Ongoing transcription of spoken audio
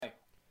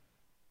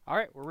All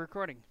right, we're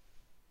recording.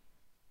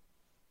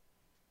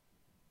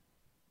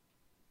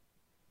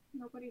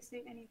 Nobody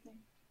say anything.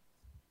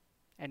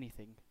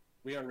 Anything.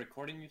 We are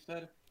recording, you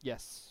said?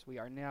 Yes, we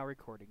are now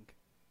recording.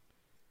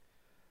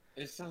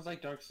 It sounds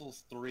like Dark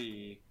Souls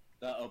 3,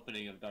 the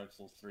opening of Dark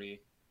Souls 3.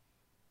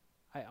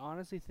 I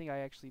honestly think I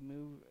actually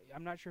moved.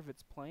 I'm not sure if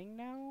it's playing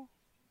now.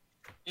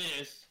 It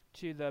is.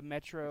 To the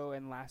Metro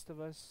and Last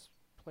of Us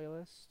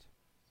playlist.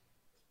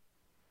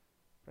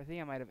 But I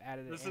think I might have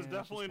added it. This in. is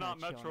definitely not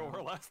Metro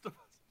or Last of Us.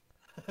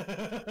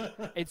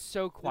 It's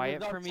so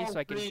quiet for me, so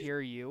I can 3. hear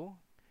you,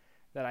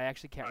 that I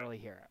actually can't really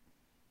hear it.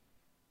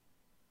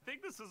 I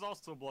think this is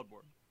also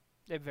Bloodborne.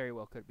 It very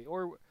well could be.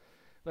 Or,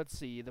 let's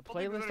see, the I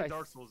don't think there's playlist. any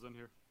Dark Souls in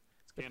here.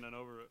 Scanning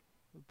over it.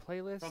 The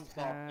playlist From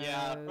has...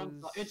 yeah,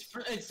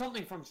 it's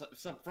something from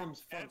It's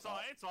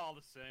all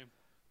the same.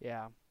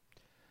 Yeah.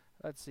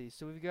 Let's see.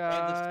 So we've And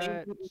got the same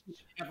people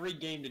in every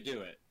game to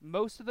do it.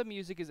 most of the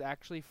music is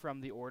actually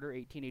from The Order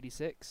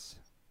 1886,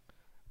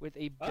 with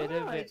a bit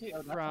of it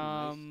that's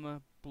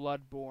from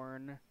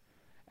Bloodborne,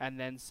 and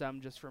then some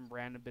just from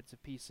random bits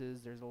and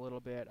pieces. There's a little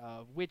bit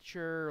of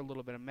Witcher, a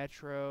little bit of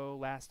Metro,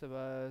 Last of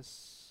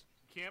Us.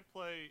 You can't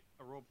play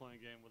a role-playing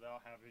game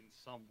without having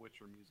some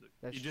Witcher music.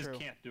 That's you just true.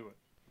 can't do it.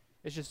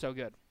 It's just so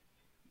good.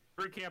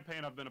 Every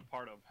campaign I've been a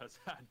part of has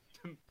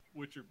had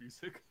Witcher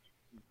music.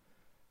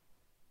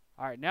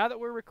 All right, now that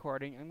we're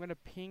recording, I'm gonna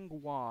ping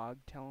Wog,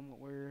 tell him that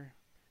we're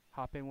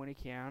hopping when he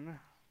can.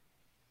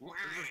 Is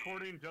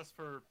recording just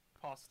for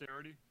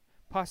posterity?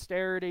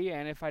 Posterity,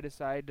 and if I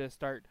decide to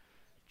start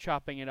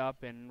chopping it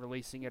up and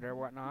releasing it or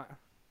whatnot.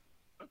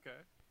 Okay,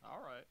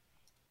 alright.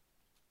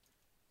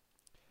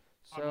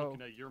 I'm So,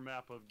 looking at your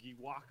map of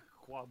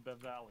Giwakwa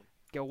Valley.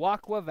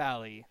 Gewakwa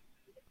Valley.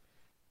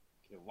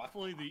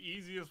 Definitely the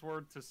easiest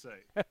word to say.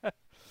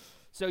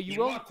 So you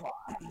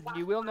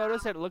will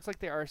notice that it looks like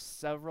there are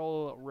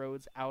several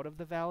roads out of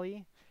the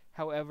valley.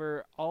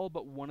 However, all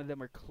but one of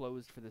them are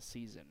closed for the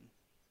season.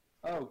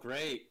 Oh,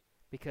 great.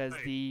 Because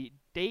Hey. the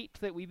date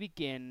that we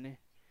begin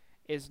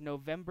is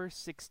November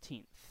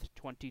 16th,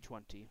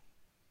 2020.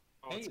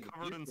 Oh, it's Hey,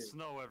 covered in future.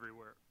 snow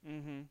everywhere.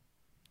 Mm-hmm.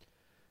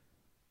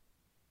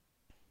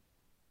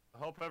 I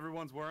hope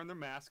everyone's wearing their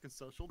mask and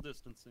social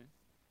distancing.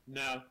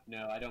 No,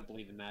 I don't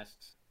believe in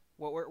masks.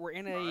 Well, we're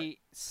in a Right.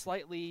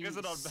 slightly Is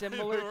it a-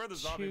 similar we're the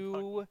zombie to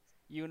apocalypse.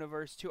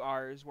 universe to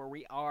ours, where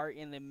we are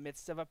in the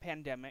midst of a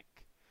pandemic,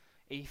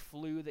 a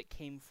flu that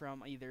came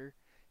from either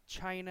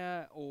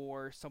China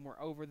or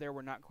somewhere over there.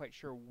 We're not quite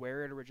sure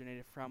where it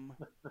originated from,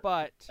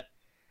 but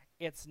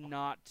it's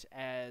not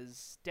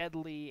as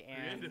deadly,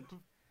 and Creative.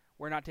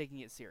 we're not taking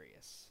it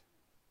serious.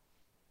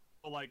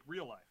 Well, like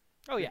real life.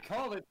 Oh We yeah,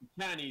 call it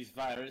the Chinese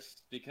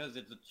virus because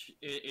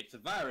it's a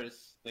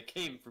virus that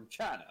came from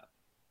China.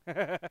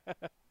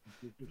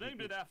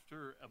 Named it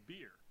after a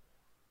beer.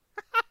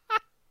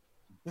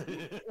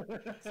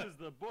 This is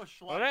the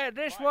Bush Light. well,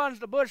 this virus. one's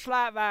the Bush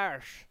Light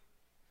virus.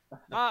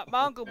 My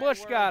Uncle Hey, Bush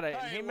we're- got it.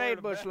 hey, He we're made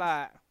the Bush best.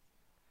 Light.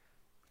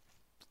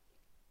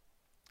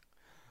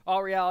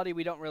 All reality,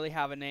 we don't really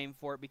have a name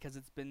for it because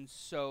it's been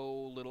so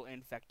little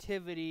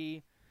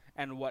infectivity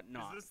and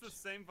whatnot. Is this the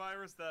same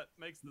virus that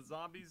makes the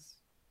zombies?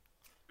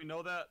 We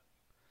know that.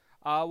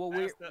 Well,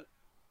 Past that.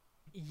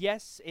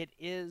 yes, it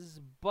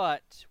is,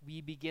 but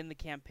we begin the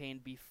campaign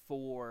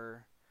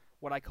before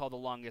what I call the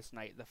longest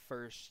night, the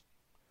first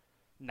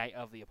night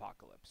of the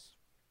apocalypse.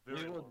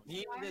 Very We will long.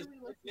 deem Why are this we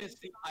listening as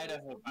to the zombies?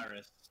 Idaho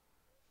virus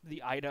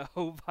The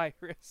Idaho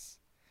virus.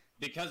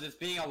 because it's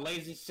being a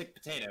lazy sick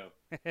potato.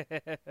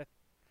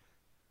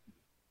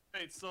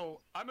 Hey,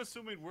 so I'm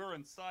assuming we're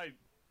inside.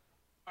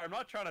 I'm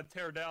not trying to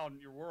tear down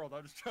your world.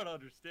 I'm just trying to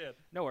understand.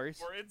 No worries.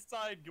 We're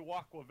inside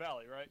Gewakwa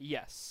Valley, right?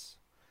 Yes.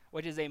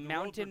 Which is a The roads are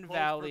mountain closed for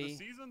valley. the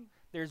season?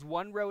 There's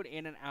one road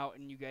in and out,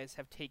 and you guys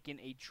have taken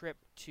a trip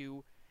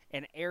to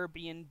an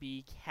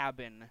Airbnb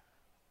cabin.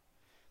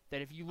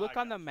 That if you look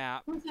I on the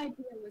map, Whose idea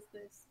was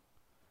this?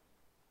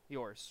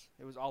 yours.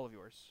 It was all of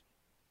yours.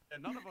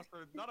 And none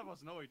of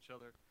us know each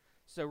other.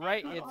 So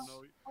right, I don't it's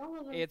know. All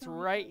of us it's know each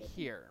right other.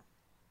 here.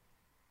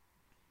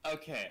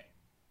 Okay.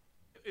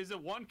 Is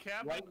it one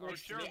cabin Right or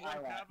next to share the one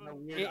island. cabin? No,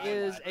 weird It island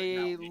is right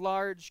a now.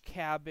 large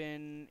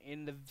cabin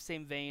in the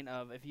same vein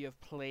of if you have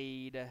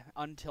played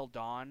Until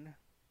Dawn,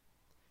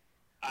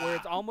 where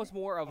it's almost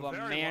more of A a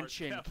very large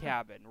mansion cabin.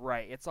 cabin.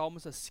 Right, it's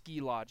almost a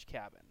ski lodge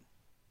cabin.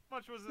 How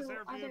much was this So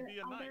are Airbnb there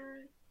a night?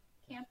 other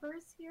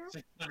campers here?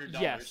 $600.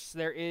 Yes,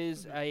 there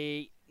is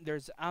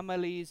there's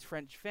Amelie's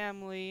French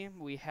family.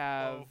 We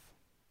have, Oh.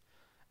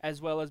 as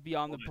well as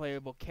beyond the Nice.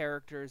 playable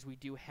characters, we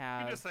do You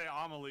have just say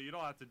Amelie. You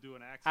don't have to do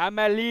an accent.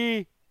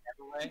 Amelie.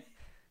 Anyway,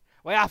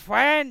 We are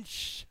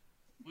French.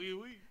 Oui,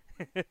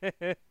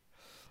 oui.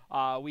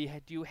 We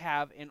do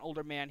have an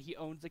older man. He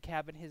owns the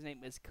cabin. His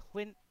name is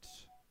Clint.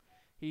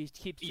 He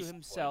keeps to East Boy.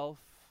 himself,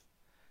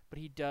 but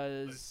he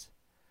does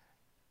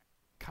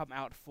come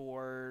out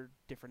for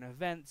different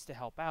events to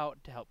help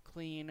out, to help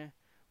clean.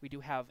 We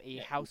do have a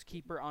Yeah.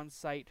 housekeeper on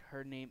site.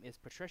 Her name is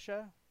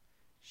Patricia.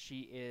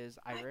 She is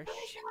Irish.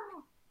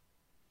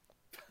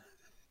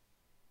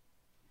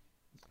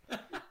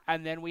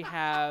 And then we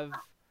have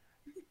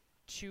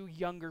two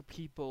younger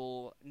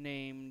people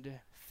named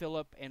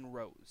Philip and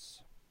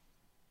Rose.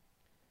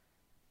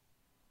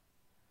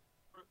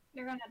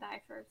 You're gonna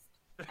die first.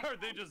 Are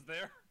they just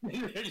there?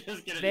 They're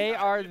just gonna They die.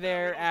 are Yeah,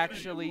 there we don't get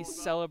actually any rules,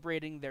 huh?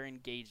 celebrating their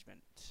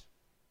engagement.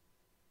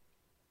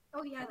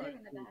 Oh yeah, they're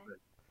Alright, gonna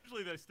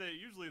die.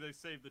 Usually they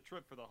save the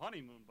trip for the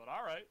honeymoon, but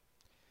all right.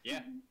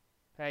 Yeah.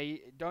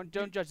 Hey, don't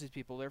judge these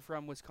people. They're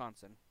from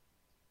Wisconsin.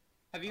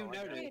 Have you Oh, I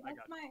got it. noticed? Hey,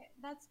 I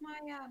that's my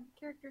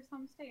character's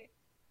home state.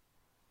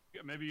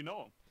 Yeah, maybe you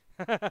know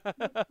Fine.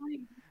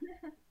 him.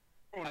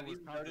 Have you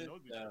noticed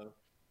though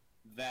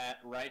that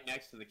right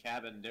next to the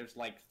cabin, there's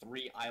like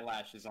 3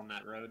 eyelashes on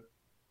that road?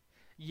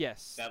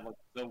 Yes. That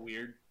looks so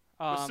weird.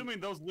 Assuming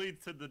those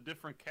lead to the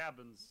different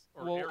cabins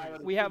or Well,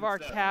 areas. we have our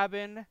so.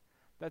 cabin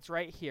that's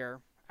right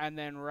here, and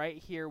then right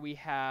here we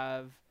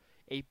have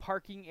a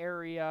parking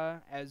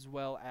area as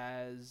well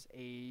as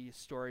a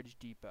storage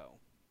depot.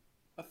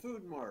 A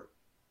food mart.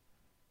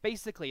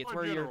 Basically, it's In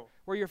where general.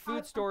 your food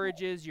okay.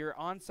 storage is, your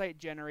on-site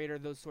generator,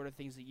 those sort of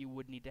things that you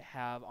would need to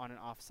have on an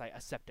off-site, a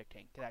septic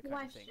tank, that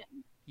kind of thing.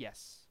 Question.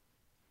 Yes.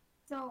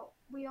 So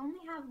we only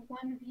have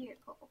one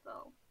vehicle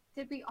though.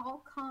 Did we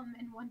all come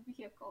in one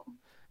vehicle?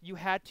 You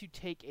had to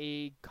take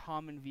a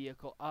common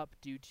vehicle up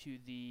due to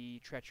the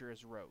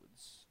treacherous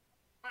roads,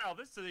 Wow,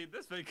 this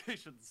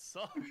vacation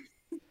sucks.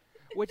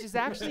 which is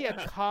actually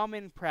a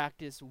common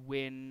practice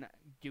when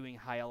doing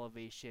high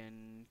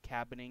elevation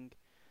cabining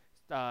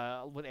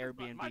with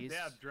Airbnbs. My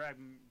dad dragged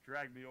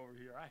me over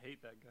here. I hate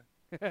that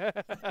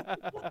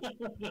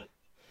guy.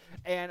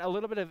 And a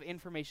little bit of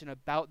information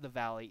about the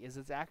valley is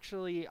it's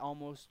actually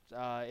almost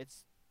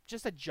it's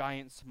just a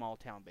giant small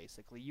town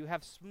basically. You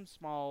have some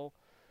small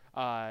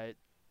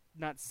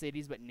not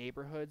cities but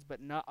neighborhoods,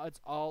 but not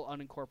it's all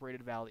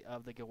unincorporated valley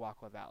of the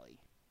Gawakwa Valley.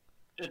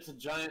 It's a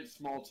giant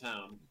small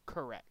town.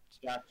 Correct.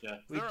 Gotcha.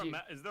 We do-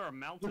 Is there a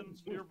mountain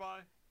nearby?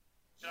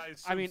 Yeah, I I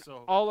assume mean,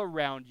 so. all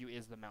around you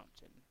is the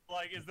mountain.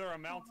 Like, is there a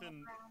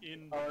mountain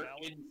in the Or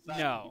valley? inside.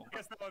 No. I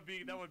guess that would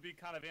be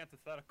kind of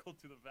antithetical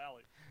to the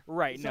valley.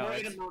 Right, So no, we're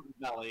in it's, a mountain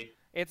valley.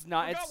 it's I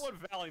not. forgot It's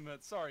what valley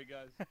meant. Sorry,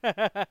 guys.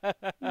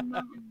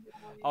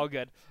 all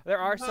good. There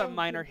are some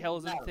minor Mountain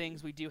hills and valley.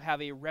 things. We do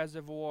have a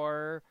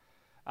reservoir.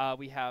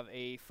 We have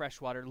a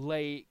freshwater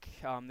lake.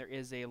 There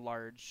is a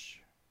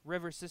large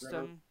river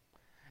system,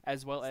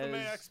 as well What's the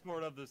main as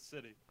export of this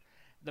city?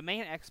 the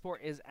main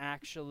export is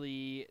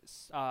actually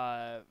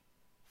flowers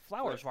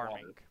Freshwater.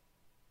 farming.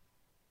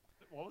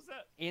 What was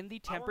that? In the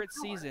Flower temperate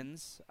farming.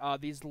 seasons,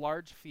 these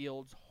large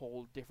fields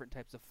hold different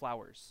types of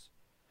flowers,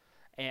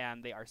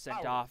 and they are sent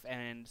Flowers. off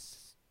and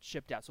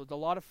shipped out. So it's a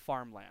lot of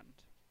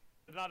farmland.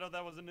 Did not know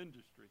that was an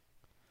industry.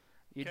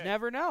 You'd Okay.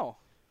 never know.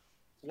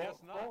 Guess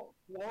not.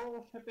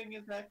 Floral shipping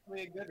is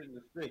actually a good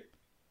industry.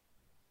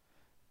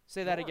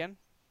 Say that Sure. again.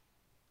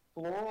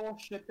 Floral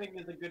shipping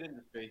is a good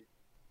industry.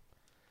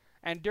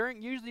 And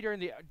usually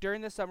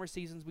during the summer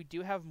seasons, we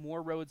do have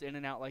more roads in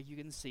and out, like you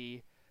can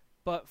see.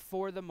 But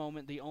for the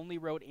moment, the only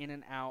road in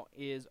and out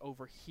is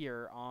over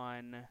here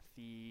on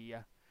the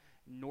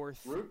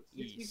Route 66.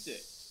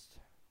 northeast.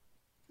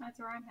 That's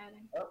where I'm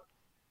heading.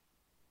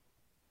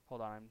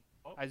 Hold on,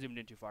 Oh. I zoomed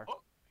in too far.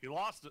 Oh, he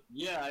lost it.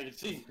 Yeah, I can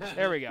see that.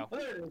 There we go.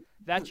 There it is.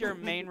 That's your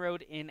main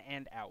road in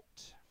and out.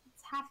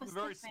 It's half a It's a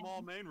very stick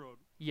small man. main road.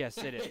 Yes,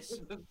 it is.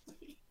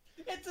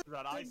 It's Is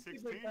that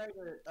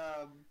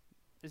I-16?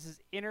 This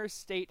is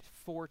Interstate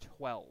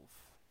 412.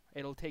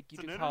 It'll take you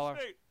It's an to Colorado.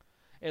 interstate.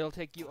 It'll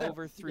take you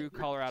over through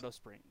Colorado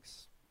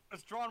Springs.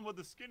 It's drawn with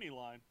the skinny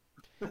line.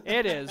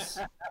 It is.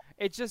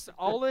 It's just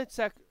all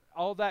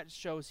that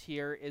shows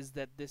here is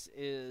that this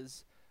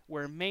is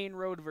where main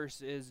road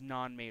versus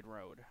non-main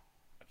road.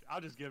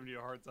 I'm just giving you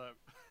a hard time.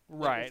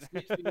 Right.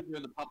 Like the switch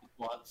doing the puppet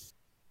plots.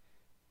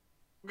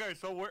 Okay,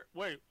 so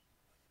wait.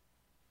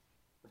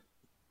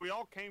 We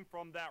all came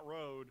from that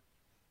road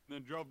and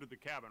then drove to the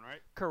cabin,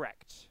 right?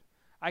 Correct.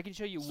 I can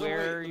show you So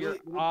where wait, your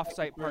let me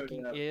off-site back the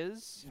parking road up.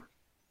 is.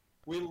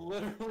 We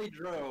literally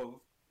drove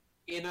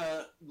in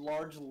a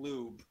large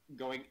loop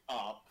going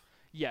up.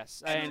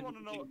 Yes, I and wanna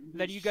know-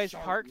 then you guys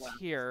Sharp parked left.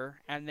 here,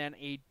 and then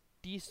a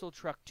diesel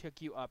truck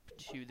took you up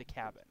to the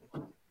cabin.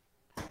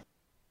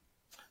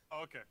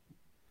 Oh, okay.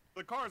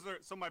 The cars are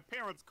so my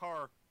parents'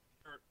 car,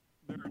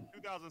 their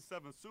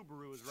 2007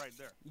 Subaru is right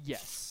there.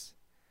 Yes.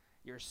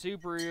 Your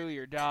Subaru,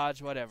 your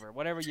Dodge,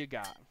 whatever you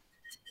got.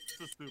 It's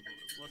a Subaru.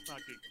 Let's not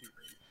get cute.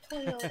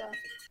 Toyota.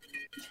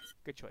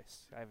 Good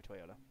choice. I have a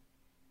Toyota.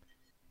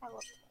 I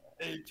love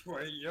A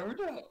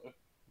Toyota.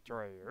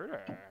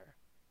 Toyota.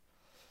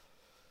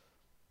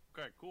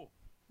 Okay, cool.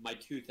 My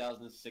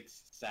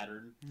 2006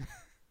 Saturn.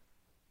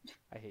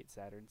 I hate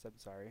Saturns. I'm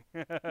sorry.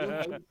 You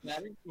hate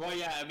Saturn? Well,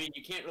 yeah, I mean,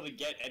 you can't really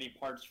get any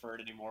parts for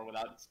it anymore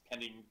without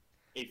spending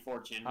a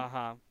fortune.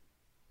 Uh-huh.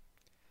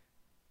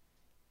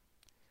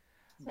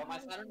 But my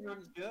Saturn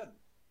runs good.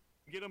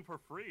 Get them for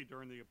free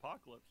during the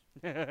apocalypse.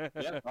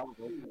 Yeah,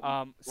 probably.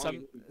 Some as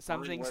you some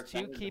find things where to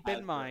Saturn keep has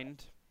in that.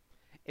 mind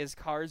is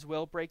cars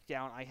will break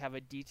down. I have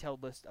a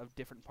detailed list of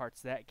different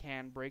parts that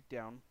can break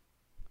down.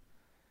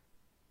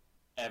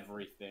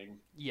 everything.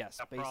 Yes,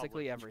 Yeah,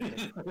 basically probably.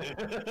 everything.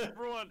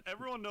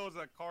 Everyone knows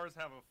that cars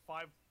have a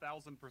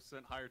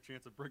 5,000% higher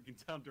chance of breaking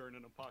down during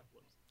an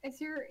apocalypse. Is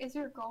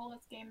your goal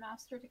as Game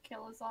Master to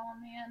kill us all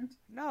in the end?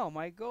 No,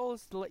 my goal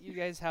is to let you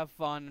guys have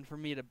fun and for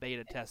me to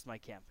beta test my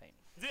campaign.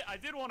 I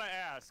did want to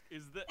ask: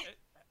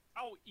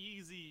 how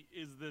easy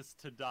is this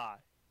to die?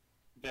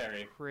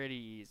 Very. Pretty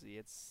easy.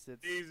 It's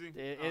Easy?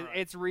 It, Alright.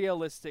 it's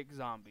realistic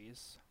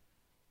zombies.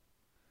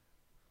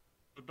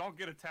 So don't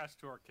get attached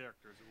to our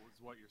characters.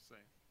 Is what you're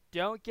saying.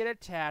 Don't get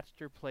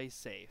attached or play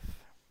safe.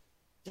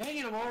 Dang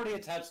it, I'm already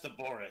attached to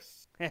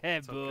Boris.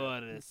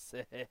 Boris.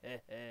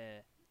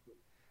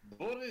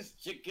 Boris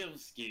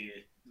Tchaikovsky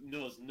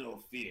knows no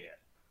fear.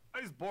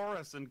 Why is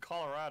Boris in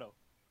Colorado?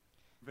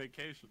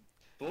 Vacation.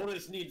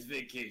 Boris needs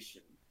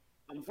vacation.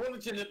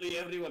 Unfortunately,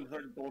 everyone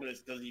heard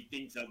Boris because he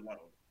thinks out loud.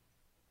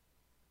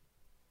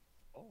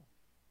 Oh.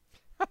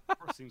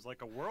 Boris seems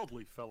like a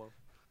worldly fellow.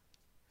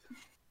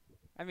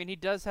 I mean, he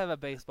does have a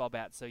baseball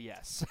bat, so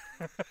yes.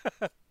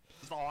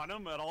 It's on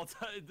him at all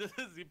times.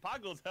 The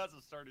apocalypse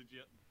hasn't started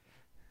yet.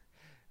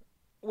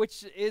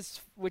 Which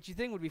you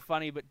think would be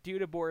funny, but due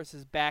to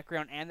Boris's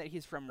background and that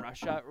he's from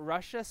Russia,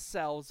 Russia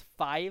sells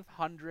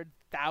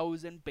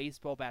 500,000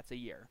 baseball bats a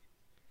year.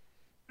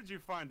 Where did you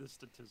find this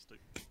statistic?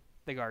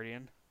 The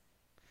Guardian.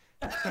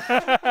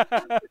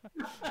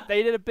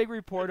 They did a big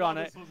report on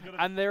it,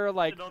 and they were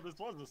like, this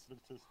was a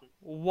statistic.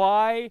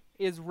 why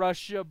is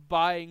Russia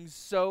buying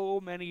so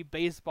many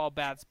baseball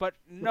bats, but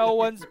no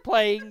one's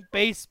playing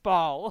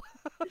baseball?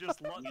 They just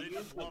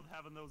love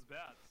having those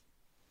bats.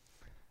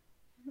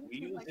 We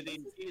use Like, it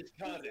in this his is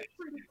comic.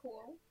 pretty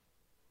cool.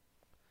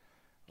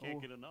 Can't Oh.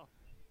 get enough.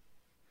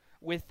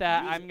 With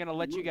that, Use- I'm going to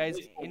let you use guys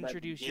baseball bats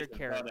introduce in your case of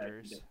product.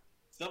 characters.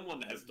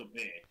 Someone has to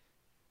pay.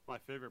 My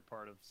favorite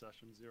part of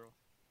session 0.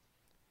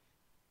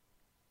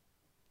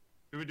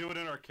 Do we do it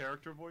in our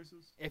character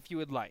voices? If you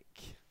would like.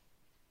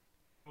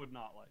 I would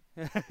not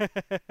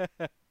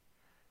like.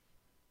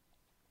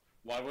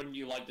 Why wouldn't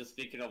you like to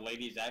speak in a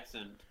lady's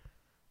accent?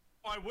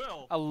 I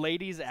will. A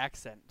lady's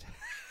accent.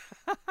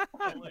 A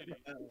lady.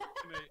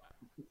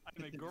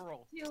 I'm a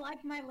girl. Do you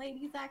like my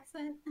lady's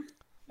accent?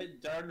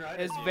 Darn right.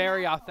 Is I do.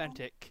 very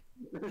authentic.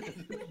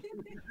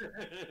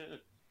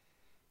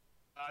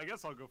 I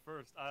guess I'll go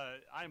first.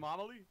 I'm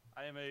Amelie.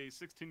 I am a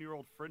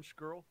 16-year-old French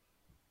girl.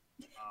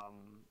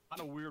 Not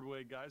a weird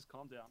way, guys.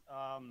 Calm down.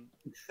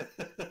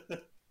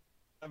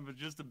 I'm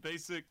just a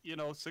basic,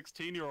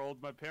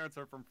 16-year-old. My parents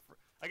are from.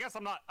 I guess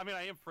I'm not. I mean,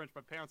 I am French.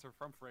 My parents are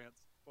from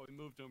France, but we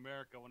moved to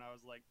America when I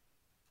was like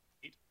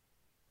 8.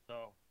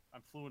 So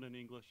I'm fluent in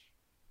English.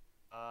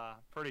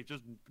 Pretty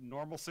just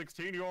normal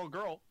 16-year-old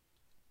girl.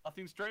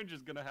 Nothing strange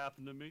is gonna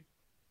happen to me.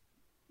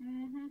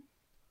 Mm-hmm.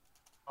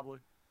 Probably.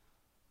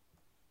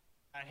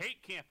 I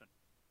hate camping.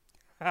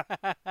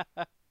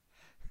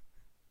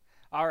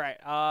 All right,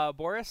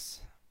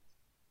 Boris.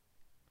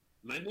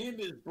 My name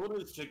is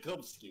Boris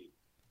Tchaikovsky.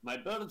 My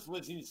birth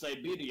was in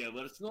Siberia,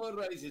 where snow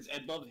rises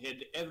above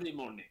head every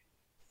morning.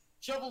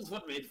 Shovels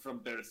were made from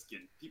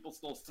bearskin. People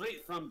stole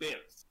straight from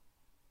bears.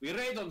 We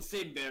ride on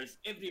same bears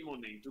every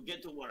morning to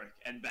get to work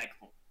and back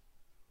home.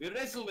 We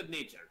wrestle with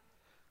nature.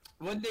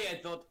 One day I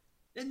thought,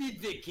 I need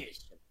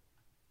vacation.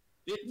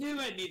 They knew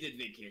I needed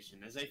vacation,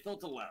 as I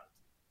thought aloud.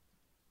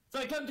 So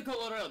I come to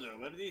Colorado,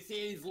 where they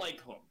say is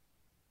like home.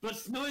 But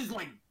snow is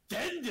like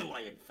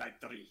dandelion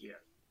factory here.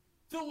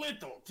 Too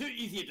little, too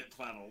easy to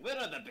travel. Where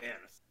are the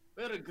bears?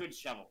 Where are good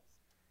shovels?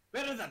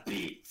 Where are the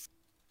beets?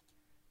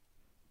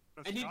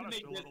 I need to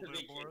make this a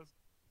vacation. Boris.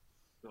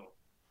 No.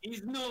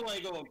 It's no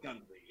like old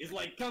country. It's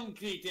like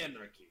concrete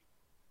anarchy.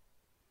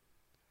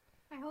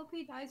 I hope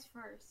he dies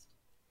first.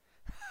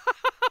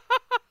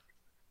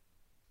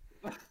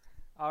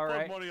 All Put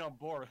right, money on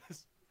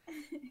Boris.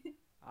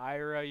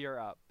 Ira, you're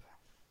up.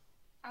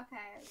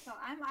 Okay, so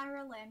I'm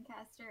Ira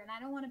Lancaster, and I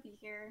don't want to be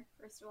here,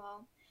 first of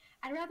all.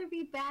 I'd rather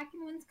be back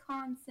in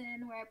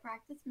Wisconsin, where I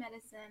practice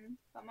medicine,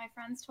 but my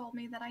friends told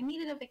me that I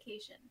needed a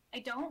vacation. I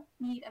don't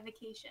need a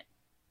vacation.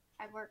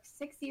 I worked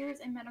 6 years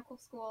in medical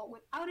school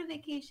without a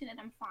vacation, and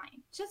I'm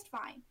fine. Just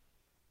fine.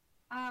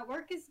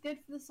 Work is good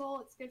for the soul,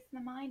 it's good for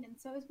the mind, and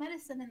so is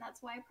medicine, and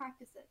that's why I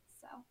practice it.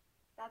 So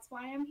that's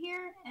why I'm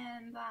here,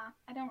 and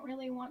I don't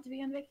really want to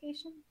be on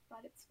vacation, but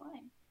it's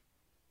fine.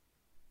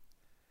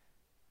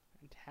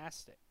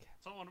 Fantastic.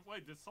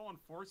 Did someone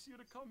force you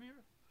to come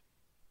here?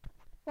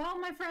 Well,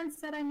 my friends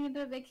said I needed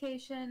a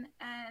vacation,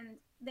 and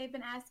they've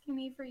been asking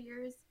me for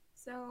years,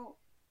 so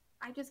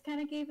I just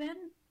kind of gave in,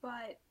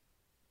 but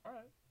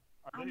Alright.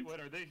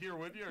 Are they here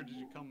with you, or did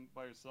you come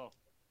by yourself?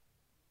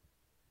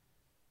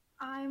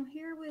 I'm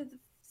here with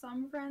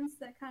some friends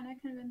that kind of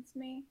convinced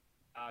me.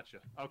 Gotcha.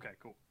 Okay,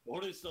 cool.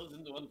 Boris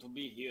doesn't want to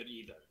be here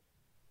either.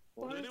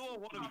 Boris- Does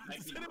anyone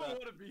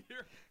want to be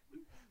here?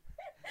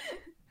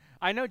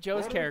 I know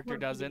Joe's Boris character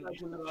wants to be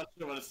doesn't. back in Russia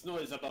where the snow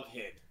is above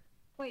head.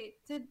 Wait,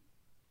 does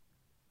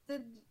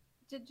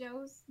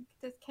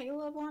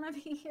Caleb want to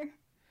be here?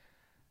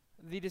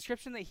 The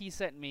description that he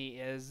sent me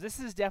is, this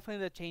is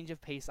definitely the change of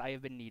pace I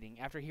have been needing.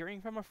 After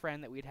hearing from a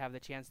friend that we'd have the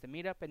chance to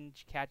meet up and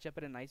catch up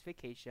at a nice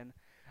vacation,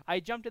 I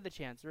jumped at the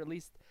chance, or at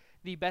least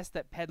the best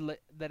that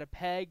that a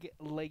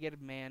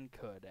peg-legged man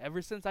could.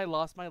 Ever since I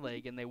lost my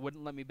leg and they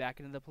wouldn't let me back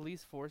into the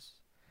police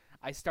force,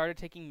 I started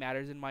taking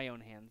matters in my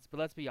own hands. But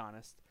let's be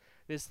honest,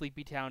 this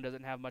sleepy town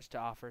doesn't have much to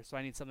offer, so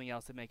I need something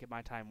else to make it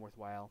my time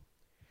worthwhile.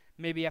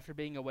 Maybe after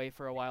being away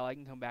for a while, I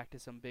can come back to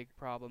some big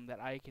problem that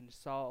I can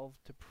solve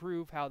to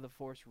prove how the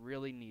force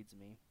really needs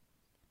me.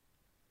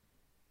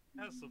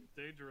 It has some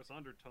dangerous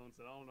undertones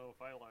that I don't know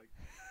if I like.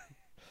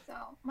 So,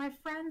 my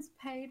friends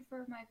paid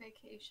for my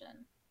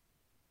vacation,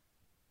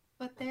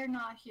 but they're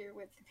not here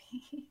with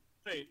me.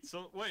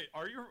 Wait,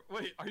 are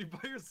you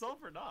by yourself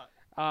or not?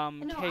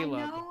 No, Caleb.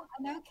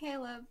 I know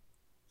Caleb.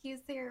 He's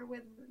here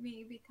with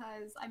me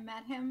because I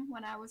met him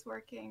when I was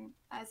working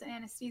as an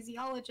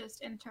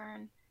anesthesiologist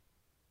intern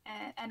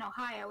in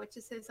Ohio, which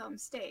is his home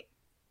state.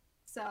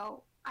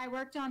 So I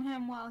worked on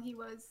him while he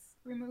was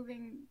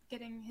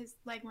getting his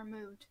leg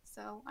removed.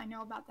 So I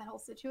know about the whole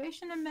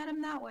situation and met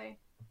him that way.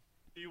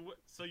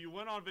 So you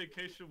went on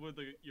vacation with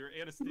your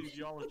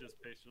anesthesiologist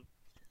patient.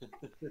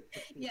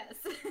 Yes.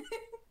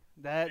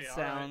 That Hey, all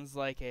sounds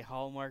like a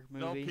Hallmark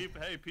No, movie.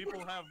 people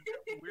have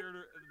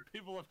weirder.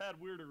 People have had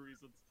weirder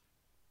reasons.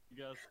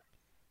 You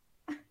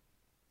guys.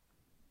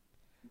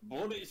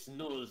 Boris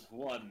knows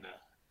one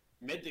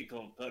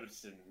medical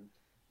person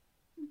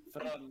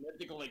from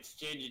medical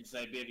exchange in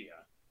Siberia.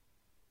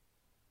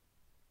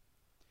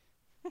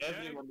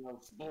 Everyone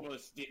else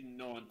Boris didn't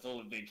know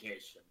until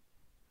vacation.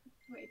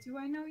 Wait, do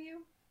I know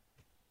you?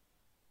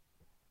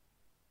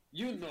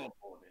 You know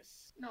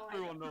Boris. No, I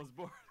Everyone don't. knows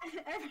Boris.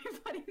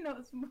 Everybody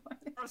knows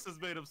Boris. Boris has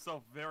made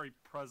himself very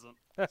present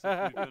since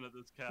we've been at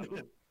this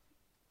cabin.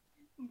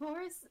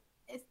 Boris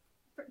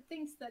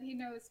thinks that he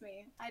knows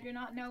me. I do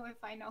not know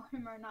if I know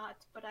him or not,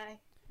 but I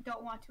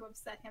don't want to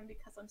upset him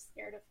because I'm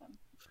scared of him.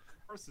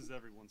 Boris is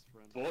everyone's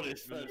friend.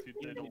 Boris Even if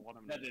they don't want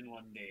him to. in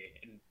one day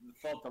and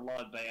thought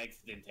aloud by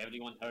accident.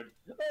 Everyone heard,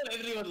 oh,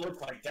 everyone looks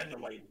like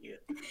Dandelion here.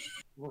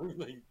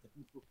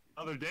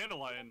 Other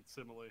dandelion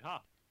simile, huh?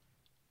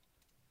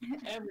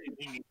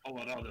 Everything in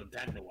Colorado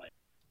Dandelion.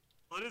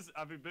 Well, it is.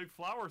 I mean, big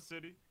flower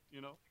city.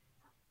 You know.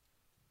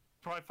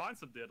 Probably find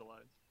some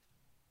dandelions.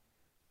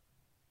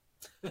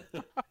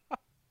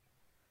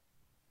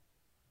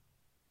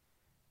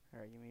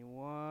 Alright, give me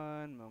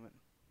one moment.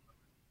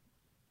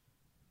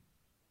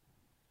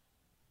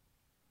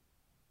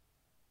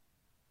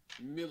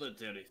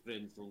 Military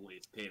friends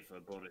always pay for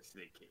Boris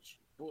vacation.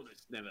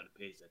 Boris never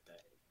pays a dime.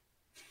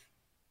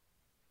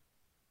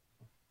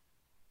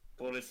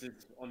 Boris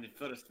is on the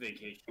first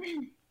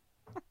vacation.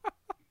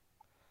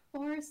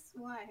 Boris,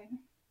 why?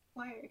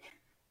 Why?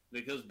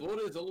 Because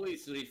Boris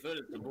always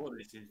refers to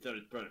Boris in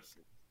third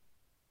person.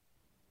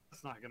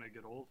 That's not gonna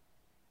get old.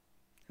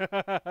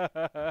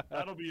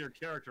 That'll be your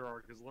character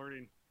arc, is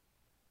learning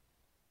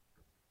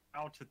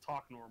how to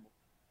talk normal.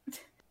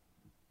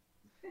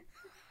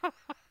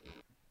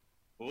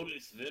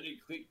 Boris very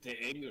quick to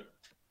anger.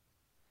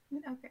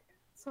 Okay,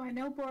 so I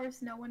know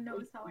Boris. No one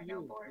knows how I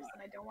know You. Boris,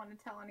 and I don't want to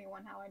tell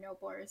anyone how I know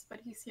Boris, but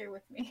he's here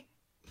with me.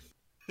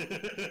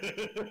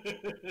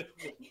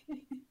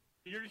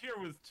 You're here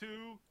with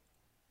two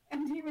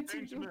I'm here with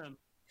strange you. men.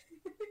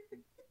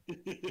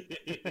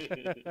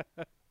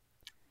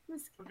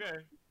 This-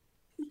 Okay,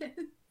 Yes.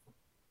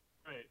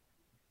 great.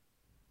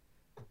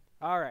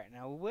 Alright,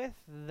 now with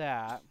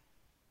that,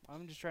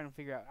 I'm just trying to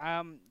figure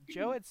out.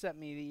 Joe had sent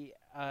me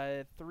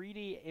the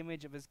 3D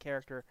image of his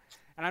character,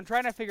 and I'm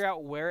trying to figure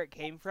out where it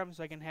came from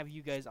so I can have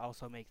you guys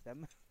also make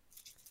them.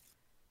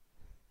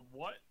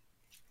 What?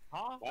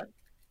 Huh? What?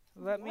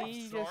 Let I'm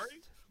me just.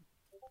 sorry?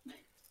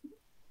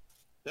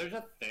 There's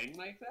a thing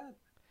like that?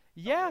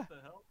 Yeah, What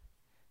the hell?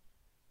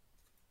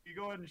 You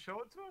go ahead and show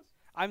it to us?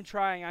 I'm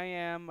trying. I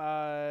am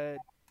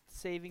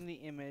saving the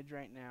image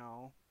right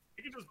now.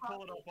 You can just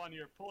pull it up on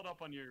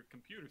your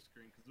computer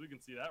screen, because we can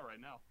see that right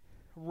now.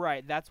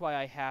 Right, that's why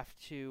I have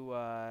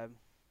to.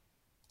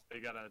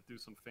 You gotta do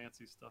some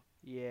fancy stuff.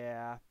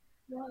 Yeah.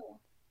 Whoa,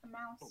 a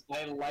mouse.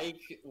 I like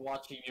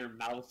watching your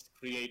mouse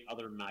create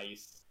other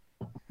mice.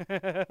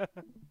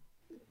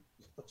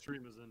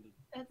 Stream has ended.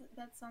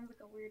 That sounds like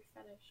a weird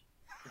fetish.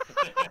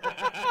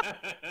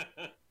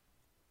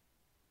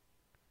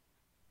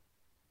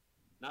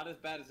 Not as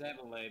bad as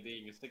Emily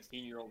being a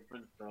 16-year-old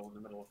French girl in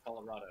the middle of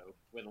Colorado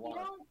with a You lot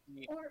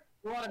know,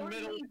 or of or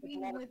middle. me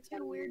being with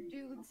two weird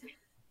dudes.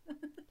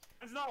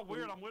 It's not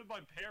weird. I'm with my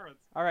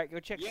parents. All right, go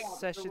check Yeah,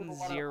 session with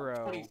a lot of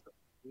 0. 20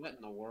 What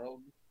in the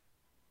world?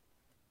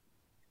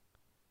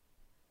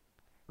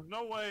 There's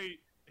no way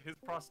his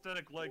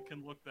prosthetic leg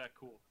can look that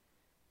cool.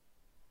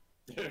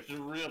 There's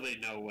really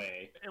no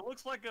way. It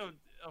looks like a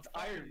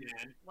Iron fucking-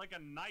 Man. like a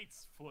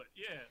knight's foot.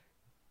 Yeah.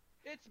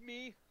 It's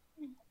me.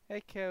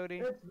 Hey, Cody.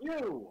 It's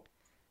you.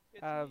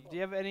 It's Do me.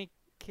 you have any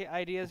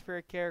ideas for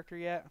a character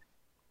yet?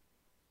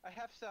 I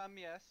have some,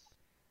 yes.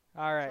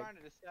 All I'm right. trying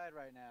to decide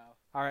right now.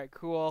 All right,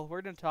 cool.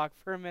 We're gonna talk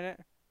for a minute.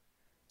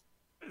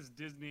 This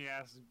Disney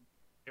ass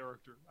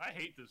character. I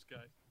hate this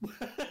guy.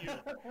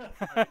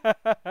 Alright,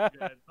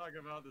 Yeah, talk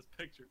about this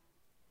picture.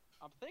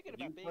 I'm thinking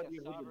You about being put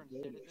your a sovereign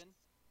hood in citizen.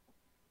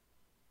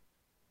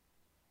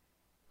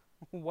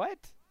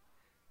 What?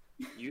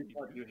 You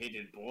thought you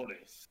hated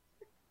Boris.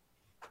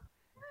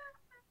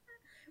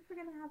 We're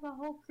gonna have a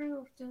whole crew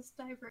of just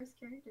diverse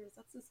characters.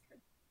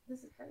 This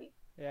is great.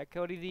 Yeah,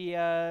 Cody,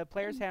 the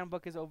player's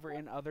handbook is over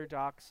in other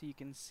docs, so you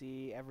can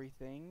see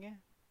everything.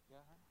 Yeah.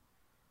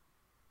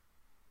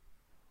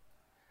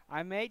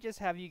 I may just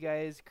have you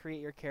guys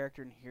create your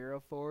character in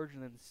Hero Forge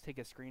and then take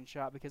a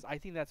screenshot, because I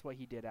think that's what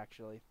he did,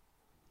 actually.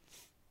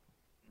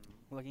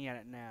 Looking at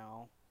it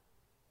now.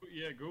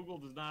 Yeah, Google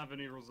does not have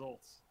any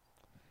results.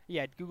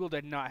 Yeah, Google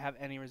did not have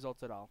any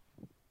results at all.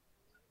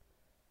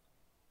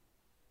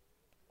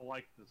 I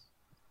like this.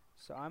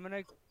 So I'm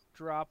going to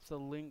drop the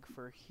link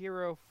for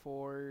Hero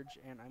Forge,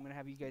 and I'm going to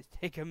have you guys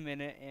take a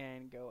minute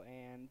and go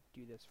and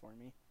do this for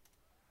me.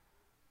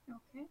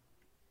 Okay.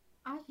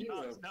 I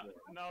Yeah. use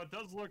Now it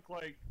does look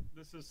like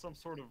this is some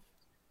sort of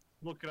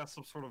looking at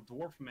some sort of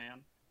dwarf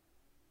man.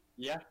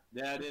 Yeah,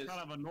 that is.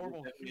 Kind of a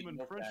normal definitely human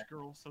dwarf French back.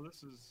 girl, so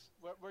this is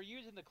We're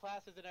using the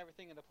classes and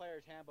everything in the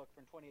player's handbook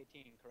from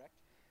 2018, correct?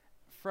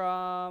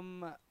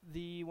 From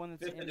the one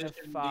that's Fifth in the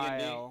edition D&D.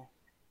 file,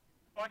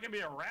 oh, I can be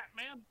a rat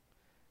man?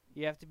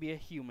 you have to be a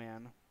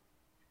human.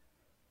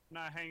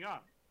 Nah, hang on.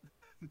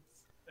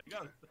 Hang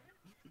on.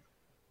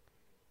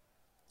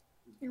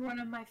 You're one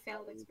of my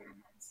failed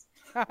experiments.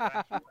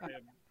 I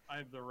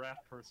am the rat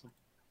person.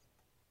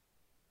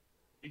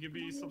 He can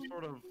be some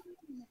sort of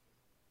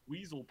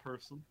weasel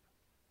person.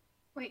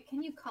 Wait,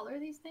 can you color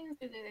these things,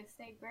 or do they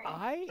stay gray?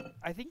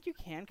 I think you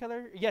can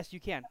color. Yes, you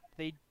can.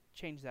 They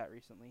changed that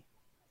recently.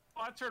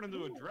 Oh, I turned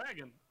into a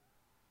dragon.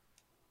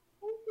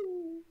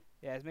 Ooh.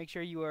 Yes, make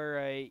sure you are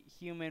a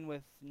human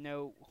with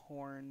no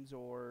horns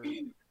or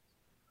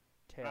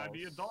tails. I'd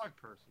be a dog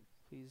person.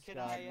 Please, Can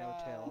God, I, no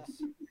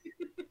tails.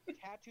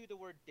 Tattoo the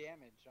word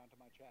damaged onto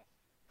my chest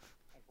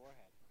and forehead.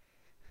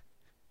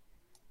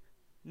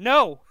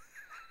 No!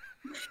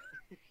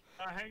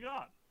 Hang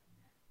on.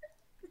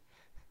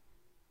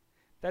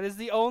 That is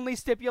the only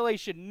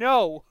stipulation.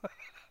 No!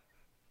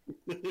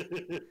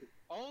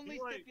 Only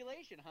Wait.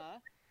 stipulation, huh?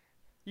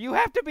 You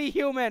have to be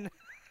human!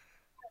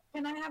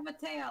 Can I have a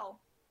tail?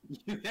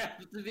 You have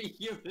to be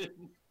human.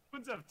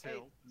 Humans have Hey,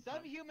 tails.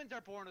 some humans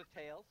are born with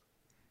tails.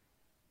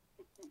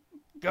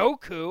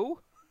 Goku!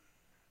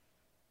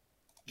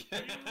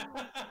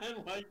 I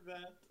like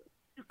that.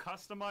 You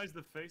customize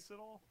the face at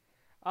all?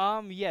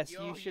 Yes,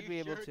 Yo, you should be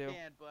able sure to.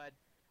 can, bud.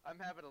 I'm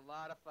having a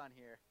lot of fun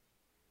here.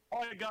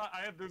 Oh,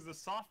 there's the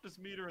softest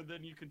meter, and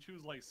then you can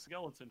choose like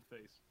skeleton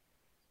face.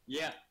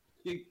 Yeah.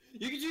 You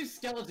can choose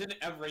skeleton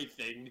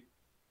everything.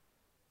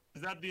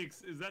 Is that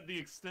the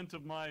extent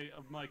of my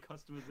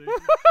customization?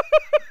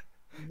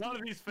 None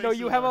of these faces. No,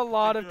 you have a are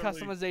lot of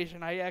particularly-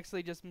 customization. I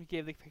actually just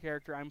gave the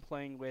character I'm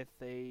playing with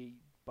a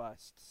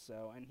bust,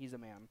 so, and he's a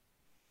man.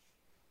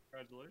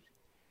 Congratulations.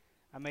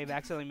 I may have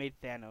accidentally made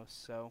Thanos,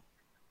 so.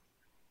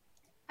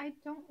 I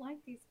don't like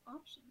these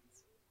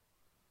options.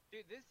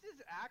 Dude, this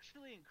is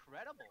actually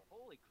incredible.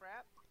 Holy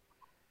crap.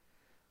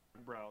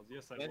 Browse.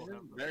 Yes, I This will is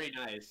have that. very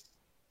nice.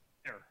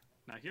 There.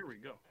 Now here we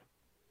go.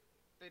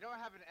 They don't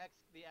have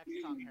the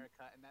XCOM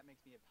haircut, and that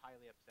makes me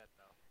highly upset,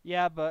 though.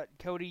 Yeah, but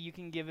Cody, you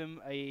can give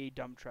him a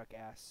dump truck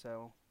ass,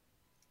 so.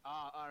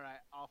 Oh, alright.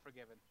 All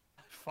forgiven.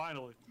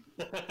 Finally.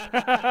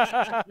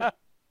 None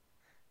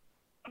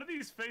of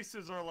these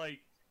faces are like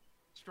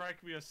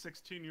strike me as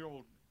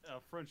 16-year-old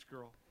French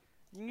girl.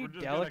 You We're need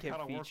just delicate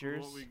gonna kinda features.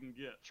 work with what we can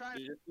get. Trying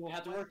You just gonna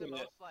have to what's work the with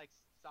it. most, like,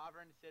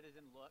 sovereign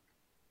citizen look?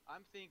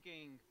 I'm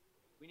thinking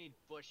we need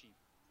bushy.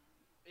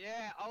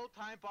 Yeah,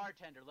 old-time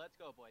bartender. Let's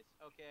go, boys.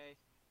 Okay.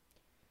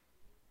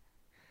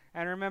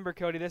 And remember,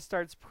 Cody, this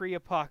starts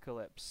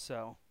pre-apocalypse,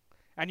 so.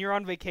 And you're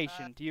on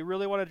vacation. Do you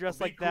really want to dress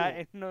be like that?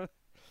 cool. And,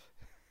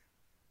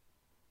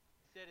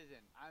 Citizen.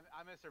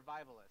 I'm a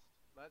survivalist.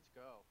 Let's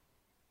go.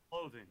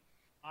 Clothing.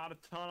 Not a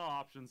ton of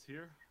options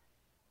here.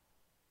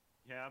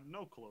 You have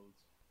no clothes.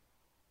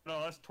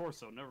 No, that's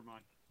torso. Never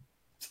mind.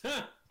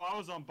 Oh, I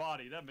was on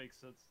body. That makes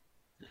sense.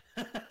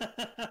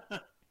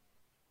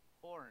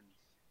 Horns.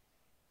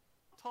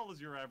 How tall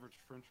is your average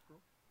French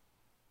girl?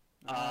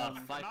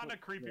 Five Not in a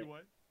foot creepy six.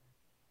 way.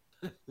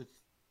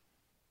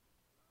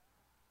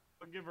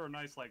 I'll give her a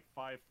nice, like,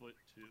 5'2".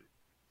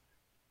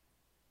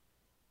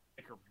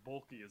 Make her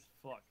bulky as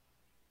fuck.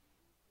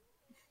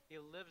 He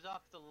lives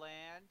off the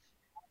land.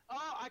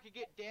 Oh, I could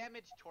get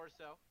damaged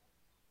torso.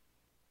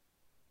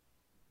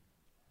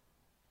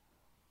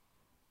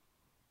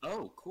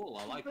 Oh, cool.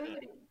 I like that.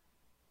 Booty.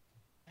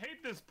 I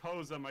hate this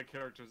pose that my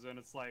character's in.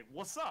 It's like,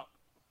 what's up?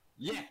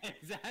 Yeah,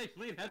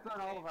 exactly. That's not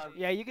all about.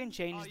 yeah, you can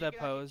change Oh, you the can actually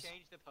pose.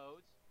 change the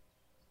pose.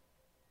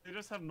 They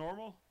just have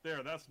normal?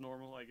 There, that's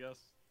normal, I guess.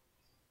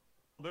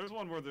 There's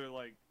one where they're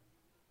like,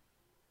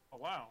 oh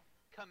wow.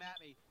 Come at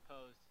me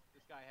pose.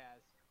 This guy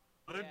has.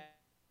 But they're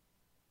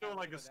Yeah. doing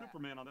like a look at that.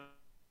 Superman on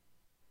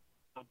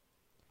that.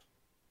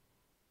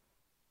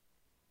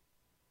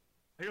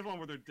 Here's one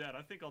where they're dead.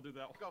 I think I'll do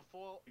that one. Go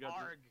full You got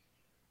the- arg.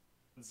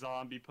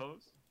 Zombie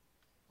pose.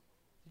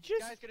 Did you This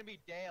just- guy's gonna be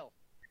Dale.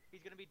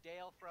 He's gonna be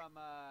Dale from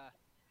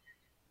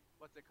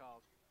what's it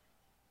called?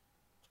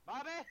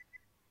 Bobby?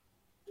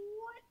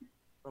 What?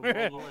 King of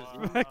the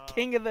hill.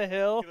 King of the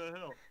hill.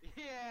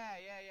 Yeah,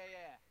 yeah,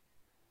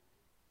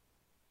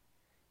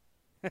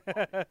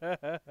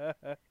 yeah,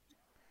 yeah.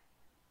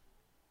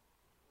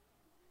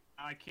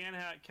 I can't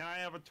have. Can I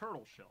have a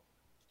turtle shell?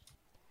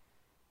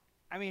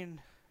 I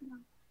mean,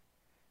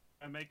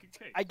 I make a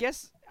cake. I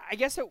guess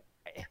it.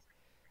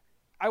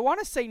 I want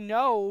to say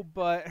no,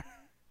 but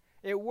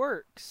it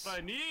works. But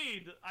I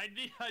need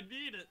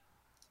it.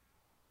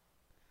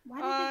 Why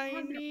do they I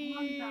have their arms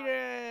need out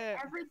it.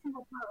 every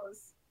single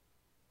pose?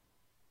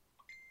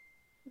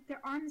 Like,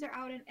 their arms are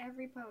out in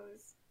every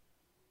pose.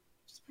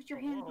 Just put your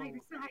hands by your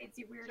sides,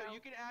 you weirdo. So you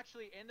can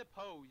actually, in the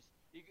pose,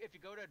 if you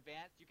go to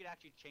advanced, you can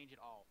actually change it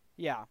all.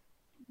 Yeah.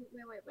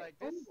 Wait. Like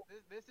this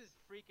is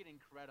freaking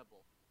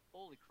incredible.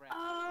 Holy crap.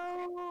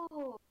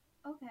 Oh,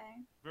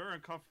 okay. Very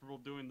uncomfortable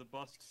doing the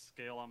bust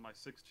scale on my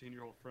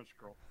 16-year-old French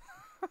girl.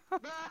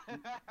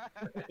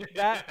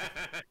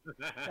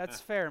 That's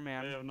fair, I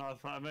man.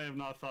 may have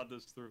not thought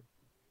this through.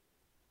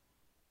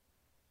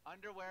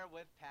 Underwear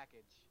with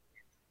package.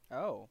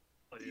 Oh.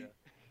 But yeah,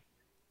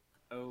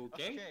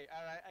 Okay. Okay,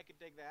 alright, I can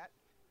dig that.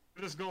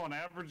 we're just going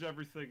average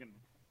everything and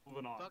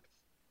moving on.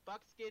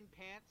 Buckskin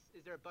pants.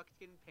 Is there a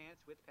buckskin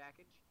pants with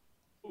package?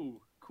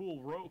 Ooh,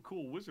 cool robe,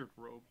 cool wizard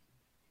robe.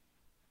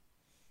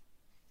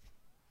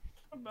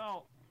 What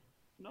about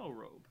no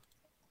robe?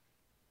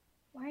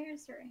 Why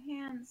is your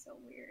hand so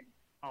weird?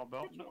 How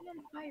about Put your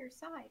hands by your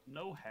side.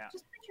 no hat?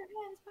 Just put your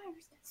hands by your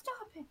side.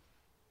 Stop it.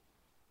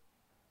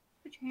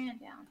 Put your hand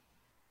down.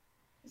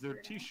 Is there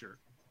a t-shirt?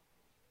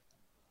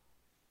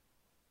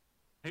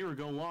 Here we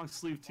go, long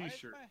sleeve Why is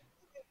t-shirt. my-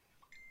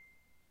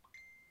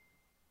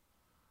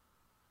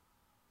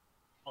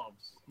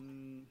 Gloves.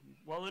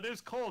 Well, it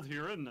is cold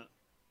here, isn't it?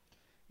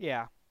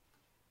 Yeah.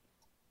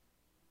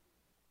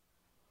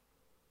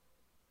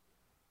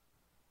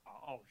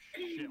 Oh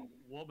shit,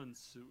 woman's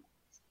suit.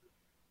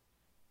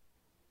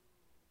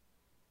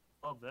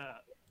 Love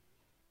that.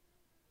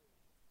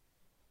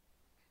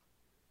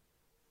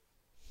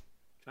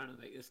 Trying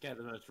to make this guy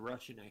the most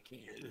Russian I can.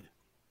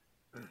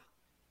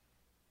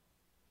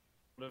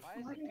 What if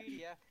Why is the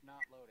PDF not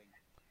loading?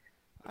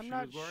 I'm she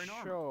not was wearing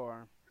armor?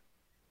 sure.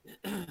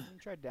 Let me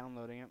try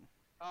downloading it.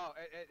 Oh,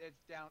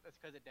 it's down. It's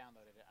because it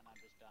downloaded it, and I'm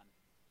just done.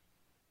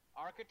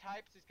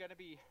 Archetypes is gonna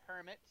be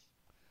hermit.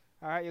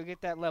 All right, you'll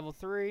get that level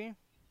 3.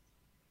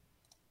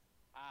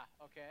 Ah,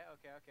 okay.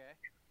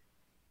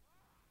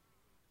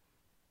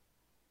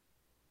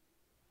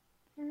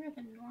 Where are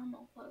the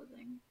normal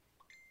clothing?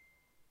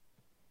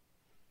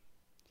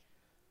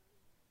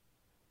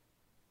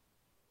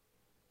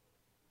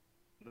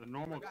 the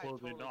normal That guy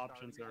clothing totally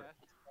options started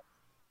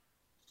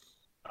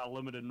are me,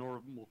 limited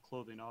normal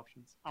clothing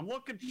options. I'm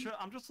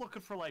just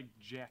looking for like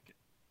jacket.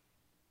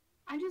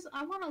 I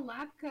want a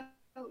lab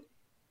coat.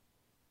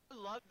 I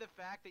love the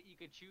fact that you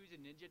could choose a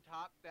ninja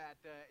top that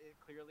it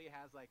clearly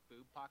has like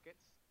boob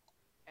pockets,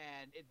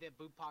 and the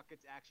boob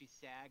pockets actually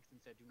sag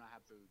since I do not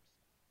have boobs.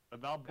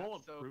 About That's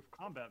bulletproof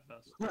combat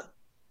vest.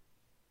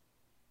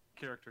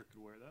 Character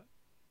could wear that.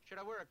 Should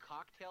I wear a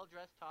cocktail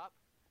dress top?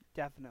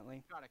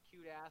 Definitely. Got a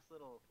cute ass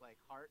little like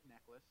heart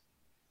necklace,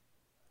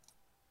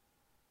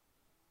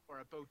 or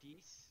a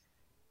bodice.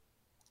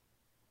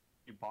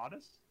 You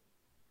bodice?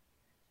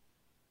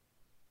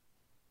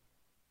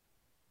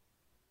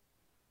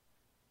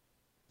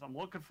 I'm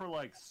looking for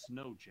like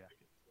snow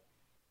jacket.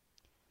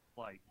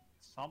 Like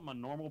something a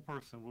normal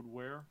person would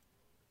wear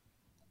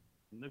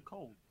in the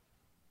cold.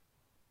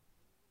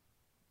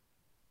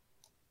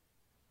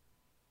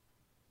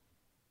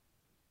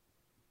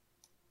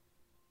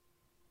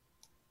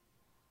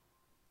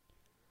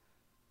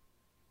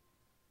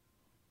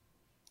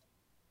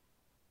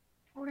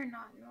 We're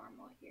not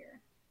normal here.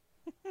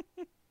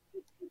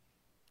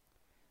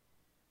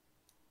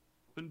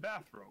 Open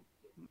bathrobe.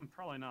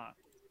 Probably not.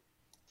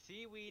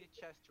 Seaweed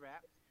chest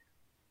strap.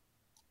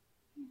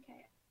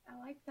 Okay, I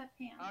like that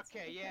pants.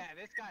 Okay, yeah,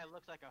 this guy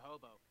looks like a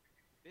hobo.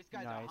 This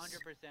guy's Nice.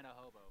 100% a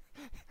hobo.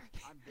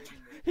 I'm digging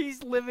this.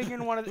 He's living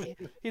in one of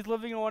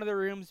the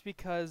rooms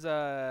because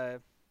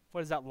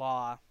what is that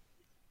law?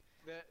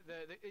 The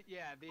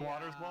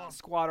Squatter's law.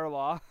 Squatter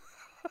law.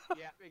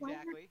 Yeah,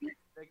 exactly.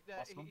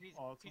 Awesome, He's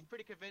awesome.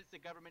 pretty convinced the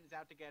government is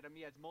out to get him.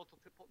 He has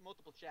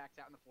multiple shacks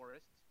out in the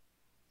forest.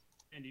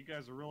 And you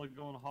guys are really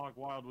going hog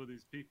wild with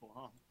these people,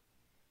 huh?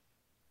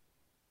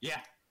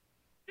 Yeah.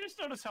 You just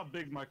notice how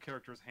big my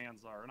character's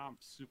hands are, and I'm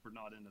super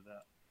not into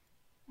that.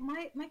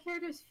 My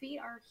character's feet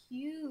are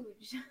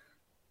huge.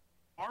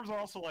 Arms are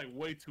also like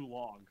way too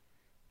long.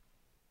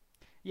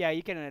 Yeah,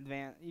 you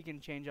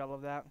can change all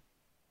of that.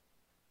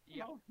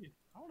 Yeah.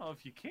 I don't know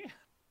if you can.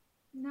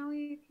 No,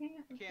 you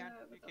can't. You can.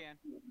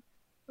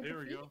 With Here the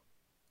we feet? go.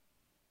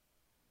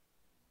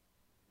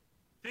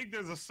 I think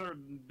there's a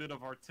certain bit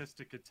of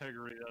artistic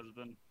integrity that has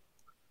been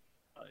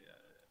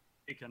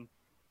taken.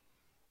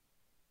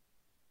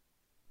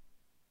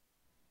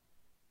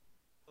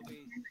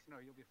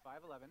 You'll be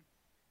 5'11".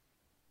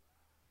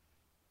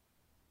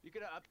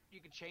 You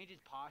could change his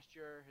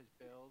posture, his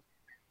build.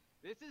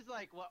 This is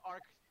like what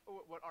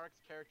Ark's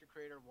character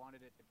creator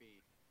wanted it to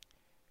be.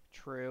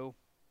 True.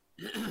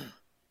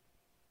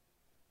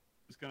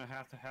 He's gonna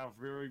have to have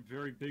very,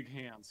 very big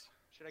hands.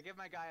 Should I give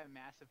my guy a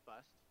massive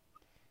bust?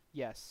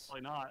 Yes.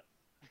 Probably not.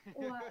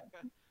 What?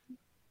 I'm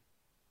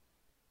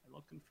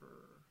looking for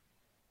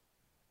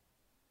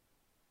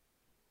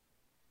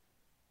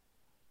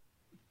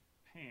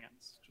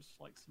pants, just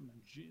like some.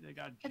 They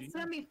got jeans. It's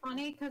gonna be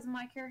funny because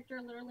my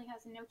character literally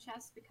has no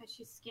chest because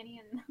she's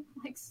skinny and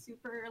like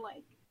super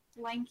like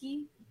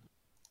lanky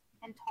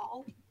and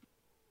tall.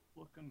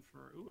 Looking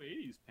for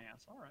 80s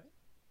pants. All right.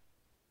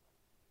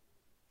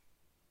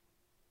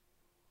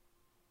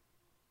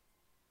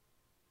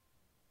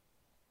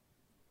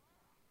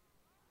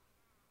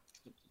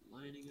 Put the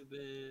lining a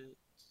bit.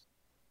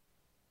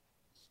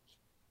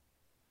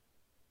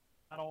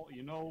 That'll.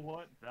 You know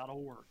what?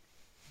 That'll work.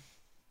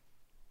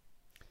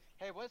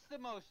 Hey, what's the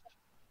most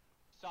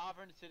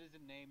sovereign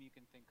citizen name you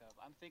can think of?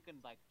 I'm thinking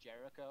like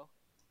Jericho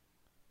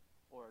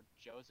or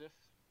Joseph.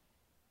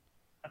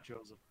 Not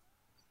Joseph.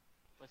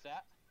 What's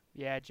that?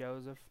 Yeah,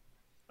 Joseph.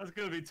 That's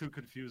gonna be too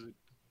confusing.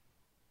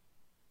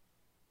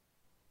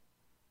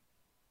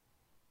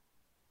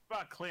 What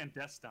about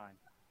clandestine?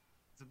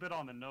 It's a bit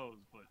on the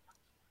nose, but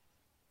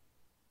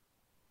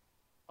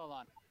Hold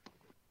on.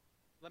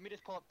 Let me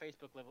just pull up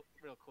Facebook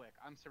real quick.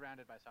 I'm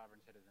surrounded by sovereign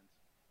citizens.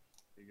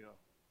 there you go.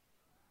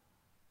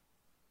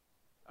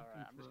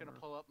 Alright, I'm just gonna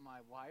pull up my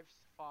wife's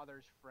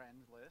father's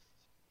friends list.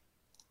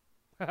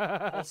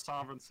 All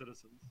sovereign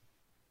citizens.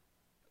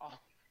 Oh.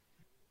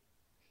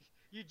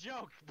 You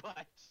joke,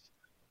 but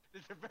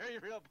there's a very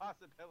real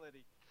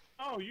possibility.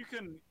 Oh, you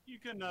can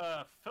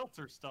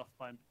filter stuff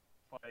by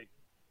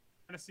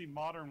fantasy,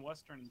 modern,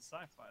 western, and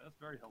sci-fi. That's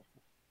very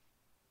helpful.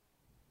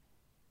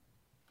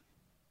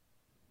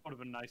 Would have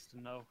been nice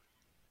to know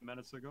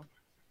minutes ago.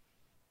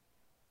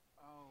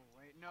 Oh,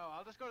 wait. No,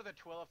 I'll just go to the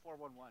Twilla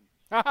 411.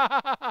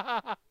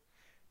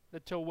 The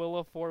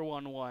Tooele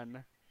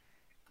 411.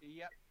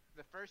 Yep.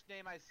 The first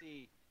name I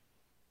see,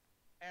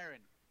 Aaron.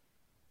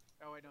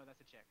 Oh, wait, no,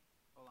 that's a chick.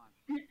 Hold on.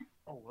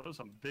 Oh, those are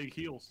some big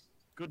heels.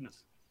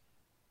 Goodness.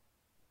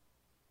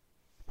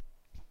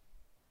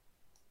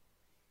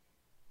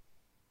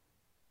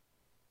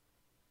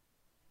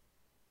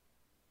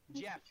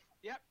 Jeff.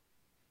 Yep.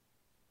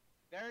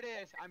 There it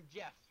is. I'm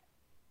Jeff.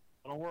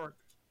 That'll work.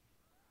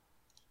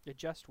 It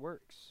just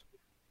works.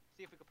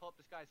 See if we can pull up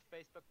this guy's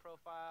Facebook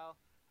profile.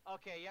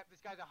 Okay, yep,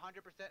 this guy's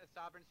 100% a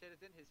sovereign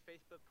citizen. His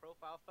Facebook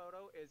profile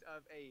photo is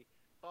of a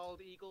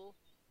bald eagle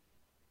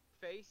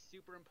face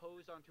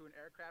superimposed onto an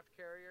aircraft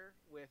carrier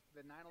with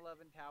the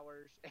 9/11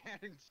 towers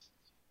and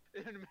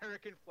an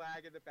American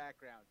flag in the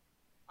background.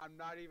 I'm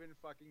not even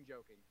fucking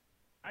joking.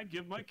 I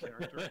give my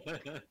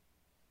character.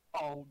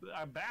 Oh,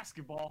 a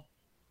basketball.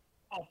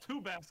 Oh,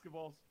 2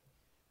 basketballs.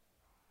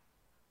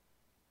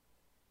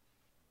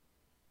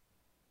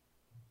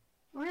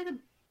 Where are the?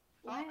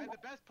 Oh, Why? and the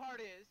best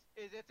part is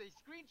it's a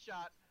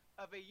screenshot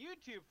of a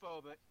YouTube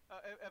of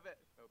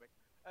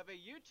a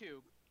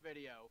YouTube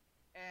video,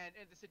 and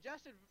in the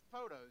suggested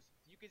photos,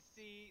 you can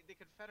see the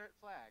Confederate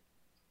flag.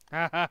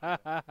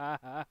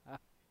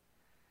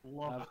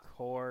 Love Of it.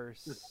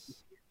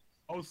 course.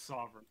 Oh,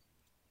 sovereign.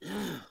 All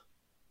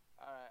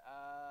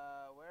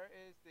right, where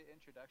is the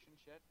introduction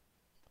shit?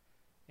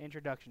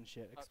 Introduction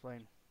shit.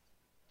 Explain.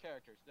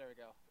 Characters. There we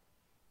go.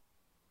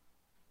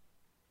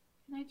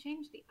 Can I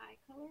change the eye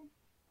color?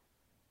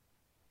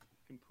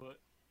 Can put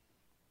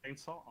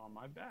chainsaw on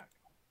my back.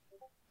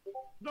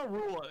 No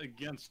rule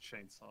against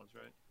chainsaws,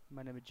 right?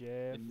 My name is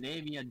Jeff.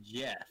 Name you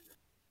Jeff.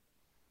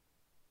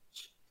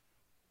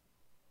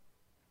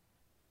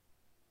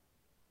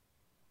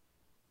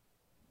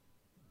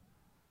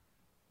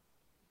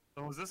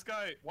 So is this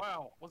guy?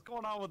 Wow, what's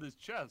going on with his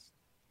chest?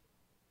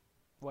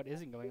 What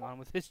isn't going on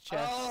with his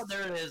chest? Oh,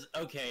 there it is.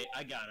 Okay,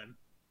 I got him.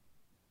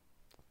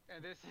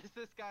 And this is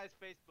this guy's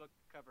Facebook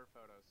cover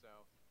photo,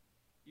 so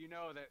you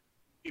know that.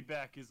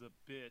 Back is a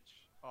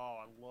bitch. Oh,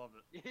 I love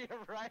it. Yeah,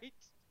 right.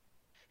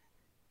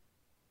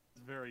 It's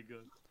very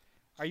good.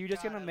 Are you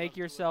just God, gonna I make love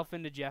yourself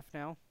into Jeff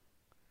now?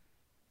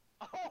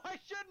 Oh, I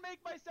should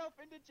make myself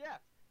into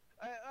Jeff.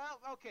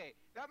 Well, okay,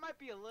 that might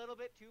be a little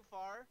bit too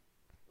far.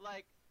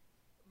 Like,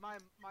 my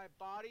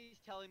body's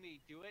telling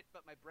me do it,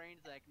 but my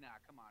brain's like, nah,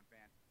 come on,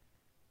 man.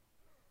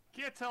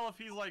 Can't tell if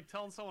he's like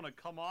telling someone to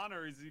come on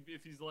or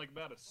if he's like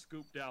about to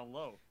scoop down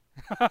low.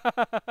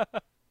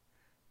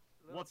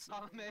 Little What's-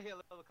 column A, a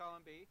little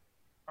column B.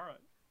 All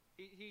right.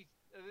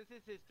 This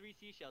is his 3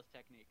 seashells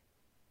technique.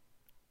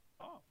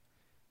 Oh,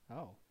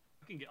 Oh.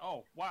 I can get.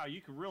 Oh, wow,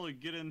 you can really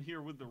get in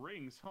here with the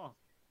rings, huh?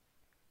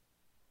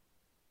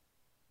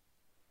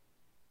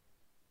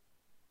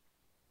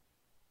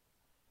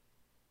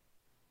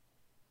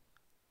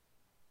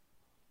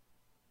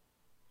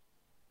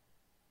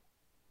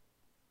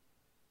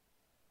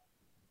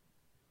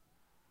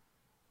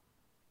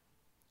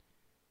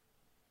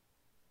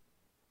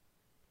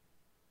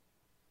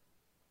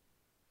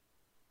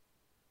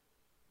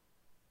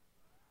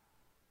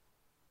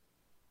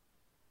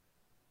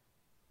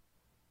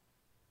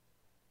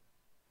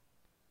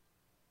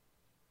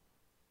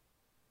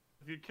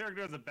 If your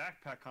character has a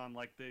backpack on,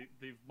 like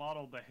they've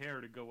modeled the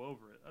hair to go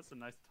over it. That's a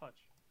nice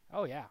touch.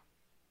 Oh yeah.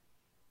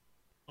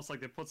 Looks like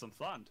they put some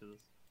thought into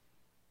this.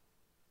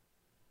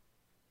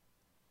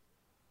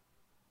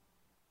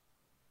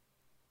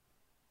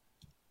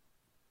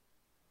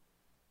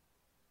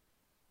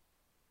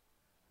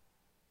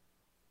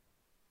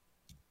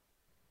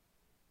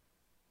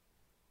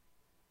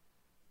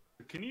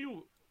 Can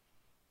you?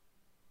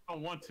 I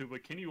don't want to,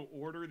 but can you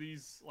order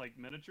these like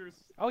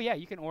miniatures? Oh yeah,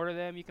 you can order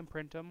them. You can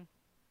print them.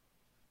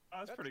 Oh,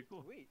 that's pretty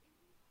cool. Sweet.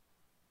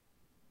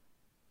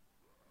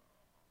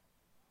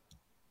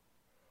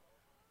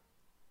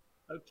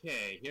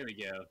 Okay, here we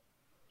go.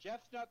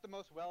 Jeff's not the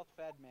most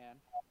well-fed man.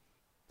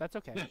 That's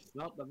okay. It's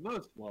not the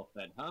most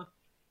well-fed, huh?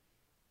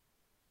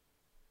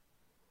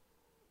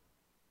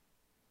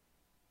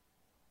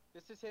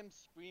 This is him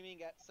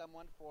screaming at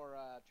someone for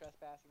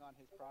trespassing on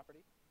his property.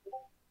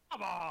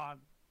 Come on.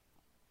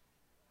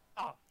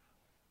 Oh,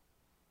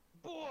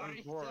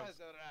 Boris Boris. has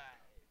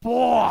arrived.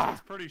 Boy,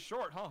 it's pretty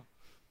short, huh?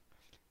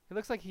 it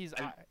looks like he's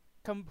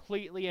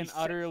completely and He's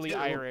utterly 6'2".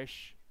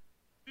 Irish.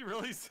 He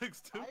really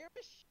 6'2"?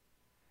 Irish?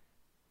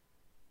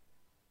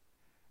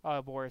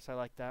 Oh, Boris, I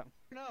like that.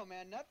 No,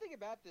 man, nothing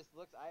about this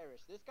looks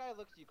Irish. This guy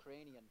looks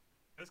Ukrainian.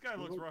 This guy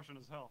looks Russian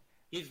as hell.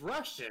 He's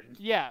Russian.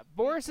 Yeah,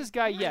 Boris's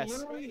guy, I yes.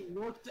 literally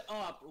looked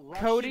up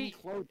Russian Cody,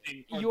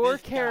 clothing for Your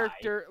this guy.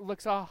 character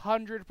looks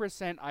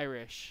 100%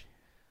 Irish.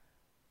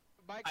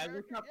 My I character?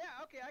 looked up-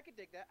 Yeah, okay, I could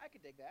dig that. I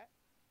could dig that.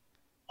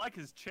 I like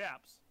his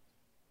chaps.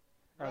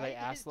 Are they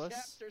Right? His assless?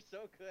 chaps are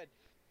so good.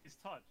 He's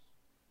touched.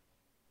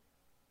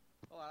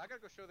 Hold on, I gotta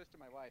go show this to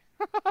my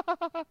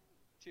wife.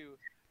 To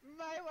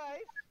my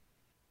wife.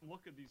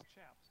 Look at these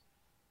chaps.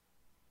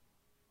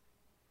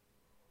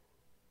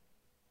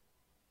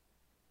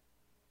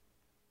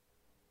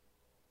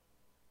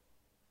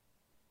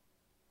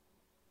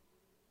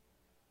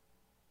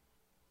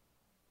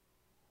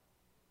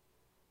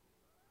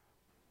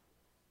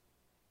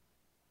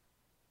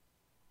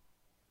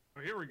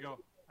 Oh, here we go.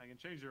 I can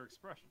change your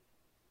expression.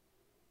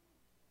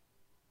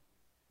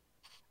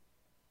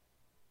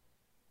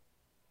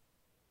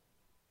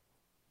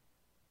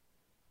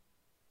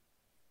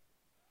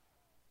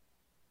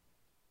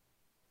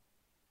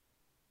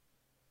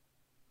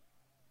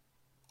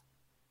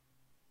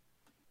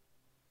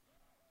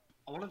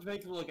 I wanted to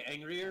make him look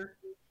angrier,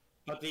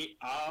 but the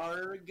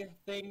ARG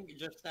thing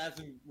just has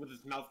him with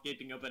his mouth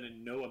gaping open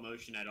and no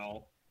emotion at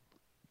all.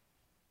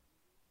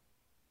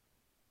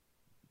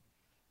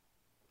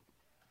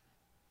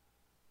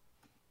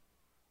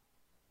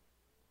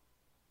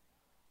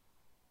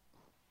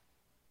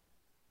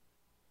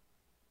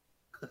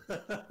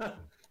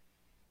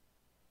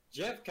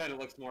 Jeff kind of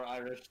looks more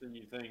Irish than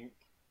you think.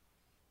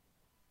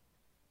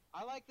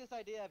 I like this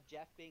idea of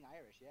Jeff being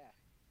Irish, yeah.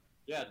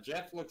 Yeah,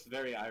 Jeff looks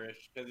very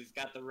Irish because he's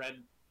got the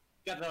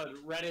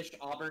reddish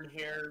auburn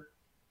hair,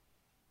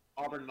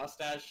 auburn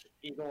mustache,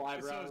 eagle So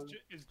eyebrows.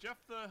 is Jeff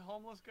the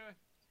homeless guy?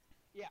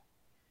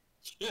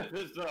 Jeff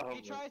is the He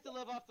homeless. tries to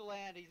live off the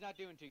land. He's not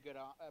doing too good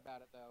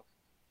about it, though.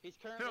 He's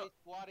currently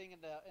squatting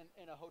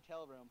in a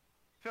hotel room.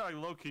 I feel like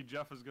low-key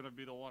Jeff is gonna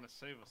be the one to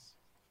save us.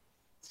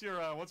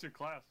 What's your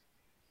class?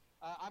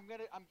 I'm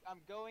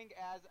going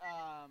as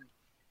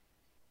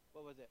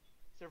what was it?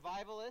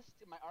 Survivalist.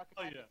 My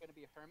archetype yeah. is gonna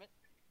be a hermit.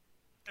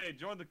 Hey,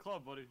 join the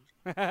club, buddy.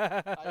 You're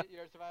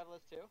a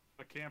survivalist too.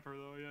 A camper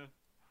though, yeah.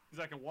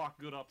 Because I can walk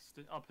good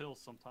uphill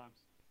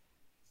sometimes.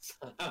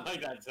 I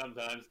like that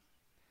sometimes.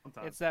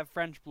 Sometimes. It's that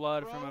French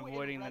blood from Throw in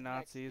avoiding the redneck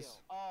Nazis.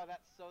 skill. Oh,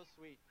 that's so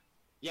sweet.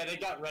 Yeah, they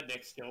got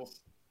redneck skills.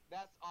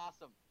 That's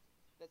awesome.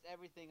 That's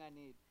everything I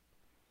need.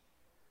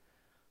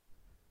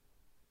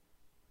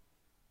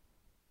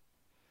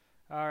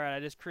 Alright, I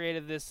just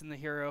created this in the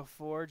Hero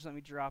Forge. Let me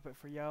drop it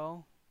for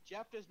y'all.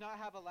 Jeff does not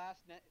have a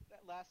last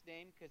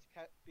name because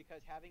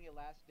having a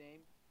last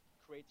name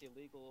creates a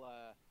legal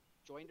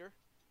joinder.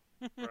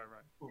 Right.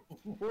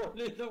 What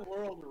in the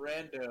world,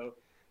 rando?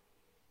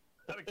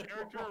 Is that a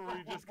character, or were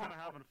you just kind of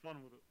having fun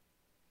with it?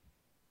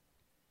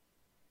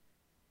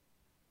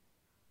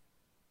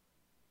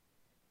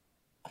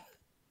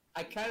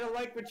 I kind of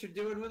like what you're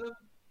doing with him.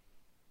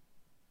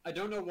 I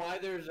don't know why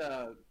there's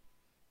a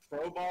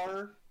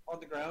crowbar on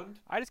the ground.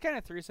 I just kind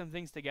of threw some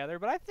things together,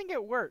 but I think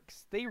it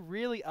works. They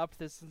really upped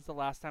this since the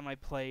last time I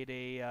played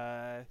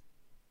a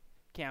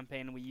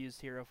campaign and we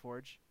used Hero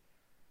Forge.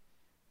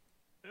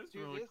 It's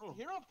Dude, really cool.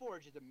 Hero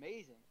Forge is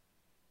amazing.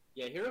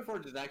 Yeah, Hero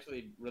Forge is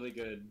actually really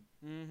good.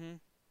 Mm-hmm.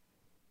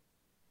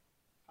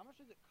 How much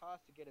does it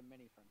cost to get a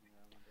mini from here?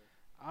 I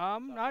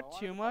wonder. So Not I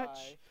too wanted to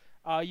much.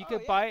 buy- You Oh,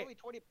 could yeah, buy it's only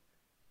 20.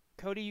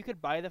 Cody. You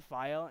could buy the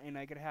file, and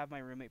I could have my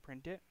roommate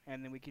print it,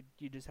 and then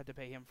you just have to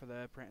pay him for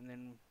the print, and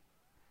then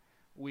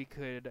we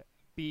could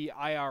be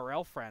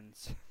IRL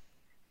friends.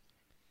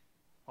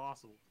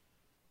 Possible.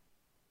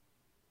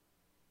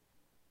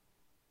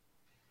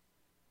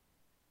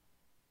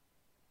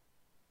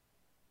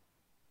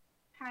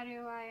 How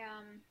do I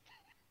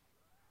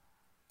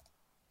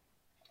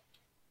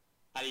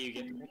How do you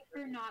get? make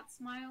her not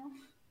smile?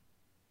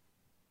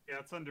 Yeah,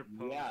 it's under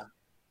pose. Yeah,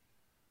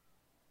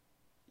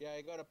 Yeah,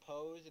 I go to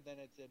pose and then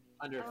it's in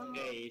Under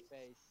face.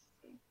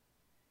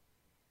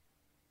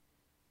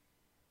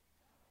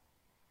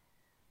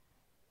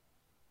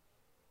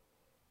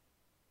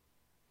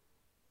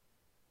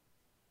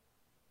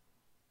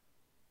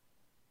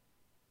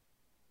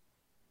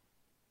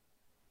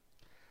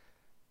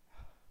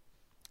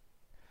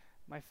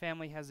 My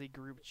family has a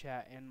group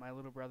chat, and my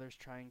little brother's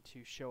trying to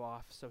show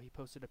off, so he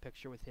posted a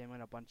picture with him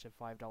and a bunch of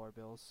 $5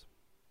 bills.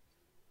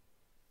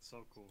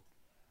 So cool.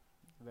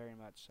 Very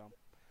much so.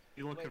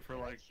 You looking Wait, for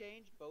can like? I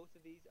change both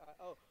of these?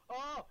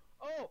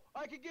 Oh!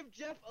 I could give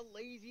Jeff a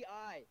lazy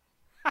eye.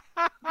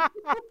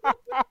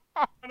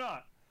 Why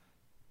not?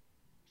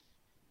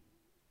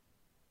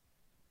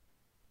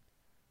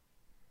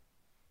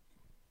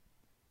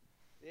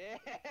 Yeah,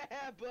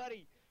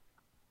 buddy.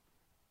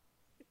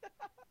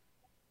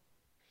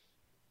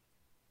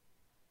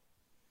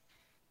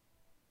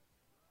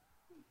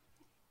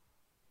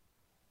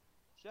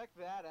 Check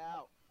that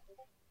out.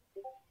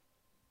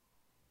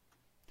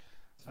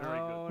 It's very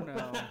Oh good.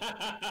 no.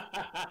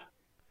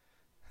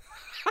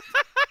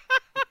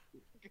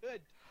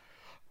 Good.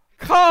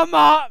 Come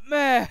at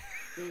me!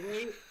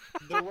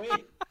 the way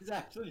he's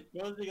actually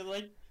posing is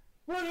like,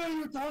 what are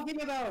you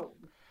talking about?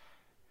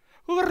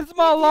 Where's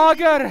my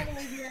lager?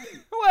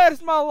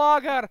 Where's my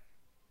lager?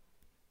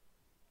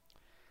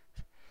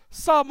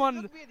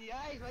 Someone Look me in the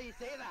eyes while you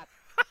say that.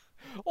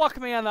 look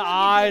me in the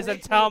eyes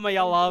and tell me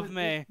you love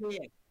me.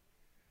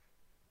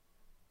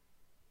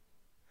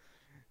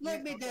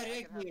 Let me Okay,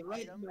 I can directly have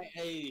right item. in my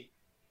A.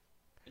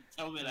 And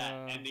tell me that,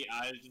 Uh. and the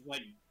eyes just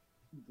like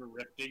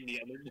drifting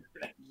the other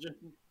direction.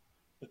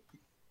 I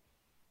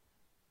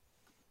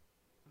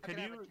Can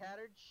can have you? a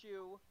tattered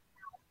shoe.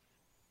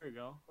 There you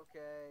go.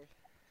 Okay.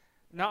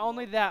 Not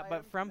only More that, but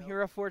items? from Nope.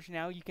 Hero Forge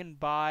now you can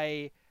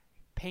buy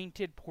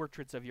painted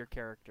portraits of your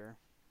character.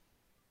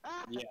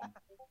 Yeah.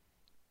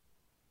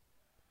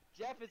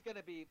 Jeff is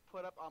gonna be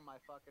put up on my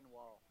fucking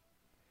wall.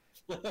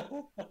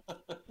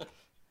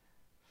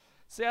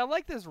 See, I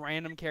like this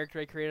random character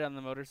I created on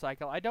the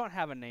motorcycle. I don't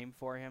have a name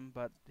for him,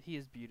 but he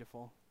is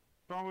beautiful.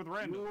 What's wrong with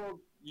random?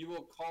 you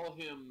will call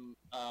him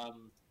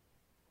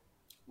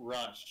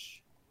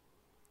Rush.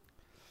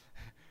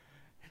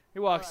 He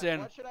walks Alright, in.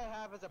 What should I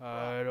have as a prop?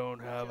 I don't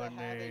have should a I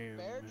have name. a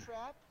bear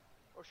trap,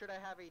 or should I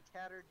have a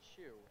tattered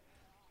shoe?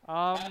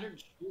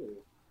 Tattered shoe.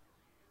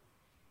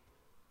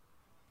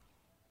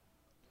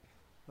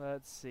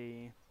 Let's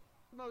see.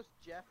 Most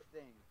Jeff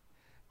thing.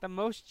 The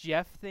most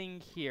Jeff thing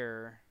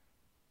here.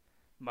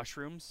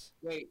 Mushrooms.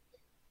 Wait,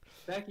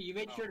 Becky, you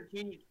made sure to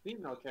change it to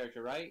female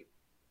character, right?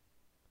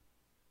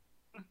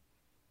 I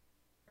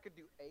could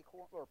do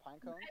acorn or pine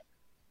cones.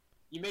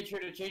 You made sure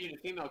to change it to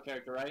female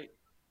character, right?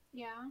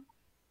 Yeah.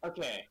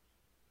 Okay.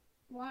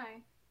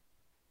 Why?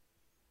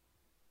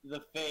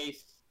 The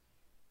face.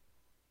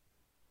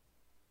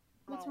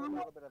 What's With wrong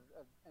a with- little bit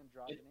of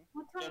androgyny.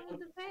 What's wrong with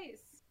the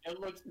face? It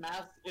looks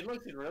It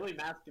looks really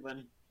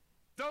masculine.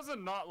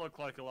 Doesn't not look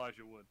like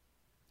Elijah Wood.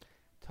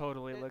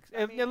 Totally It- looks.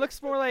 I It, mean, it looks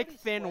it's more like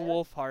pretty Finn square.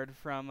 Wolfhard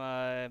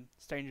from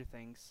Stranger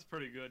Things. It's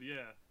pretty good,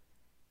 yeah.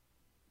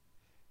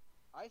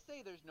 I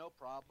say there's no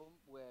problem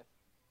with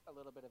a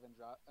little bit of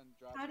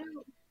androgyny. How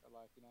do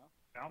Like, you know.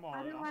 I'm how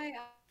on. do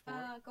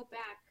I go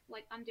back?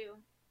 Like undo?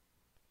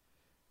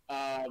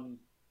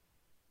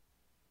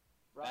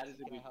 Roxy, is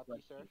a can I good help you,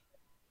 sir?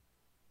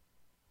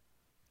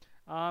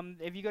 question.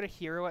 If you go to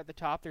Hero at the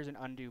top, there's an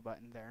undo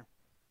button there.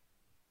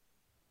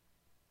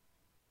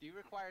 Do you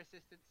require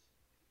assistance?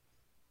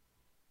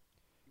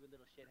 You a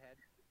little shithead.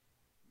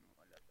 Oh, I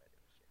love that little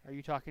shit. Are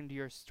you talking to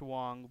your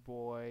strong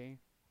boy?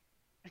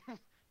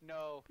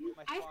 No,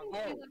 my I strong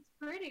think she boy. looks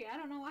pretty. I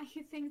don't know why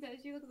you think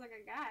that she looks like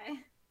a guy.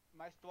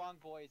 my strong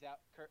boy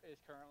is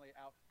currently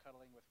out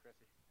cuddling with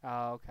Chrissy.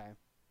 Oh, okay.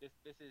 This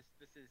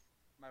is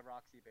my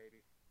Roxy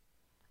baby.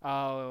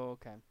 Oh,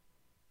 okay.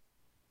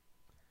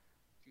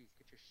 Jeez,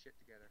 get your shit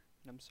together.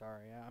 I'm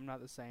sorry. I'm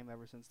not the same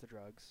ever since the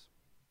drugs.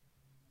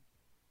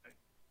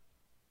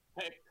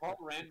 Hey, call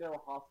Rando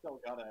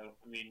Hostel Ghetto.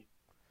 I mean,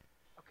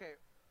 Okay,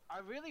 I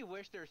really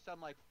wish there's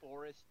some like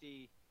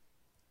foresty.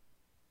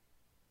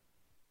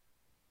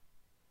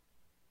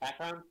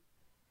 background?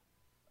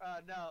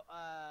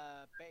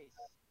 Base.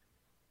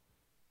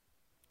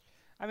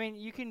 I mean,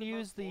 you can The most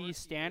use the foresty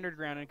standard base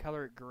ground and though.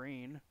 color it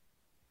green.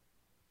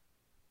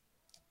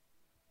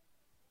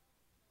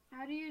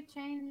 How do you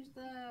change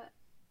the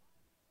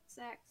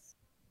sex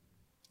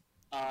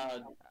You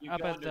Up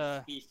go at under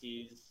the-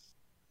 species,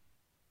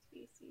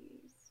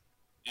 species?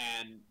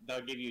 and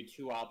they'll give you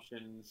two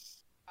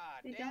options. Ah,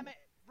 They damn don't- it!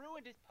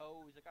 Ruined his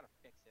pose. I gotta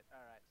fix it. All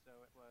right, so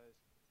it was.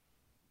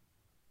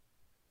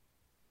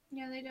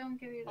 Yeah, they don't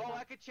give you the. Oh,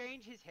 I could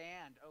change his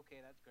hand. Okay,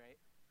 that's great.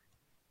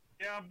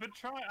 Yeah, I've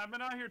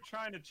been out here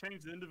trying to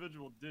change the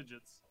individual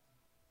digits.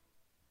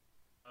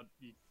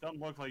 It doesn't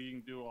look like you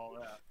can do all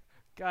that.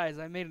 Guys,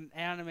 I made an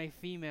anime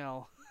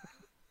female.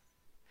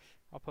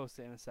 I'll post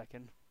it in a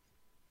second.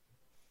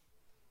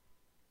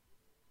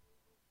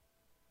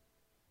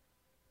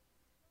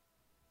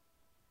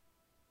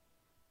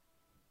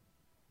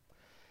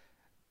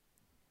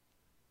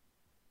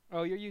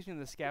 Oh, you're using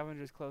the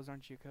scavenger's clothes,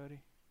 aren't you, Cody?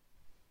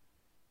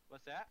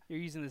 What's that? You're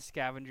using the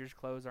scavenger's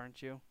clothes,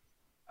 aren't you?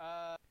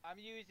 I'm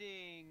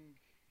using.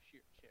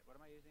 Shit. What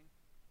am I using?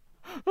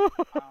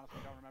 I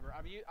honestly don't remember.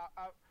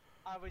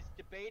 I was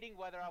debating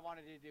whether I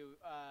wanted to do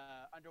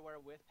underwear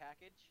with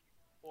package,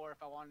 or if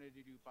I wanted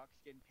to do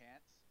buckskin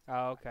pants.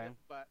 Oh, okay.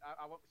 But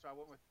I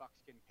went with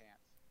buckskin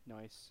pants.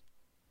 Nice.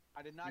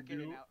 I did not You get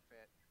an do?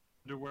 outfit.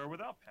 Underwear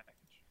without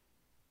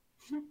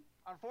package.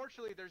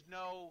 Unfortunately, there's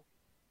no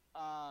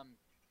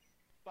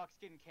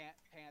buckskin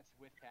pants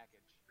with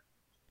package.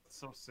 That's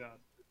so sad.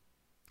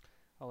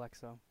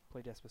 Alexa,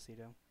 play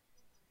Despacito.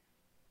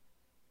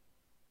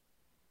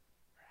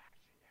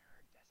 Actually, I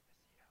heard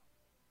Despacito.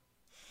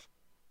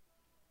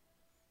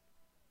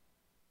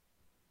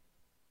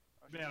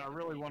 Oh, she Man, I gave it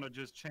really to me. want to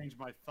just change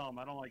my thumb.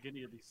 I don't like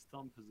any of these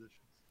thumb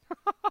positions.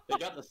 They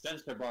got the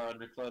sensor bar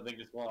under clothing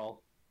as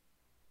well.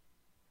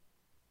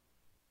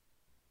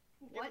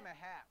 Give What? him a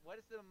hat. What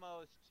is the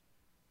most?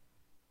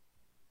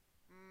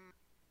 Mm,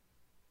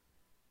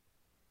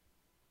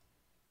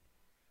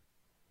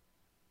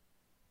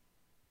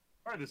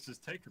 Sorry, this is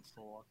taking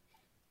so long.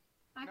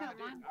 I no, got dude,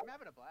 mine. I'm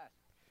having a blast.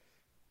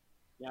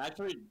 Yeah,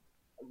 actually,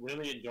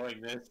 really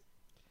enjoying this.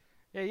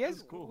 Yeah, you This guys,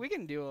 is cool. we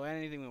can do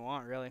anything we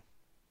want, really.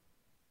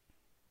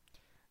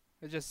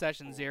 It's just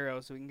session Cool.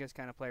 0, so we can just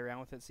kind of play around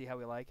with it, see how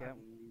we like I it.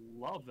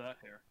 love that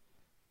hair.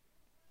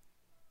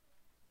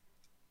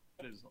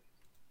 That is,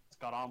 it's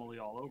got Amelie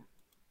all over.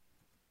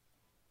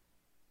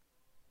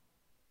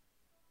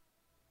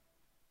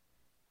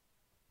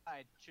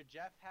 Should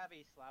Jeff have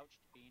a slouched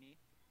beanie?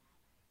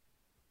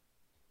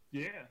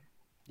 Yeah,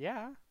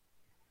 Yeah.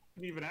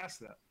 didn't even ask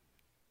that.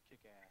 Kick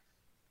ass.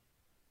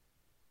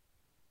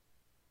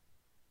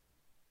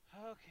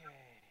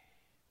 Okay.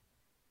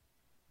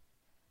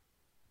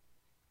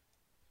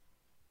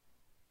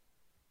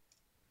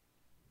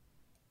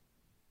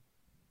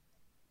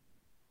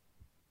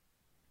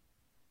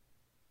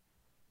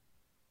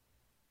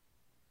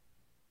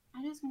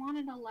 I just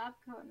wanted a lab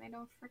coat and they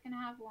don't freaking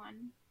have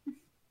one.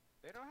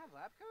 They don't have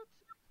lab coats?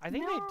 I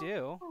think No. they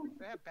do.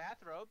 They have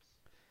bathrobes.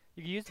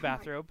 You can use the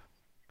bathrobe.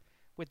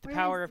 With the Where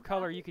power is of the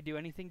color, bathrobe? you could do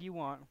anything you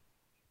want.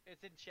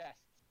 It's in chests.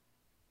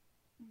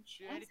 Do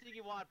Chest? anything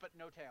you want, but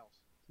no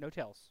tails. No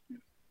tails.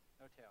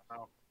 No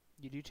tails.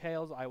 You do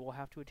tails, I will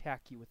have to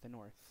attack you with the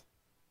north.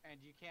 And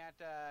you can't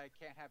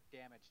have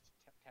damage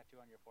tattoo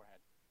on your forehead.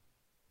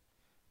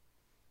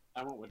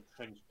 I went with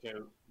trench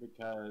coat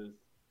because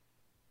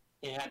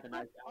it had the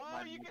nice Oh,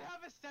 outline. you can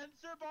have a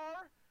sensor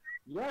bar?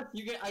 Yes,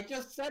 you get. I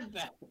just said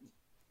that.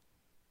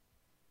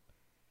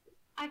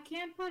 I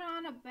can't put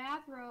on a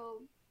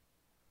bathrobe.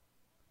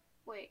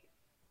 Wait.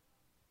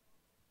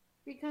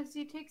 Because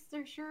he takes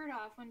their shirt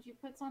off when she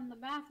puts on the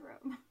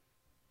bathrobe.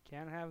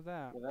 Can't have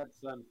that. Yeah, that's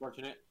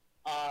unfortunate.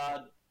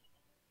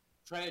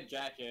 Try a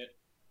jacket.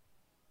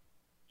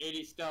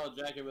 80s style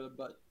jacket with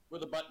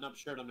a button-up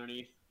shirt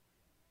underneath.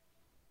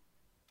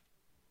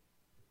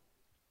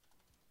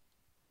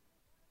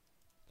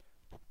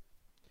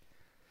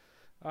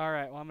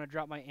 Alright, well, I'm going to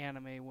drop my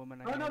anime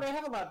woman. Oh no, again. they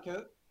have a lab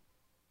coat.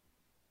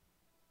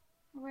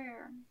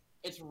 Where?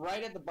 It's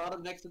right at the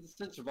bottom next to the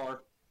sensor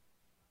bar.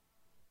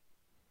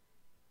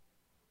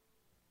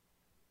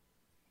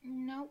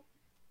 Nope.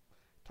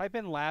 Type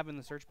in lab in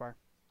the search bar.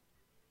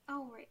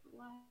 Oh, right.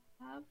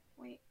 Lab.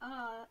 Wait.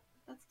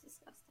 That's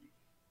disgusting.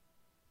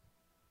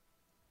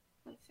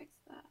 Gotta fix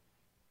that.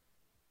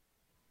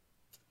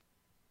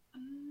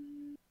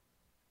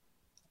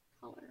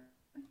 Color.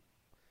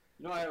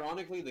 You know,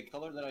 ironically, the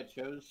color that I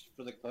chose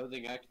for the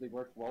clothing actually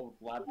worked well with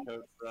lab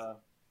coat for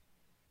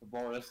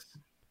Boris.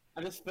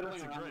 I'm just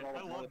fiddling That's around great. with all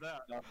I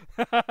the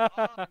love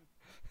color that.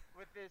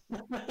 With this,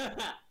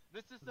 stuff.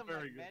 this is some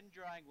Very like good. men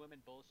drawing women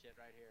bullshit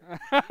right here.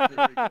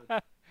 Very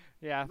good.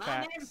 Yeah, My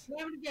facts. name's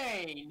Sam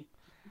Jane.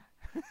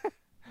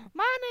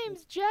 My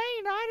name's Jane.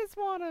 I just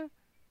want to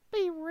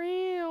be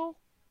real.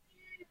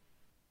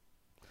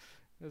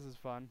 This is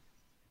fun.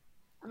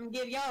 I'm gonna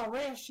give y'all a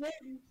real shit.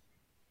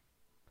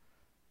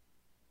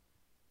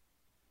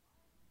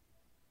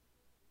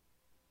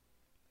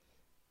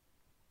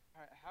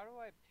 Alright, how do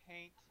I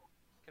paint?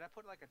 Can I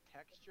put like a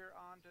texture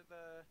onto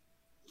the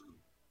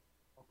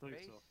I think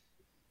face? so.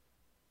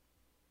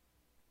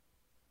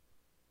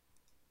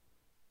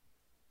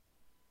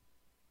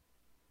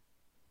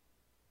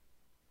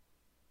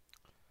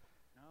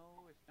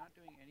 No, it's not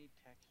doing any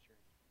texture.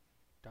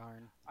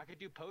 Darn. I could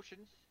do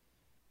potions.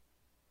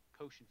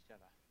 Potion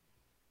Stella.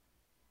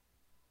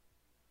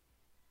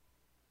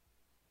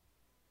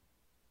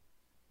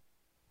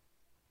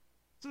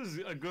 This is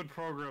a good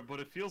program, but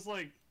it feels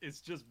like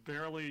it's just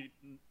barely.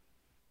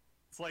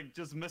 It's like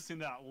just missing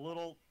that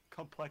little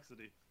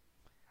complexity.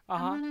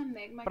 Uh-huh. I'm gonna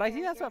make my But I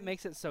think that's what character-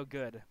 makes it so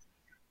good.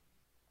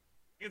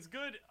 It's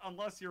good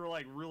unless you're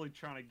like really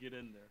trying to get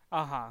in there.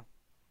 Uh-huh.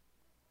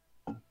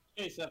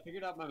 Okay, so I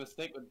figured out my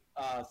mistake with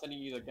sending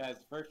you the guy's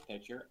first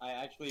picture. I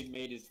actually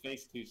made his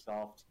face too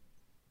soft.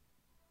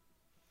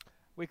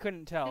 We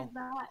couldn't tell. Is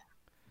that...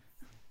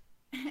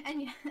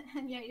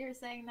 and yet you're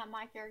saying that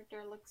my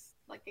character looks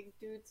like a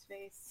dude's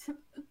face.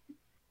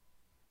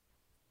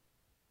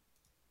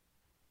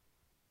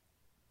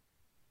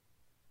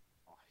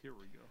 Oh, here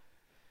we go.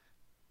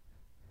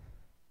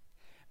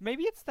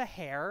 Maybe it's the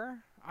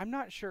hair. I'm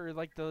not sure.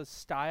 Like the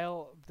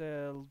style,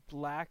 the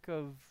lack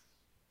of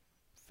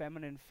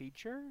feminine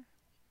feature.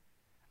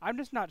 I'm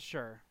just not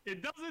sure.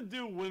 It doesn't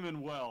do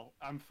women well,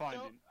 I'm So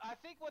finding. I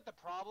think what the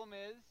problem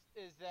is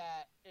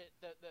that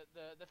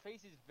the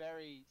face is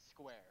very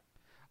square.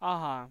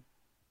 Uh-huh.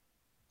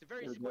 It's a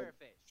very There's square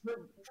face.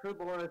 True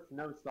Boris,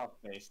 no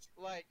soft face.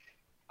 Like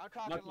I'm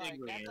talking Much like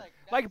angrier. that's like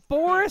Like that's-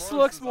 Boris Boris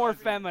looks is more always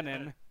gonna be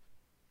feminine. dead.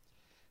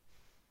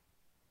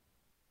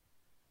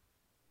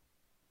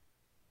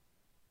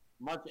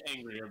 Much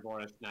angrier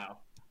Boris now.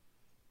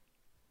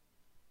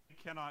 I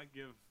cannot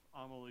give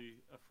Amelie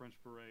a French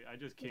beret. I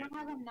just You can't. don't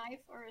have a knife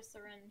or a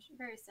syringe.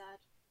 Very sad.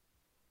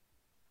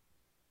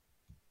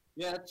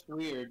 Yeah, that's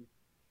weird.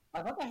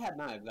 I thought they had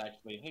knives,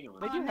 actually. Hang on.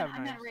 They do have I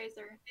meant knives.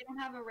 razor. They don't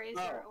have a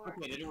razor Oh, or,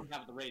 okay, they don't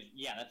have the razor.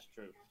 Yeah, that's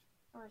true.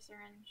 or a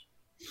syringe.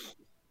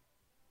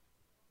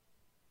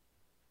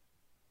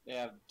 They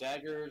have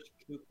daggers,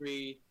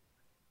 kukri,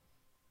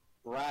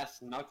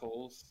 brass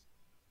knuckles.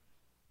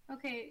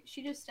 Okay,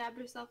 she just stabbed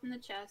herself in the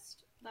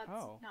chest. That's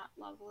Oh. not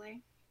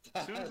lovely.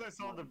 As soon as I That's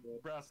saw not the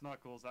good. brass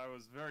knuckles, I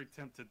was very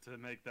tempted to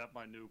make that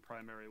my new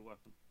primary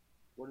weapon.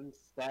 Wooden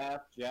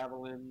staff,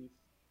 javelins,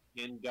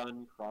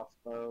 handgun,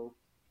 crossbow,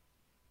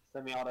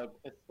 semi-auto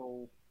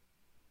pistol,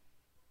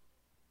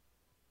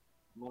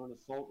 modern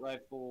assault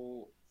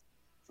rifle,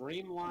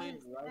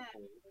 streamlined What is that?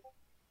 rifle.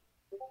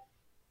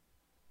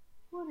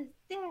 What is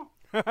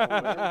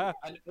that?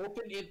 An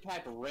open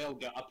impact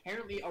railgun.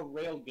 Apparently, a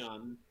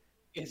railgun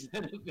is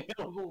an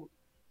available.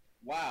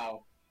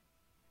 Wow.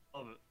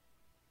 Love it.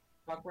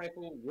 Truck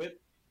rifle, whip,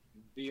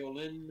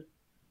 violin.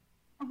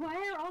 Why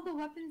are all the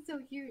weapons so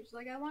huge?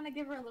 Like, I want to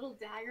give her a little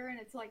dagger, and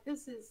it's like,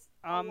 this is.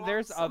 a long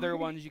There's other sword.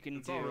 ones you can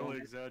It's do. all really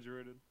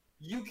exaggerated.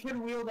 You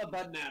can wield a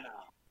banana.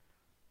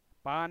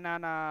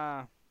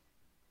 Banana.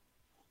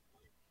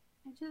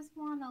 I just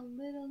want a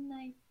little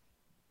knife.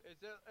 Is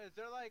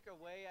there like a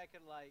way I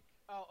can like?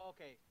 Oh,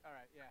 okay, all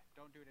right, yeah.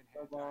 Don't do it in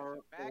hand. Crowbar,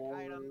 Back or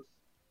items.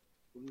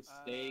 wooden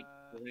stake,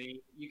 Uh,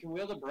 brain. You can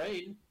wield a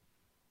brain.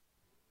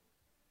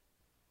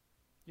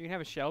 You can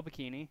have a shell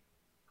bikini.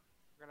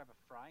 We're gonna have a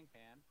frying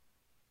pan.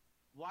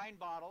 Wine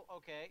bottle.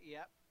 Okay,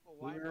 yep. A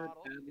wine Cleaner,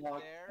 bottle is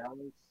padlock, there.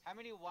 chalice. How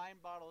many wine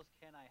bottles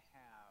can I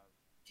have?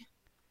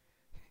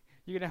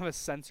 You can have a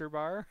sensor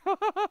bar.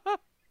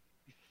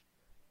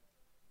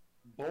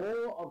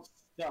 Bowl of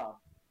stuff.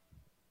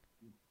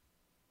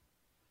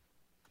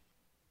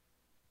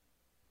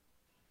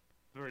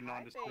 Very Hi,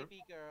 nondescript.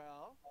 baby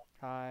girl.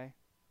 Hi.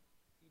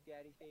 You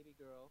daddy's baby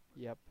girl.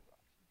 Yep.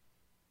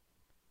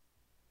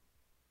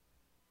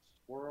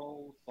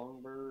 Squirrel,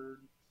 songbird,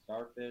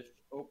 starfish,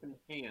 open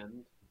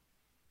hand,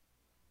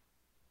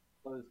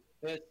 closed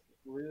fist,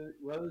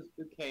 rose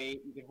bouquet.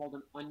 You can hold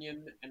an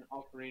onion, an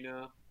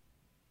ocarina,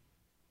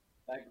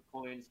 bag of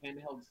coins,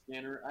 handheld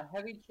scanner, a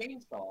heavy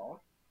chainsaw.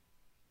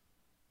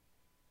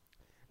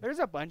 There's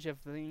a bunch of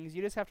things.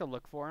 You just have to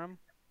look for them.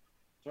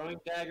 Throwing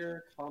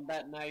dagger,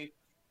 combat knife,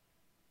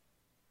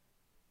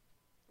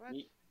 What?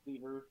 meat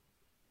cleaver.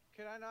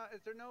 Can I not?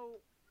 Is there no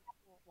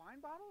wine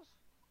bottles?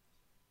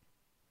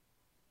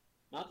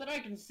 Not that I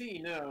can see,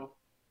 no.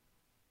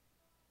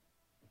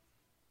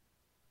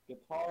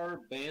 Guitar,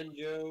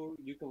 banjo,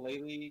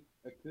 ukulele,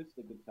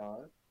 acoustic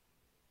guitar,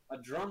 a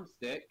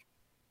drumstick.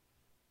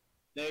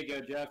 There you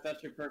go, Jeff.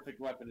 That's your perfect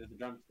weapon, is a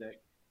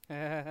drumstick.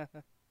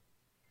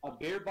 A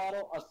beer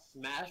bottle, a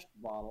smashed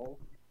bottle.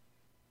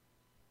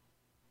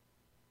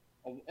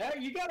 Oh, hey,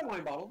 you got a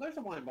wine bottle. There's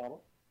a wine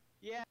bottle.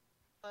 Yeah,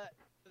 but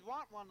I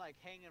want one like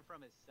hanging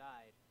from his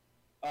side.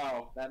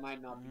 Oh, that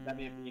might not be. That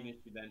may be an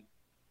issue then.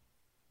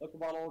 Liquor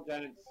bottle,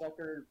 giant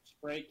sucker,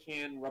 spray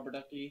can, rubber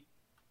ducky.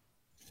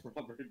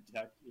 Rubber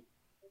ducky.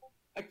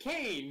 A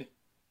cane!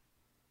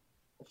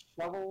 A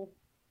shovel,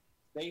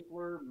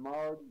 stapler,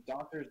 mug,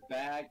 doctor's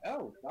bag.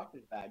 Oh,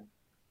 doctor's bag.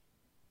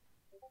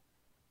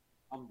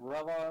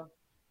 Umbrella,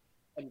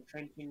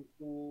 entrenching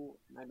tool,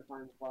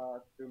 magnifying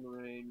glass,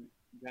 boomerang,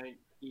 giant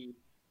key.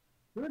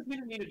 Who's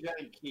gonna need a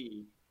giant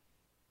key?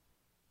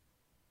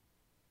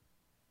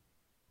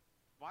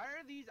 Why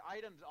are these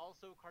items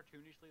also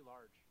cartoonishly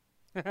large?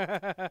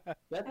 That's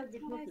That's a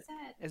good what I question.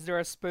 said. Is there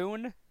a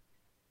spoon?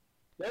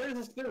 There is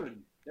a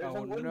spoon. There's a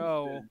Oh wooden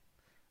no. spoon.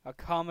 A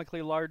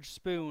comically large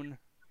spoon.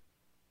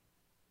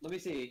 Let me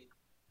see.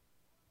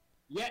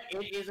 Yeah,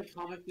 it is a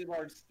comically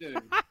large spoon.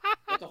 You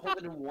have to hold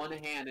it in one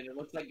hand, and it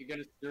looks like you're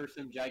gonna stir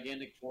some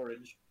gigantic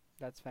porridge.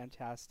 That's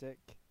fantastic.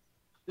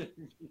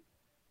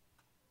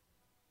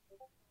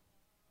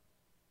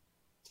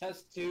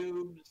 Test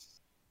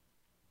tubes.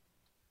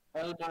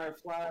 Erlenmeyer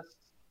flasks.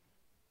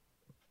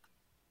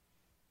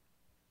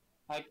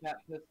 High cap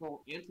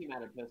pistol,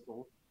 antimatter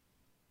pistol,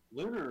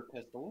 lunar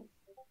pistol,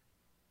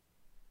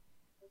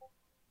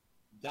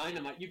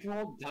 dynamite. You can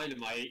hold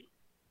dynamite.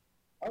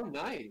 Oh,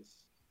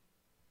 nice.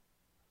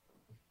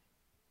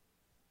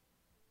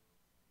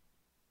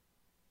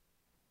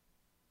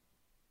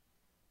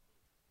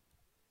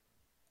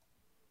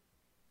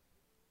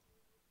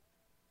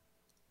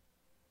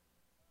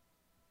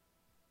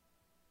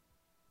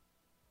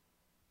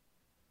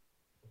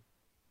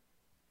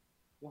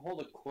 You can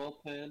hold a quill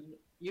pen.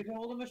 You can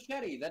hold a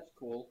machete. That's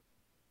cool.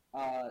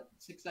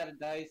 6-sided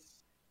dice.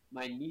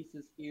 My niece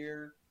is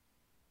here.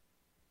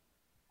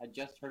 I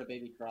just heard a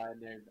baby cry,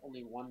 and there's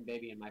only one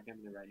baby in my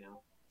family right now.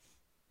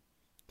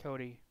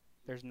 Cody,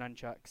 there's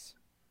nunchucks.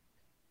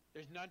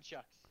 There's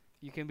nunchucks.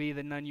 You can be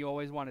the nun you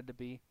always wanted to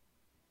be.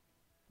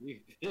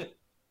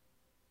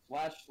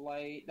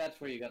 Flashlight. That's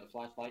where you got the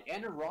flashlight.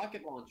 And a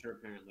rocket launcher,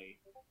 apparently.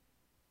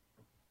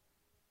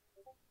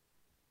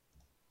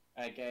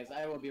 Alright, guys,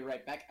 I will be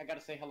right back. I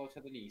gotta say hello to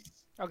the niece.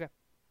 Okay.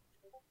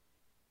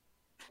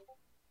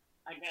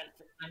 I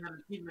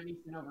haven't seen my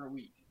niece in over a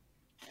week.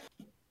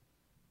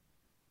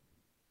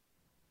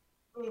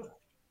 Ugh.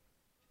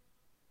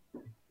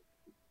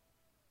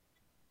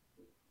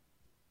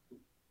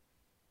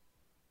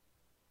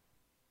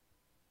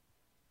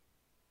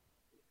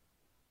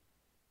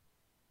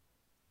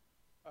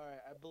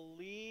 Alright, I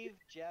believe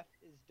Jeff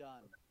is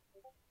done.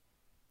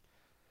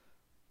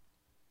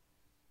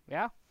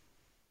 Yeah?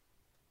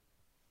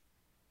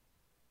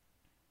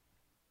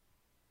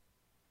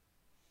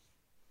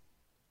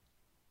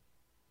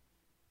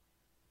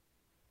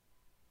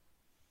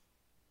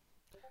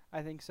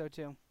 I think so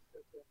too.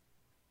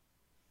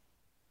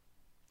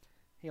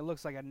 He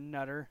looks like a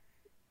nutter.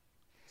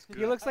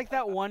 He looks like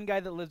that one guy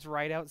that lives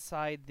right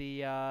outside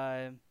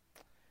the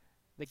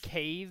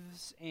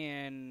caves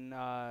in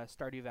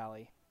Stardew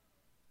Valley.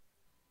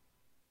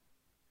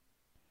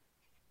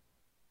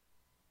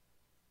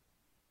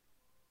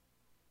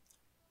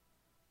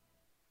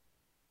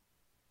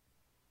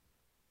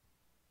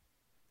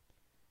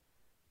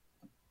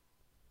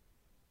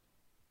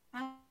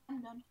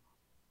 I'm done.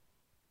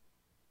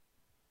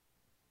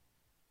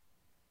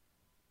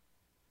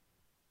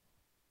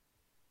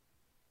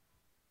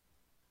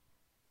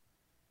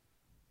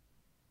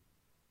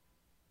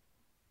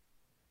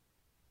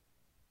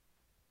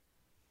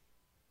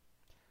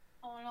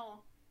 Oh no,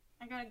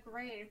 I got a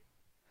grade.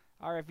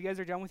 Alright, if you guys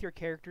are done with your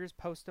characters,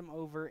 post them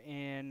over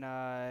in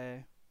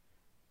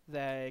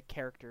the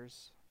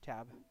characters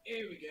tab.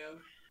 Here we go.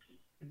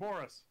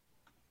 Boris,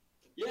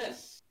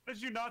 Yes.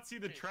 did you not see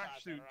the Good shot,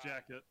 tracksuit alright.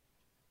 jacket?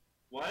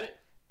 What?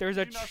 There's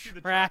a Did you not see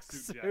the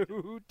tracksuit jacket?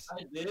 tracksuit.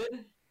 I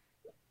did.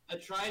 I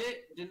tried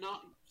it. Did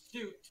not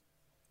suit.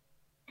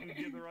 Didn't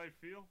give the right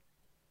feel?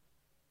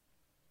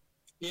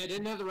 Yeah, it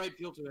didn't have the right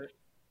feel to it.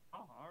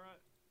 Oh, alright.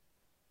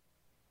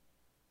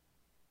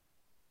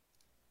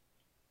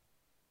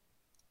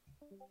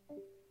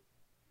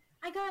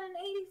 I got an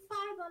 85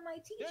 on my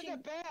There's teaching. a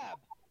bab!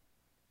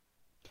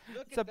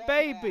 Look It's at a that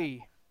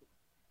baby.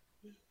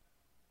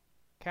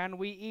 Can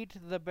we eat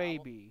the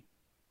baby?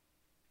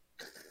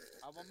 bab.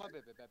 I want my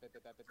baby back.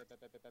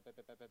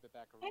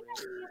 Hey,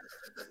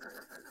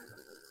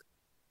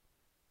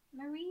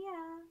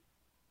 Maria.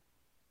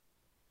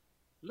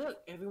 Look,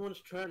 everyone's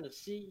trying to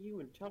see you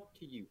and talk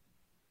to you.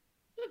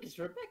 Look, it's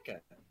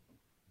Rebecca.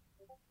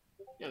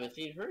 I haven't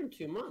seen her in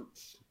 2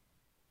 months.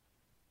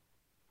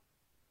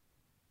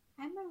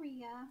 Hi,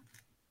 Maria.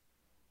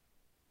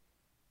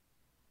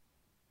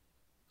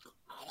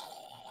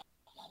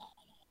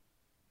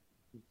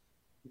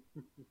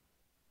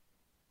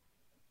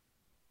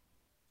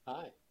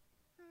 Hi.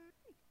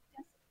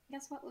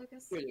 Guess what,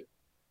 Lucas? Really?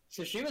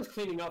 So she was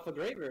cleaning off a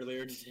grave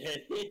earlier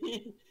today.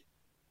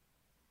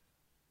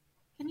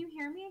 Can you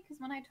hear me?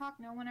 Because when I talk,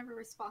 no one ever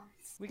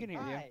responds. We can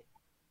hear you. Hi.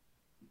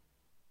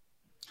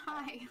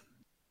 Hi.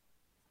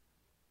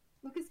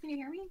 Lucas, can you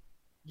hear me?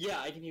 Yeah,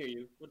 I can hear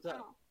you. What's up?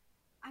 Oh.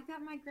 I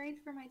got my grade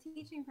for my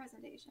teaching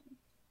presentation.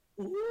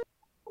 Ooh,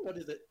 what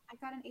is it? I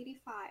got an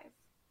 85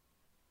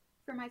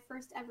 for my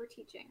first ever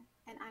teaching,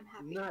 and I'm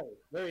happy. Nice,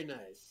 very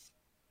nice.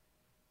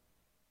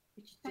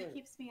 What you That doing?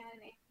 keeps me at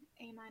an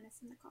A minus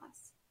in the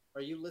class.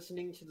 Are you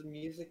listening to the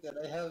music that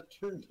I have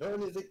turned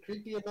on? Is it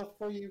creepy enough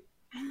for you?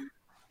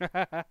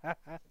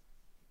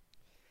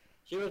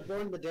 She was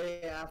born the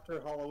day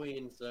after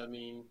Halloween, so I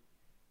mean...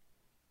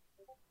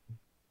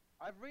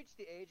 I've reached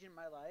the age in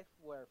my life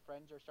where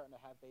friends are starting to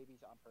have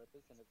babies on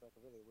purpose, and it's like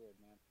really weird,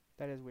 man.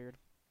 That is weird.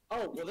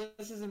 Oh, well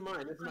this isn't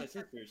mine, this is my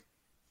sister's.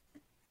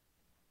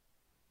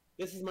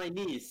 This is my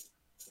niece.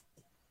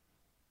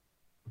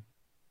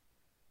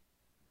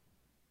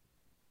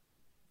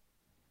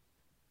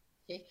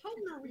 Say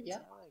hi,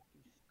 Maria. Like,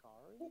 you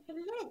scarred?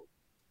 Hello.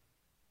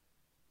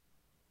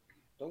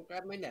 Don't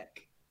grab my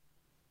neck.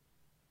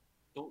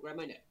 Don't grab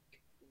my neck.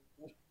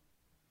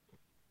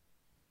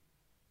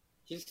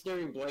 She's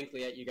staring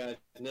blankly at you guys.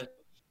 I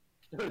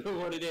don't know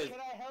what it is. Can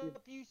I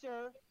help you,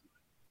 sir?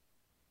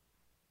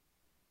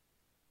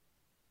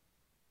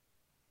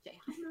 Say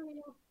hi,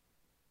 Maria.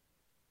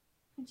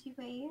 Can she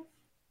wave?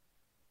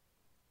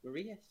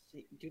 Maria,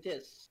 do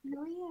this.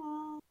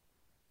 Maria.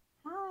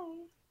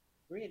 Hi.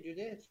 Maria, do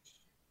this.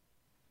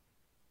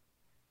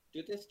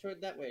 Do this toward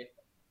that way.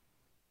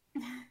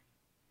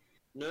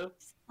 No?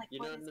 Like,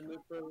 You're what not in is the mood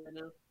going for it on? right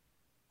now?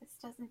 This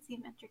doesn't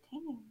seem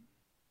entertaining.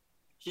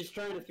 She's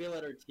trying to feel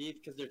at her teeth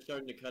because they're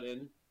starting to cut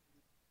in.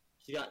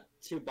 She got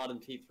 2 bottom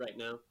teeth right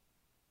now.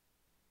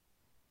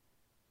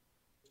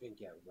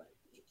 Drink out right.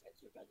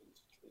 That's your bottom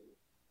teeth.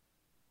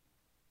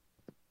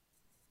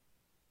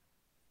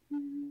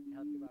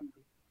 Help you out,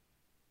 please.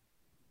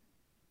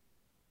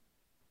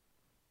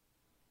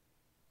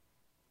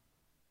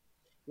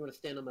 You want to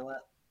stand on my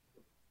lap?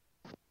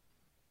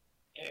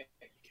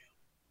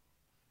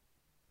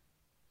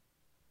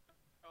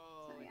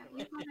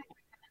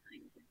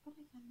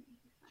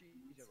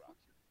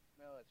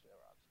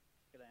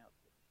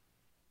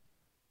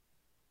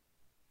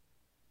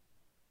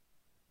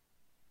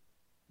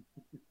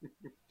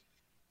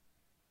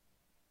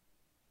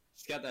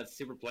 She's got that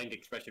super blank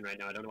expression right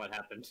now. I don't know what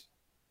happened.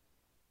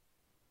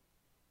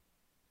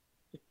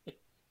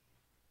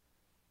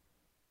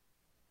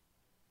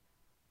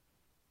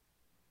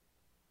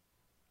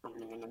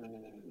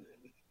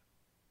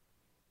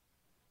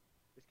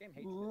 This game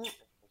hates vegetables.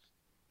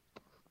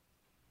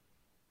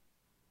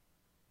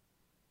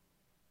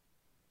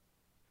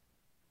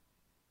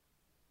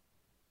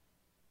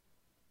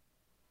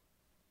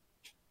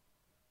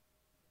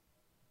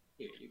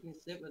 Here, you can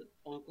sit with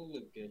Uncle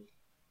Lucas.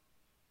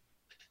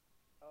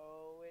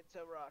 Oh, it's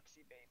a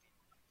Roxy baby.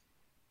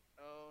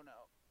 Oh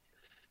no.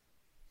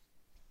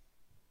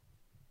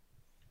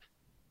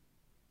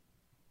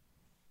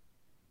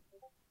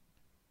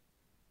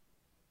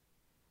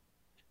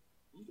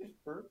 You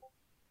just burp.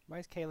 Why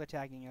is Kayla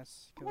tagging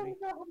us, Oh Cody?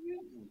 my God.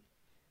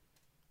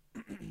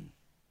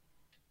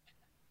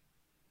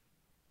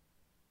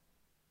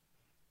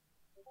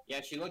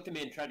 Yeah, she looked at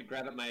me and tried to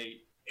grab at my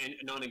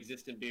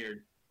non-existent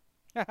beard.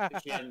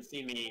 She hadn't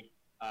seen me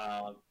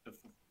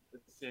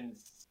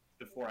since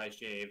before I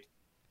shaved.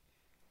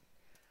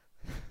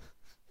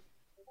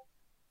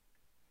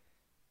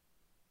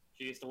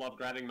 She used to love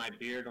grabbing my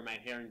beard or my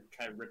hair and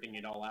try ripping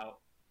it all out.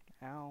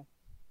 Ow.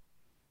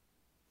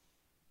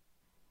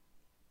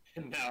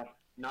 And now,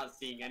 not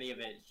seeing any of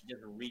it, she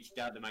just reached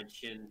out to my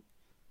chin.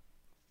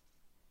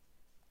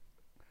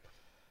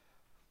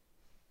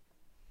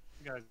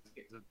 Guys,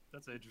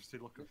 that's an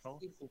interesting looking fella.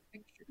 Let's see some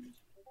pictures.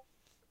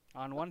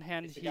 On one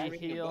hand, It's the he guy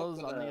reading a book heals.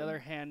 with On the a other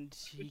hand,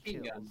 he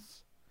machine gun.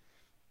 kills.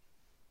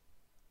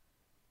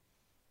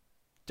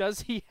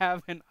 Does he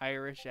have an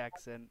Irish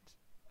accent?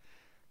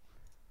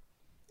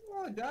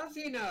 Oh, does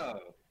he know?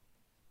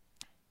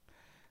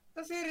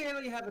 Does he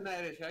really have an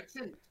Irish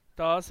accent?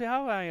 Does he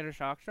have an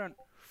Irish accent?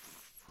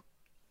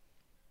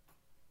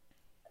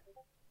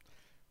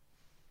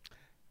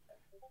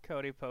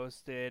 Cody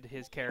posted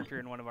his character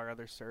in one of our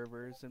other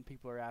servers, and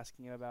people are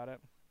asking him about it.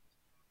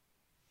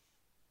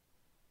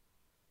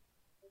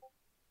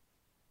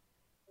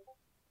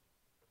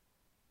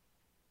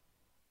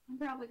 I'm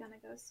probably gonna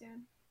go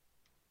soon.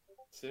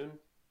 Soon?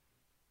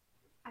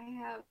 I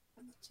have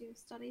to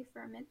study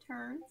for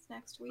midterms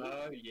next week.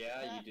 Oh,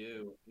 yeah,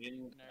 you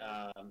do.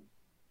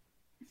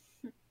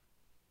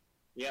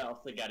 Yeah, I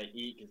also gotta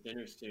eat because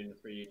dinner's soon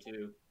for you,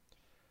 too.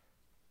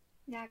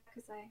 Yeah,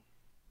 because I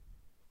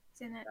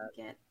didn't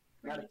get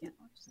gotta- get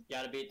much.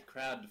 Gotta beat the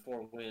crowd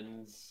before it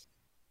wins.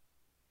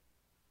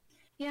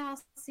 Yeah,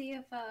 I'll see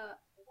if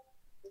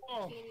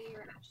Oh, Katie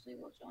or Ashley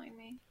will join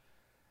me.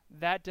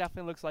 That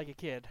definitely looks like a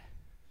kid.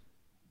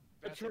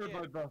 I That's tried it.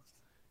 my best.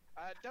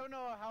 I don't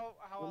know how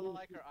I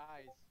like her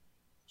eyes.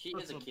 She is a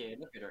Listen. kid,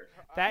 look at her.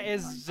 Her That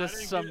eyes is are-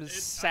 just I some didn't get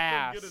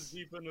sass. get as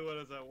deep into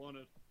it as I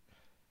wanted.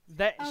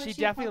 That Oh, she is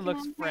she a definitely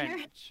looks Pokemon trainer?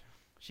 French.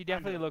 She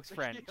definitely know. looks Yeah.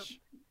 French.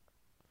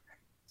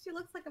 She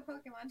looks like a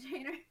Pokemon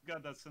trainer.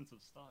 Got that sense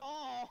of style.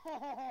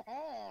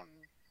 Oh,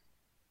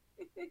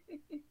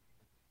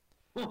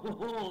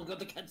 Got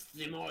to catch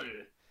them all.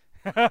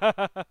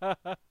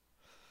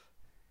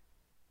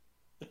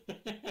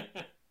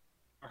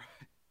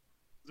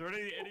 Is there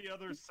any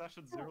other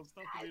session zero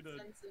stuff we need to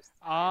Sense of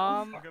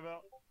style. talk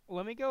about?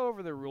 Let me go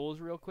over the rules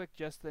real quick,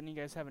 just then you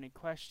guys have any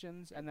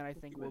questions, and then I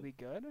think we'll be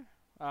good.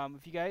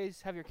 If you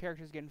guys have your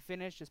characters getting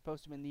finished, just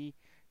post them in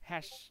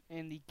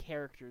the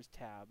characters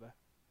tab.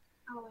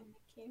 Oh, and the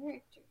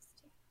characters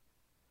too.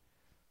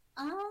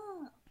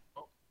 Oh,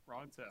 Oh,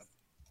 wrong tab.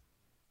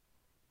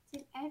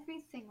 did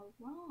everything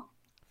wrong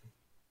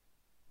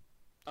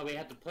Oh, we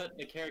have to put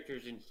the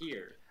characters in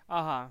here.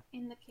 Uh-huh.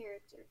 in the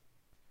character.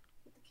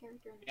 Put the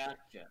character in the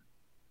Gotcha.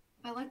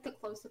 I like the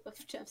close up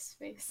of Jeff's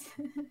face.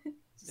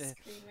 Just Eh,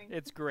 screaming.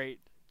 It's great.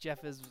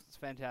 Jeff is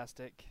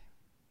fantastic.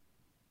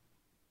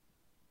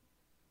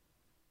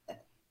 Okay.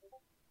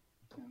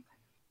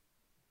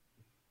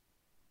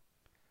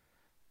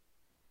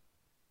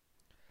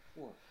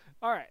 Cool.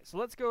 Alright, so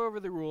let's go over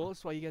the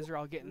rules while you guys are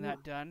all getting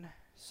that done.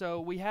 So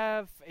we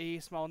have a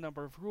small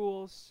number of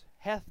rules.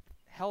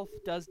 Health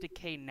does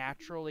decay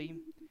naturally.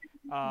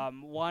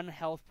 1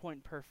 health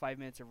point per 5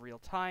 minutes of real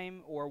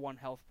time, or 1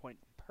 health point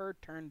per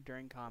turn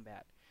during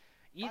combat.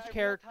 Each By real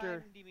character...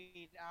 time, do you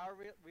mean our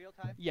real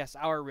time? Yes,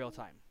 our real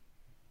time.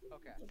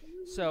 Okay.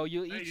 So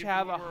you'll Hey, each you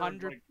have can remember,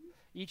 100... like,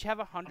 Each have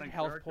 100 running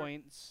health character?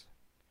 points,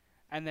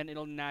 and then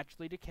it'll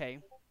naturally decay.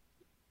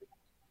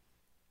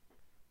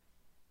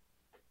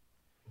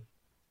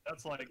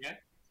 that's like, Okay.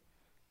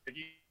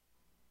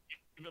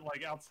 even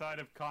like outside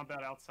of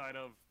combat, outside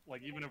of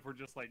like even if we're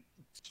just like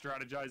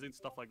strategizing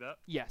stuff like that.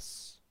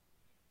 Yes.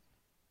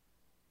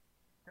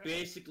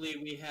 Basically,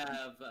 we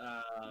have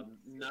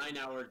 9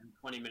 hours and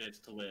 20 minutes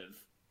to live.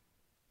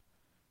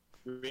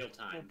 Real We'll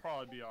time.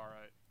 probably be all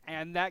right.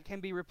 And that can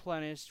be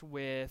replenished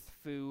with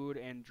food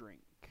and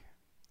drink.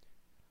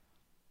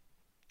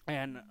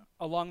 And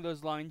along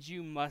those lines,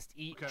 you must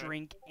eat, Okay.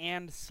 drink,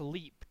 and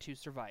sleep to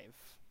survive.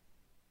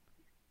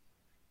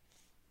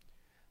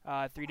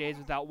 3 days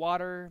without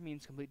water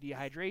means complete Is the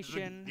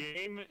dehydration.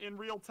 game in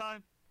real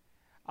time?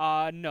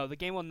 No, the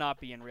game will not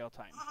be in real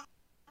time.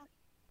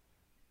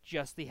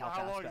 just the health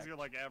How long aspect. is your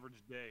like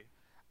average day?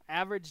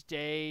 Average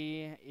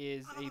day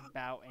is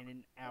about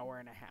an hour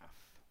and a half.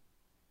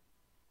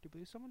 Did we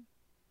lose someone?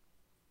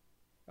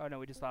 Oh no,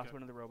 we just lost Okay.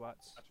 one of the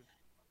robots. Gotcha.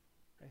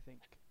 I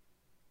think.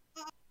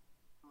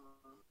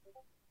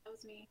 That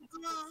was me.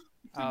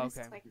 Oh,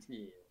 okay.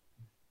 Yeah.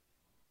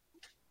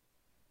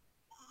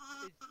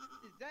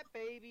 Is that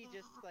baby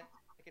just like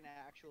an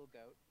actual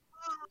goat?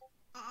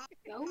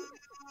 Go.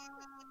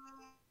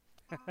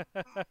 I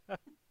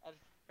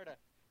just heard a.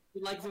 He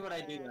likes it when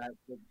I do that.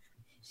 But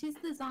She's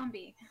the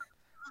zombie.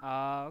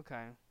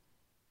 Okay.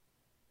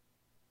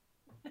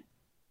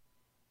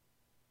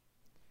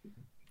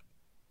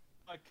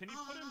 Can you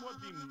put in what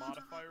the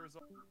modifiers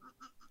are?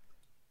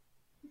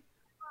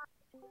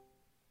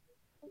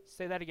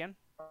 Say that again.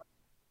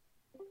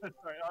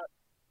 Sorry,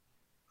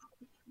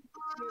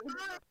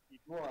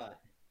 what?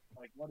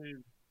 like what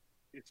is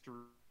history?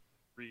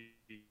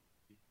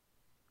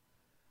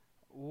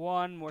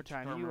 One more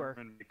time. You are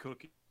determined by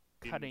cooking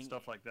cutting and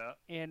stuff like that.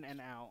 in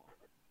and out.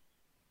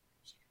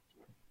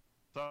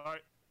 Sorry.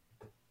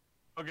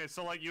 Okay,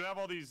 so like you have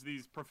all these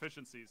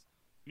proficiencies.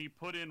 Can you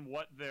put in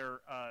what they're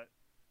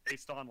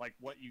based on, like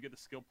what you get the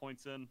skill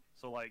points in?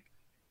 So like,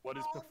 what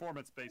is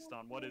performance based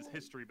on? What is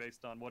history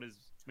based on? What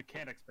is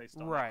mechanics based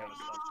on? that Right. kind of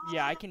stuff.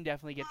 Yeah, I can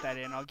definitely get that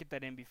in. I'll get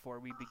that in before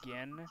we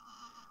begin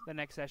the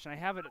next session. I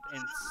have it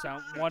in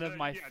one of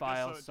my Yeah,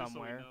 files just so we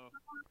somewhere. know.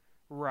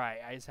 Right.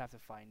 I just have to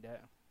find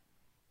it.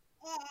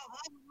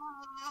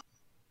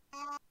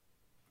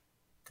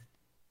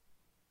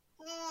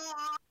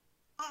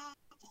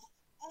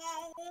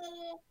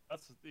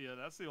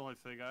 That's the only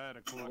thing I had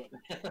a question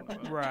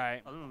about.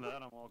 Right. Other than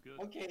that, I'm all good.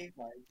 Okay,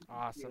 fine.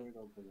 Awesome. Here we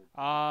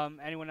go.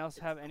 Anyone else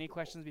have any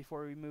questions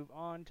before we move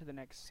on to the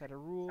next set of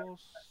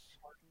rules?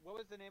 What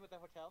was the name of the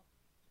hotel?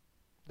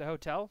 The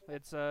hotel?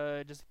 It's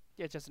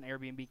just an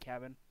Airbnb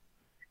cabin.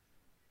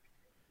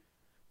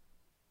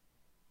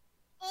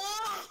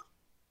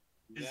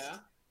 Yeah.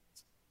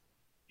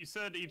 You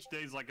said each day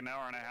is like an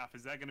hour and a half.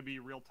 Is that going to be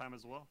real time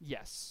as well?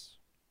 Yes.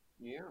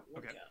 Yeah.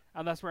 Okay. Yeah.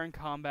 Unless we're in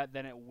combat,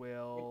 then it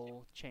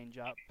will change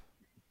up.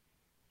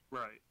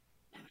 Right.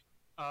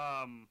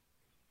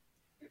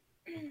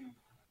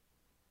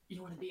 You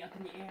don't want to be up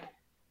in the air.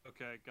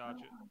 Okay,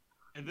 gotcha.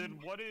 And then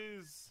what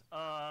is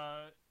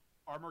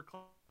armor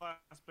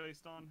class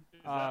based on?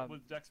 Is that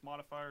with Dex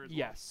modifier as well?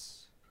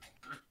 Yes.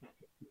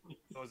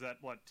 So is that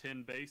what,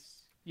 10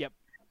 base? Yep.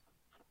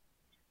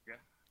 Okay.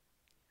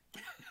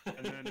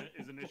 And then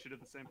is initiative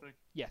the same thing?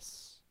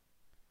 Yes.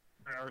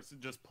 Or is it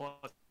just plus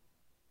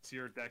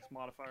your Dex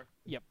modifier?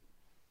 Yep.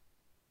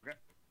 Okay.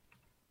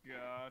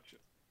 Gotcha.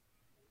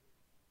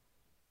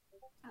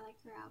 I like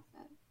her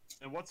outfit.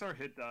 And what's our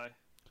hit die?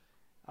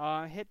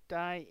 Hit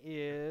die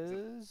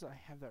is... I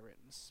have that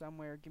written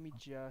somewhere. Give me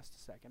just a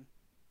second.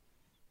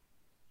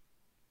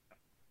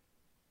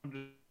 I'm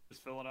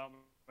just filling out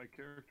my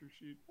character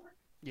sheet.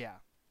 Yeah.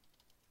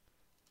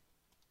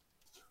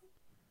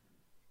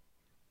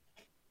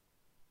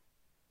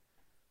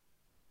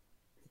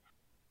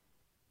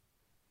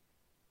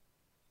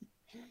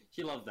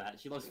 She loves that.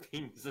 She loves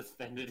being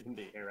suspended in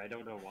the air. I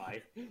don't know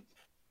why.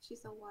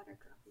 She's a water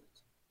droplet.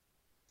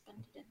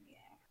 Suspended in the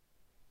air.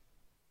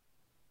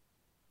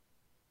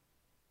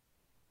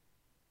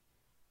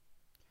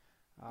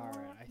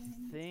 Alright,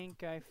 I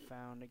think I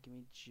found it. Give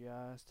me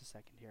just a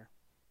second here.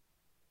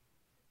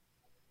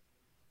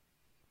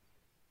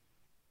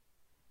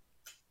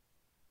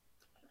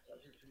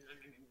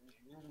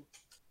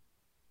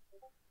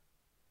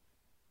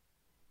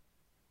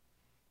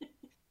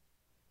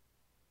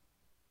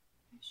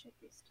 I should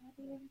be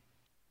studying.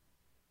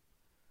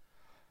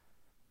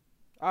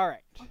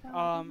 Alright. Although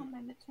I don't have my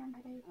midterm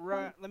today.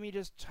 Right, let me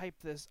just type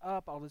this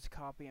up. I'll just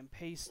copy and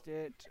paste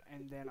it,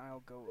 and then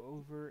I'll go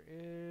over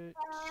it.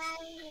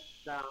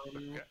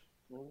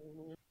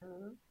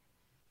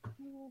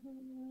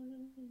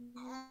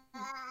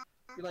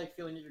 You like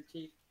feeling your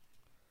teeth?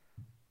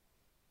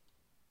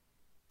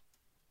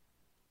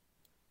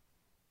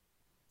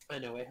 I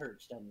know, it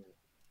hurts, doesn't it?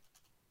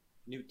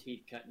 New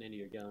teeth cutting into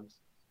your gums.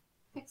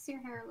 Fix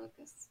your hair,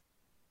 Lucas.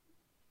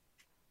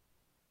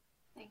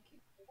 Thank you.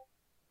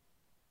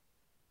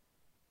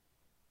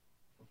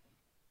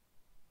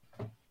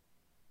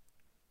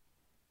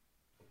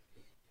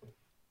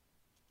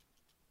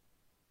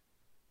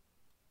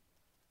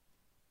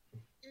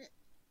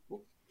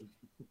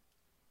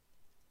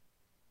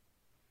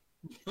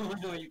 No,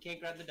 no, you can't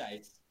grab the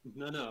dice.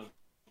 No, no.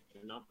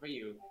 They're not for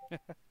you. But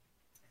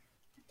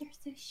they're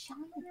so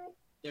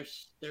shiny.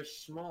 They're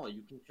small.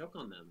 You can choke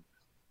on them.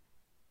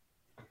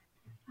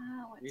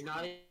 Oh, it's You're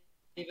not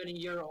even a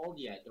year old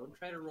yet. Don't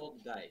try to roll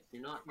the dice.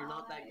 You're not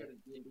that good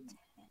at D&D.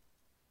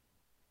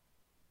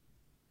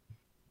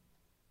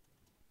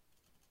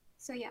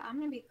 So yeah, I'm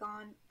gonna be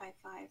gone by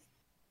 5.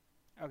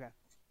 Okay.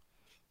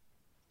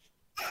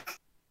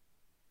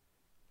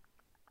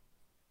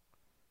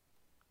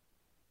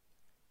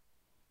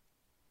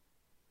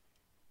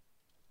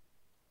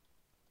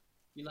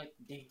 You like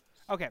dance.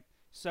 Okay,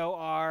 so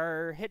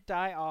our hit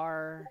die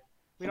are...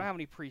 We don't have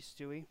any priests,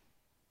 do we?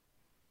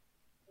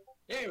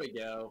 There we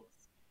go.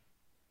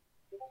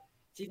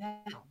 See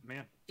that? Oh,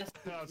 man. Just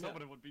I was no.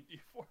 hoping it would be D4.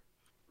 Right.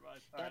 All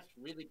right. That's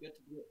really good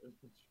to know.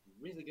 It's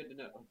really good to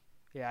know.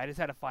 Yeah, I just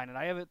had to find it.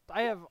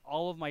 I have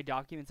all of my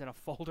documents in a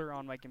folder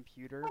on my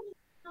computer,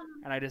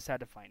 and I just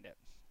had to find it.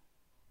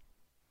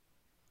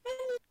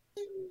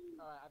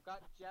 Alright, I've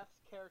got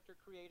Jeff's character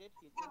created.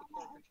 He's in the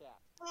character chat.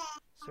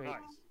 Sweet. Nice.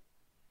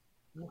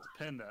 Let's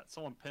pin that.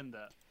 Someone pinned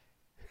that.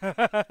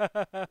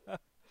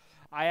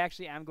 I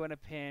actually am going to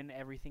pin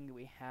everything that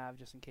we have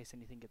just in case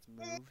anything gets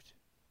moved.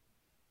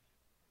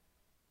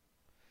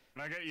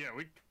 And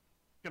we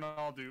can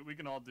all do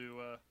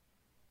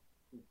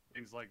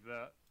things like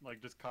that,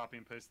 like just copy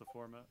and paste the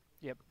format.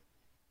 Yep.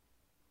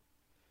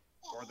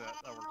 Or that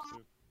works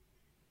too.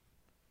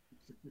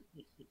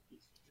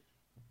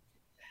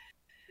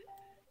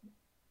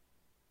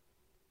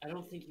 I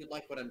don't think you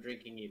like what I'm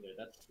drinking either.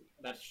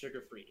 That's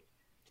sugar free.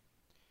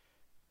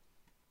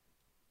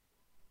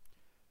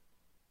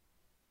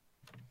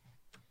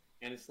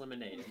 And it's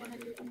lemonade.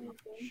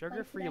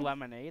 Sugar-free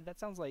lemonade? That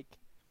sounds like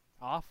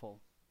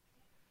awful.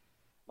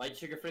 Light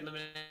sugar-free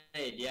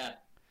lemonade, yeah.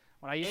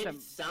 When I used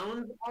It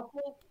sounds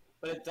awful,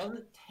 but it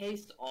doesn't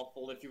taste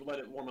awful if you let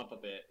it warm up a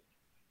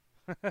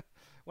bit.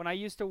 when I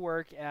used to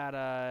work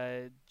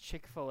at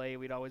Chick-fil-A,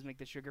 we'd always make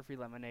the sugar-free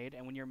lemonade,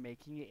 and when you're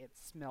making it, it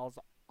smells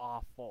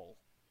awful.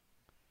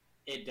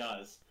 It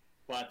does,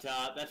 but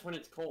that's when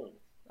it's cold.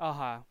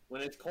 Uh-huh.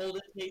 When it's cold,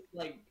 it tastes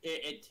like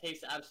it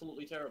tastes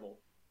absolutely terrible.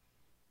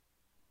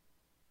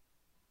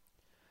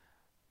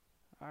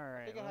 All I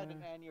right. think I had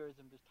an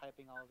aneurysm just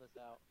typing all of this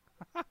out.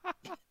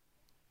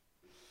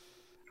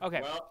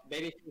 Okay. Well,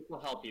 maybe this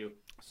will help you.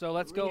 So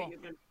let's go.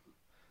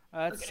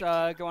 Let's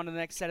go on to the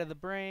next set of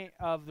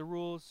the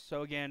rules.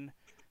 So again,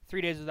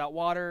 3 days without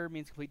water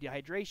means complete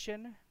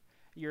dehydration.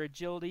 Your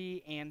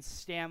agility and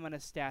stamina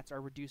stats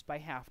are reduced by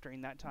half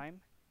during that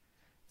time.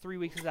 3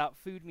 weeks without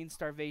food means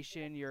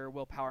starvation. Your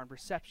willpower and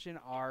perception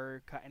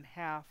are cut in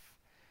half.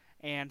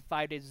 And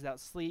 5 days without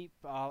sleep,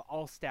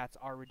 all stats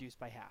are reduced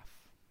by half.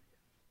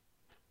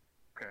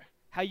 Okay.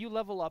 How you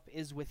level up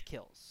is with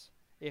kills.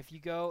 If you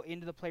go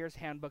into the player's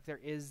handbook, there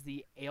is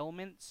the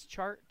ailments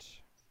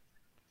chart.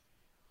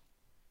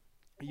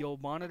 You'll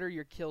monitor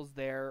your kills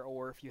there,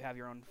 or if you have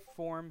your own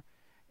form.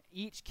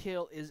 Each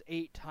kill is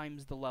 8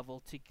 times the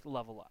level to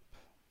level up.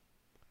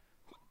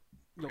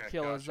 You'll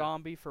kill a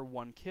zombie for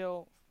 1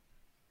 kill.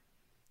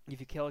 If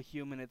you kill a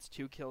human, it's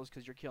 2 kills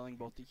because you're killing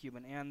both the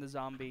human and the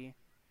zombie.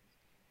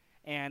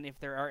 And if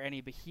there are any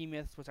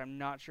behemoths, which I'm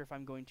not sure if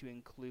I'm going to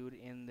include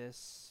in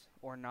this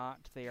or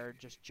not, they are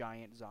just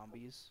giant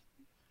zombies.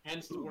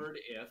 Hence the word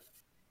if.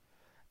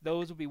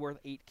 Those will be worth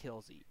 8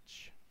 kills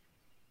each.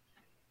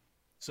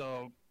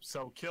 So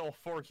kill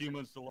 4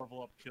 humans to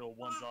level up, kill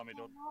 1 zombie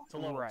to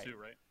level 2,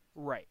 right?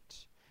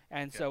 Right.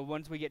 And so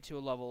once we get to a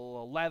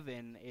level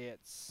 11,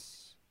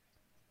 it's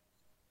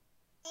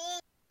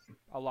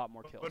a lot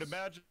more kills. But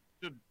imagine,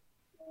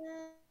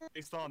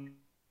 based on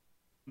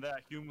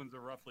that, humans are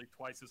roughly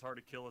twice as hard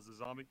to kill as a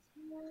zombie.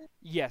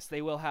 Yes,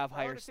 they will have I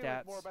higher wanna see what's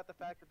stats. more about the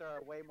fact that there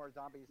are way more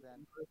zombies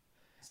than.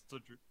 So,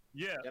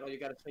 yeah. That's all you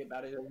gotta say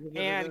about it.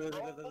 And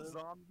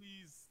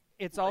Zombies.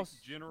 it's like, also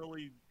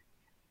generally.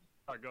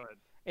 Alright, go ahead.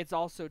 it's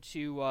also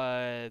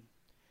to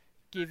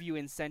give you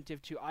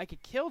incentive to I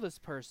could kill this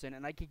person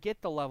and I could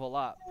get the level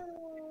up.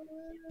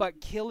 But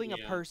killing a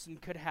person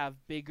could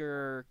have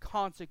bigger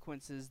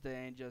consequences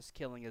than just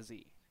killing a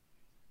Z.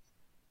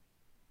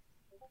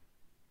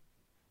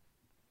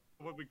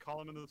 What we call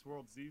them in this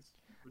world, Z's?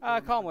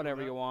 Call them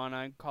whatever you want.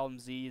 I call them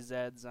Z, Z,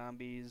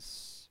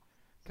 zombies,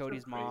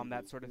 Cody's mom,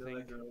 that sort of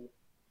thing.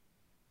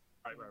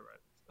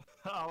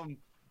 Right.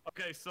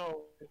 Okay,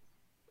 so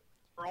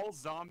are all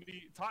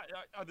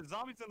are the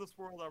zombies in this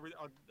world?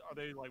 Are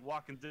they like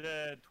Walking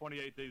Dead,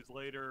 28 Days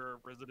Later,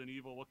 Resident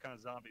Evil? What kind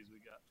of zombies we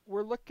got?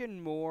 We're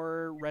looking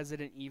more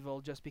Resident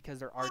Evil just because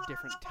there are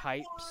different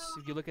types.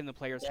 If you look in the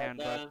player's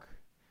handbook,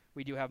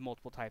 we do have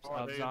multiple types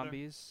of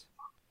zombies.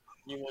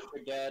 You want for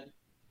dead?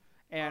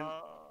 And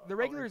the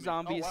regular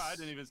zombies. Oh, wow, I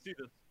didn't even see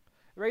this.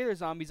 The regular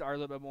zombies are a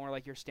little bit more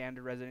like your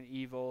standard Resident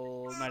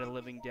Evil, Night of the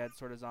Living Dead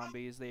sort of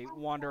zombies. They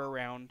wander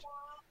around.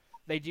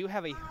 They do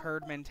have a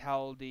herd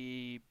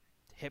mentality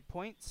hit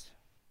points.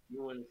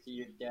 You want to see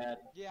your dad?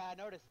 Yeah, I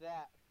noticed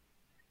that.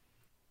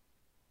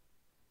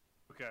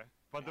 Okay,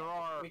 but there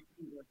are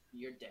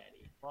your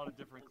daddy. A lot of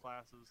different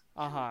classes.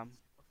 Uh-huh.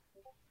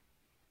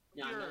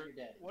 Yeah, I'm not your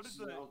daddy. What is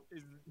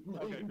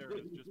okay, there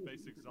it is, just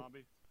basic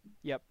zombie.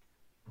 Yep.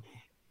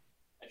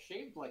 I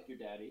shaved like your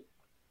daddy.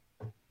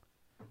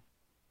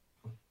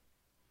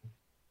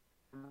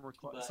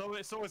 So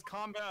is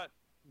combat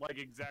like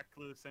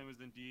exactly the same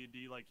as in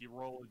D&D? Like you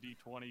roll a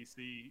D20,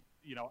 see,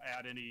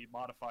 add any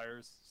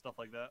modifiers, stuff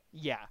like that?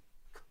 Yeah.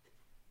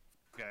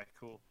 Okay,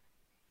 cool.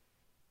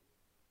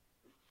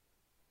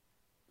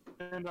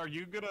 And are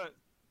you gonna...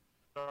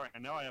 Alright,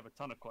 now I have a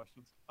ton of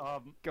questions.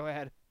 Go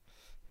ahead.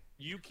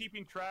 You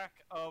keeping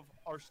track of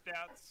our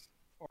stats,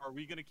 or are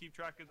we gonna keep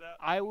track of that?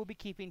 I will be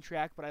keeping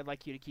track, but I'd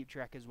like you to keep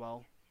track as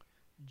well.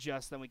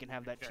 Just then we can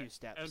have that 2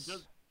 steps. And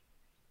just,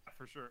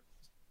 for sure.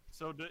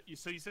 So you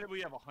said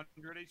we have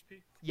 100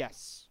 HP?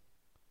 Yes.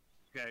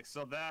 Okay,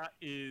 so that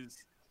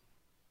is.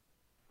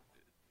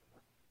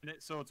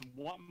 So it's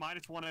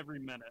 -1 every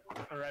minute,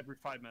 or every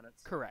 5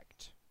 minutes.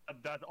 Correct.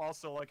 That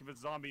also, like, if a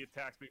zombie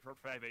attacks me for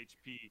 5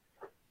 HP,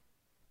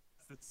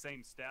 it's the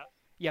same stat.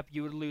 Yep,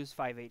 you would lose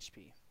 5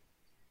 HP.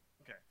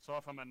 Okay, so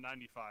if I'm at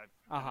 95,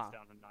 then Uh-huh. it's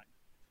down to 9.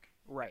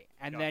 Right.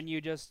 And Gotcha. then you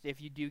just, if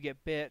you do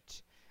get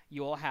bit,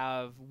 you'll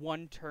have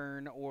 1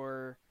 turn,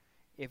 or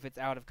if it's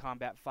out of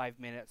combat, 5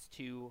 minutes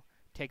to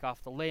take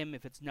off the limb.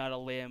 If it's not a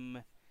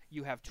limb,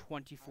 you have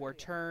 24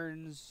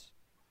 turns,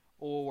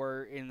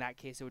 or in that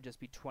case, it would just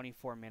be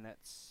 24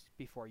 minutes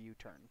before you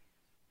turn.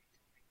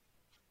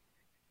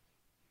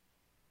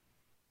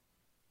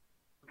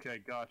 Okay,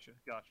 gotcha.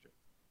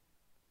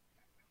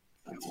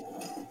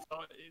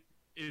 So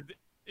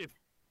if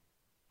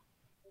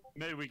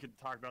maybe we could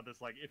talk about this,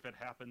 like, if it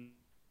happens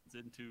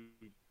into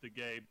the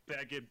game,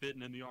 I get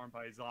bitten in the arm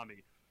by a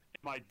zombie.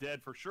 Am I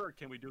dead for sure?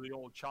 Can we do the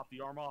old chop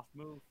the arm off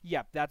move?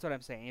 Yep, that's what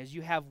I'm saying, is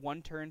you have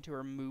 1 turn to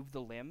remove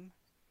the limb.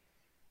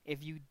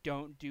 If you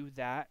don't do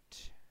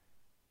that...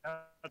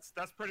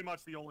 That's pretty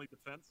much the only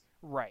defense.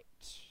 Right.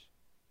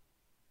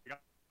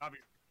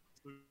 Obviously,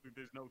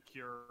 there's no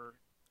cure,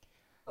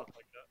 stuff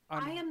like that.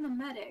 I am the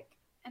medic,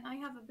 and I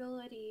have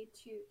ability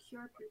to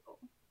cure people.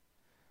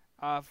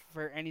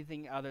 For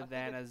anything other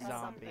than a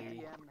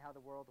zombie. and how the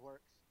world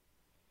works.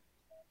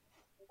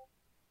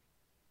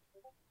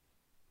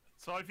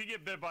 So if you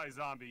get bit by a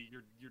zombie,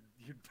 you're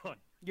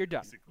done. You're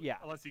done. Basically. Yeah.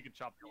 Unless you can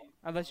chop the arm.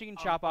 Unless you can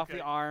chop off the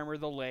okay. arm or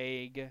the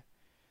leg.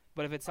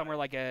 But if it's somewhere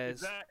like a...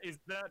 Is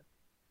that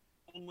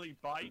only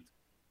bite,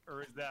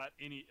 or is that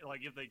any,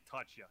 like, if they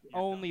touch you?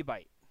 only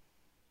bite.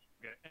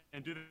 Okay.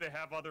 And do they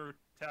have other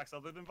attacks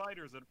other than bite,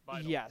 or is it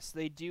bite? Yes,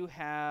 they do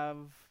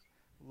have...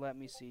 Let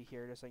me see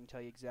here, just so I can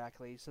tell you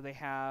exactly. So they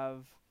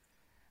have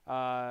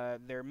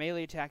their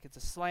melee attack. It's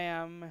a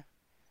slam.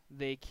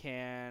 They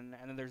can,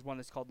 and then there's one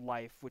that's called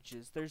life, which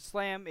is their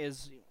slam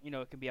is,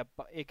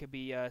 it could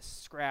be a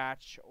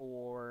scratch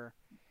or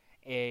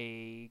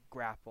a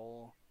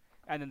grapple,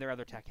 and then their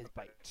other attack is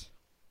bite.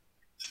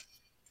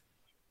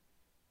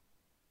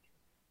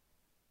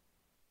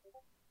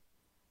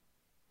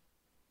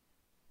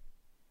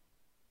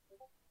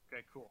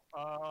 Okay, cool.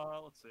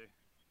 Let's see.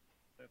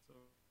 That's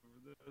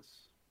over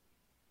this.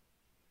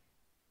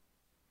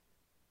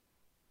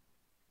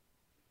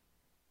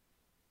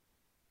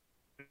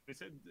 They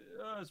said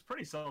it's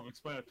pretty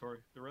self-explanatory.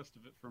 The rest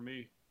of it for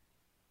me,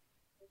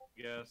 I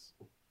guess.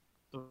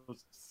 Okay,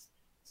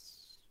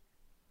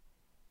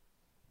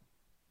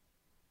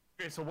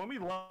 so when we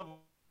level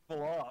up,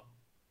 your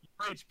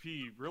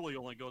HP really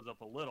only goes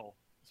up a little,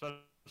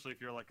 especially if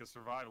you're like a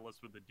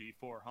survivalist with the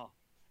D4, huh?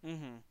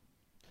 Mm-hmm.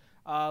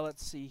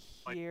 Let's see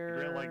Like,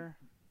 here.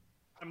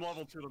 I'm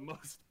level to the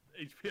most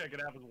HP I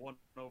could have is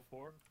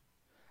 104.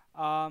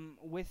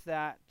 With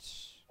that,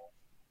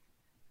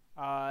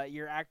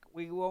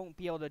 we won't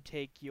be able to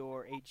take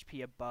your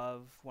HP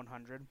above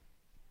 100.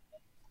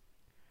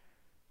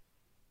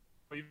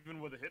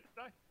 Even with a hit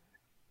die?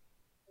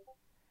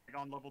 Like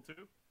on level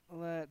 2?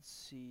 Let's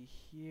see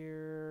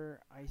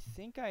here. I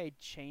think I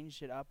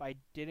changed it up. I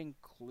did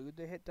include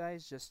the hit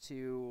dice just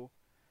to...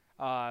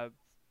 I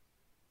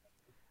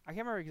can't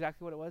remember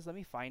exactly what it was. Let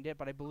me find it.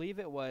 But I believe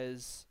it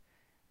was...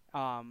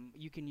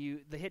 you can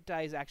use... The hit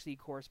dice actually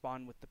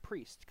correspond with the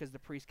priest, because the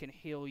priest can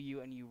heal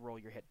you and you roll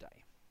your hit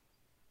die.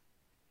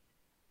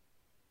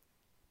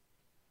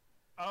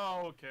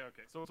 Oh, okay.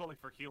 So it's only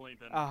for healing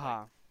then. Uh-huh.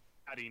 Like,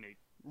 adding 8.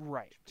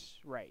 Right.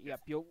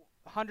 Yep.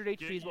 100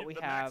 HP is what we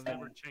the have. max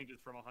never changes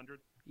from 100.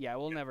 Yeah,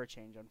 we'll never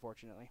change,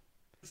 unfortunately.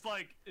 It's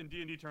like in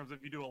D&D terms,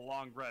 if you do a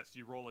long rest,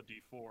 you roll a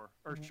D4, or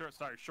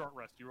short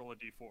rest, you roll a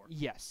D4.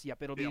 Yes.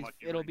 Yep. It'll See how be much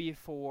you it'll read. be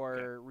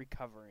for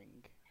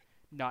recovering,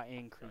 not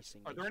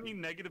increasing. Are there any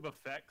negative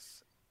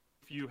effects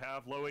if you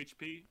have low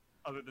HP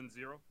other than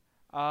 0?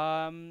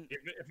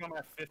 If I'm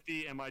at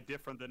 50, am I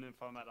different than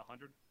if I'm at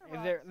 100?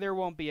 There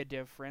won't be a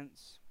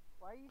difference.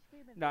 Why are you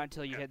screaming? Not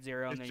until you Yeah. hit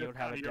 0, and It's then just you'll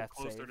have how a you're death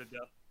closer save. to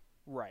death.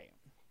 Right.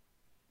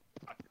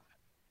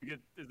 You get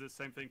is the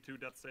same thing, 2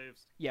 death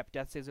saves, Yep.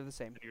 Death saves are the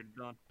same. and you're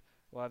done.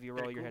 We'll have you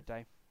Okay, roll your cool. hit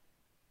die.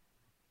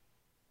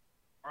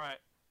 All right.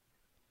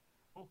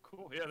 Oh,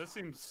 cool. Yeah, this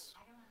seems.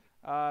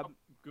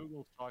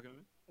 Google's talking to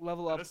me.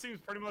 Level Yeah, up. this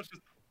seems pretty much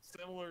just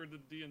similar to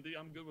D&D.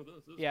 I'm good with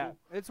this. This is Yeah, cool.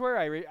 it's where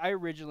I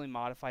originally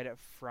modified it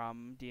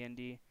from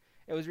D&D.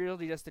 It was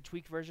really just a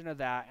tweaked version of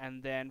that,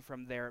 and then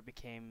from there it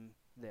became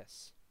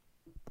this.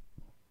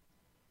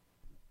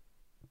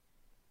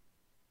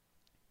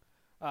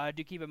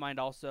 Do keep in mind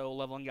also,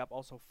 leveling up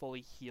also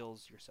fully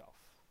heals yourself.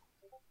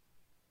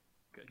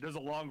 Okay. Does a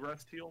long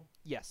rest heal?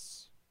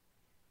 Yes.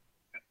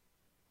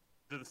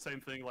 Do the same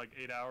thing, like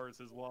 8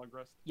 hours is long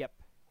rest? Yep.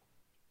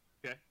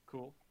 Okay,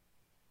 cool.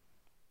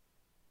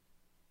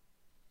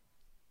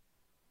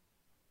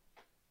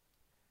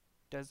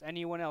 Does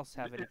anyone else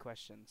have any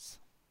questions?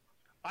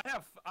 I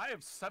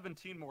have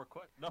 17 more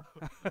questions. No.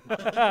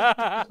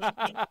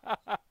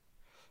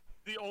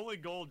 The only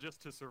goal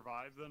just to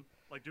survive then?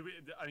 Like, do we,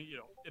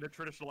 in a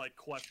traditional, like,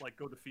 quest, like,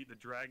 go defeat the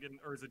dragon,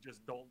 or is it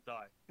just don't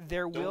die?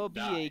 There will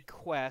be die. a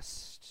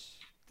quest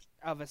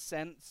of a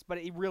sense, but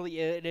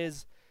it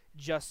is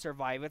just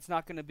survive. It's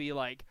not going to be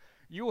like,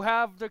 you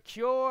have the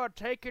cure,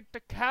 take it to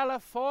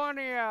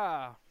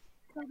California.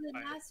 So the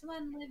last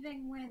one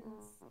living wins.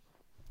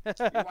 You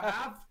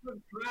have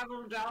to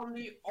travel down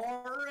the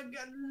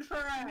Oregon We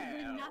Trail.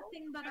 win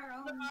nothing but our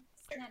own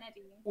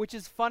sanity. Which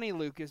is funny,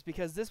 Lucas,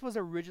 because this was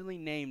originally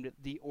named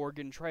the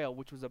Oregon Trail,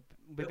 which was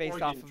based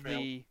Oregon off of Trail.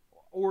 the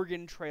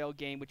Oregon Trail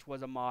game, which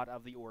was a mod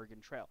of the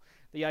Oregon Trail.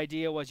 The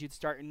idea was you'd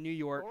start in New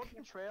York,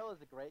 Oregon Trail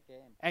is a great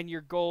game. and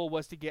your goal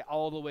was to get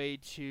all the way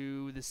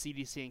to the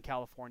CDC in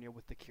California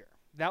with the cure.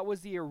 That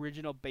was the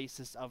original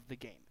basis of the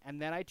game.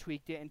 And then I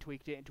tweaked it and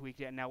tweaked it and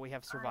tweaked it, and now we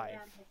have Survive.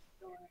 I am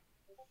historic.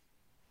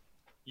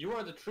 You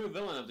are the true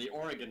villain of the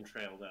Oregon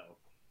Trail, though.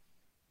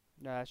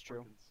 No, that's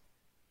true.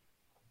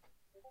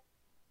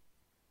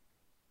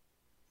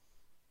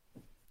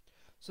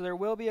 So there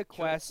will be a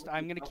quest.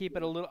 I'm gonna keep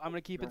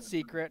it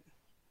secret.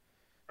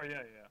 Oh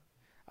yeah,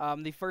 yeah.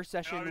 The first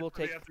session will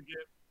Obviously, take. you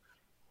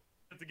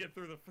have to get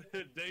through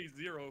the day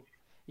 0.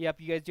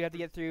 Yep, you guys do have to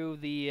get through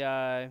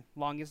the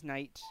longest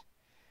night.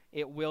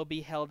 It will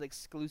be held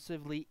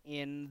exclusively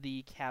in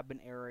the cabin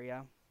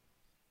area.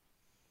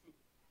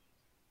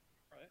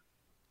 Right.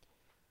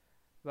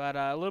 But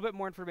a little bit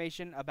more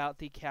information about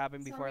the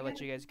cabin So before I we're let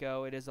gonna you guys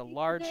go. It is a Today,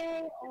 large.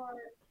 or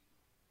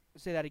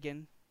Say that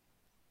again.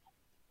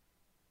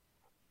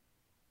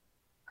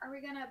 are we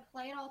gonna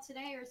play it all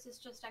today, or is this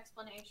just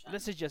explanation?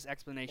 This is just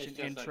explanation, It's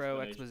just intro,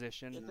 explanation.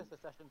 exposition. It's just a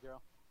session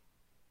 0.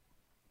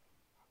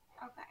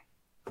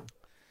 Okay.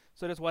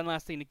 So just one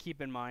last thing to keep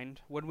in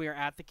mind: when we are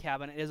at the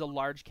cabin, it is a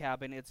large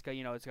cabin. It's got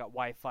it's got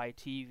Wi-Fi,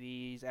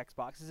 TVs,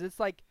 Xboxes. It's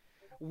like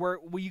where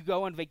you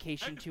go on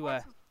vacation to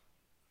a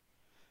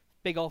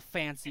big old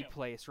fancy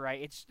place,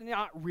 right? It's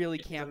not really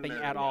It's a camping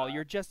at all. Marriott.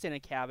 You're just in a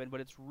cabin, but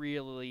it's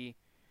really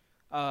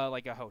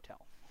like a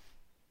hotel.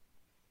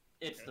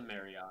 It's the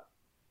Marriott.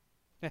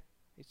 I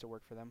used to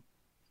work for them.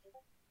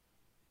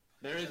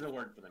 There is a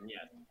word for them,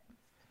 yes.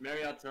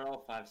 Marriotts are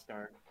all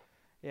 5-star.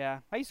 Yeah,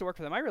 I used to work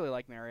for them. I really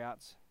like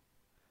Marriotts.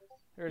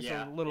 They're just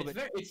Yeah, a little it's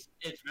bit.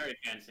 it's very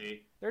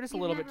fancy. They're just a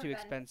You've little bit never too been.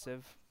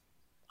 expensive.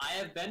 I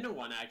have been to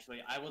one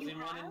actually. I was You in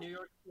one in have? New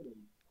York City.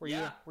 Were you-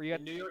 yeah, were you at-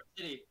 in New York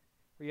City?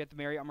 Were you at the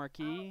Marriott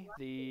Marquis,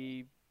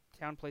 the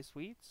Town Place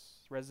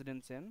Suites,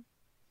 Residence Inn?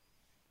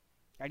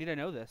 I need to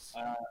know this.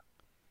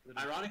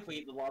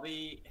 Ironically, the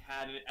lobby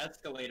had an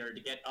escalator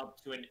to get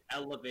up to an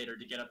elevator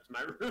to get up to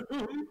my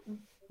room.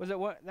 Was it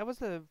what? Was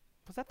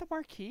that the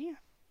Marquis?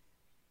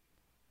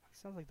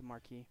 Sounds like the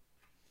Marquis.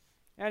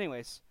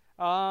 Anyways,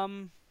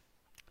 so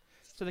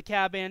the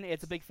cabin,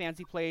 it's a big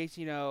fancy place,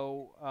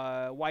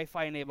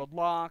 Wi-Fi enabled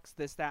locks,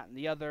 this, that, and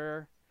the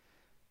other.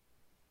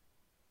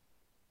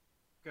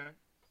 Okay.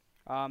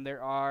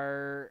 There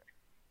are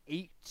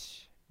 8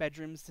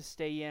 bedrooms to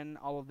stay in.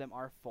 All of them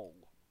are full.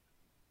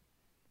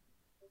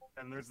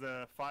 And there's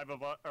the 5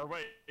 of us. Or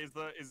wait, is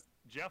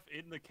Jeff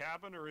in the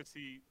cabin or is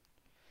he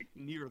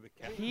near the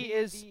cabin? He The-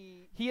 is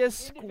the he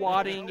is individual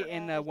squatting known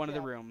in as one of the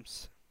Jeff-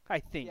 rooms, I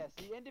think. Yes,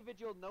 the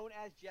individual known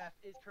as Jeff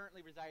is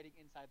currently residing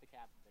inside the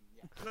cabin.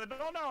 Yes. I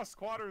don't know how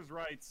squatters'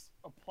 rights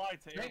apply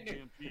to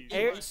Airbnbs.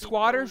 Air-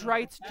 Squatters' People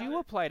rights in the do cabin.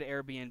 apply to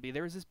Airbnb.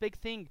 There was this big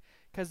thing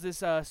because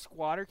this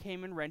squatter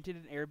came and rented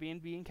an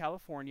Airbnb in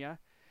California,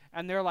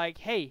 and they're like,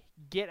 "Hey,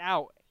 get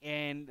out!"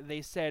 And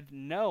they said,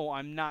 "No,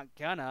 I'm not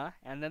gonna,"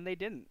 and then they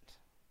didn't.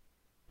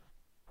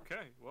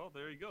 Okay, well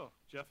there you go.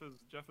 Jeff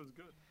is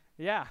good.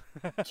 Yeah.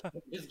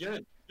 It's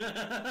good.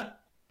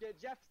 Yeah,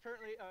 Jeff's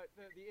currently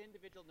the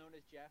individual known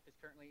as Jeff is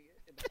currently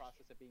in the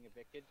process of being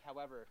evicted.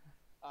 However,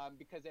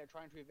 because they're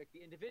trying to evict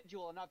the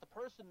individual and not the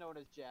person known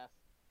as Jeff,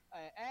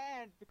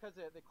 and because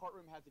the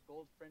courtroom has a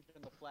gold print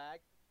on the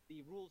flag,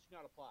 the rules do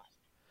not apply.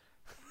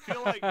 I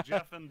feel like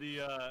Jeff and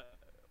the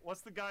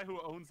what's the guy who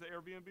owns the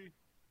Airbnb?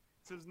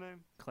 What's his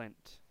name?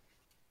 Clint.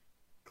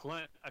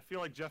 Clint. I feel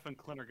like Jeff and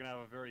Clint are gonna have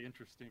a very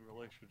interesting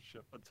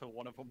relationship until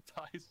one of them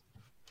dies.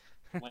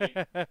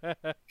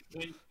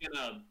 Clint's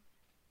gonna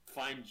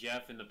find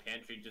Jeff in the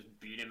pantry, just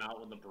beat him out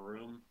with a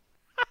broom.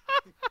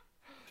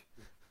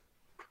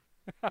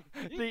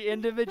 The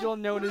individual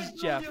known as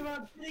Jeff,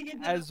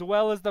 as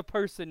well as the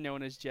person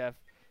known as Jeff,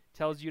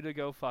 tells you to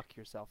go fuck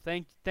yourself.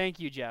 Thank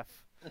you,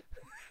 Jeff.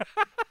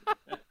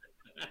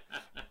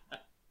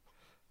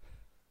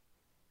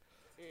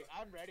 Dude,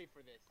 I'm ready for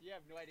this. You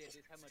have no idea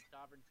just how much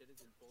sovereign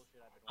citizen bullshit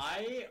I've been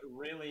watching. I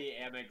really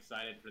am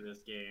excited for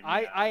this game.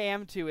 I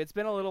am too. It's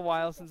been a little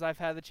while since I've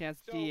had the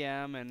chance to So-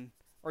 DM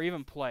or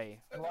even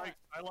play.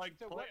 I like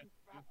So playing.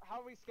 how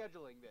are we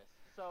scheduling this?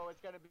 So it's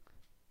gonna be.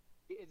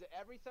 Is it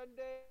every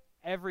Sunday?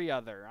 Every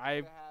other. I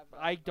We're gonna have,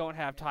 I don't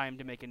have time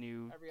to make a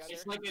new Every other.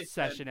 It's like I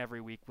session said, every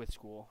week with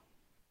school.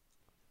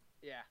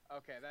 Yeah.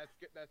 Okay. That's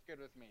good. That's good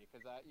with me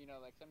because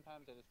like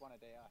sometimes I just want a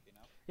day off.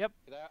 Yep.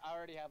 Because I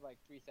already have like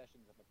 3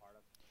 sessions I'm a part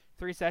of.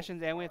 3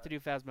 sessions, and we have to do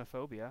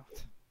Phasmophobia.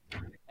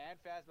 And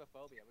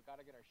Phasmophobia. We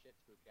gotta get our shit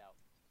spooked out.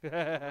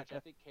 Which I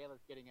think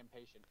Kayla's getting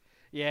impatient.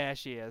 Yeah,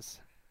 she is.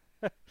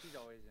 She's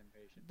always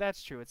impatient.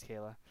 That's true. It's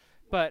Kayla.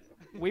 But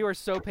we were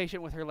so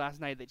patient with her last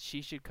night that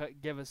she should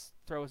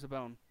throw us a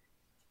bone.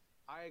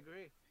 I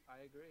agree.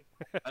 I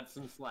agree. That's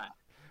some slack.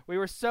 We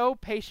were so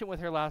patient with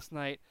her last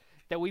night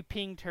that we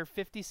pinged her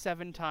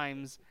 57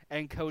 times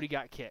and Cody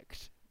got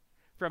kicked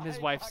from his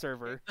I wife's got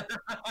server. kicked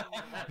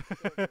from my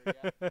server,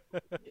 yeah.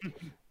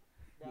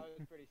 That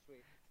was pretty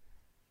sweet.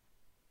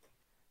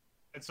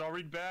 And so are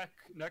we back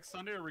next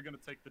Sunday, or are we gonna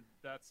take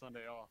that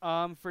Sunday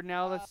off? For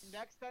now, let's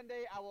Next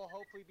Sunday, I will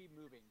hopefully be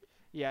moving.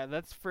 yeah,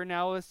 that's for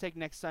now. Let's take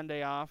next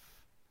Sunday off,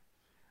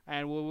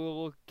 and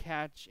we'll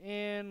catch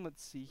in.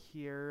 Let's see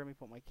here. Let me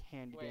put my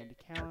handy dandy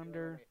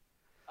calendar.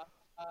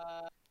 Wait.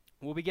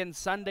 We'll begin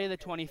Sunday the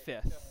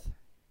 25th.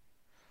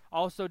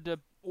 Also,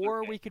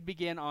 or we could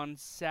begin on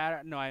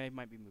Saturday. No, I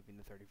might be moving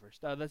the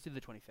 31st. Let's do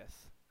the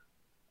 25th.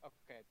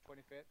 Okay,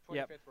 25th. 25th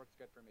Yep. works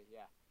good for me.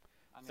 Yeah.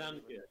 I'm gonna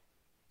Sounds be good.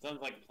 Sounds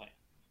like a plan.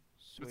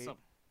 Sweet. stuff.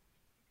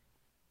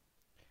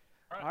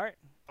 All right.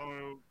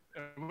 Oh,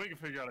 and we can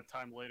figure out a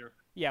time later.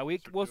 Yeah, we'll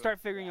do it. start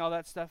figuring all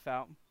that stuff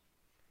out.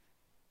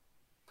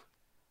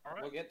 All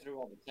right. We'll get through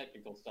all the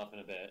technical stuff in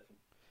a bit.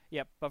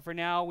 Yep. But for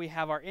now, we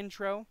have our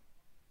intro.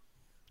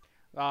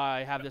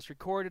 I have this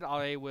recorded.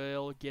 I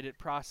will get it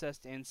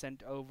processed and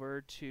sent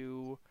over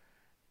to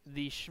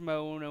the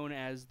schmo known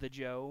as the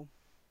Joe.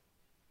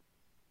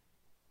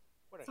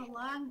 What It's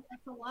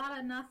a lot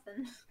of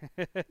nothing.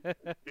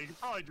 You can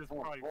probably just Oh,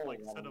 like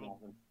oh, send them oh,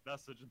 a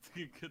message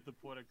and get the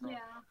point across. Yeah.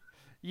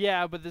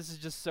 Yeah, but this is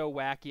just so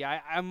wacky.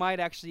 I might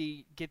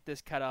actually get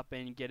this cut up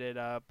and get it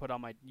put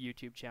on my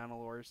YouTube channel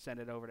or send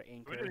it over to We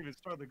Anchor. didn't even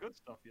start the good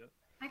stuff yet.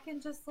 I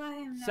can just let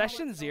him know.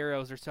 Session what's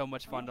zeros are so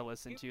much fun to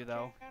listen to,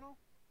 though. Channel?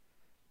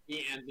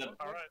 He ends up,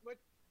 All right.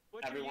 What's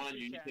your everyone on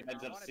YouTube YouTube channel?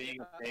 ends I up wanna seeing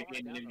do- a I wanna fake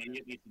and download that.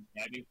 immediately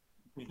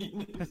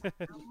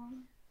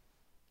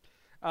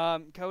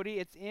subscribing. Cody,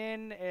 it's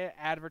in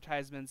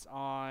advertisements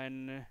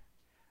on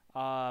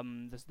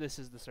this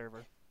is the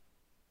server.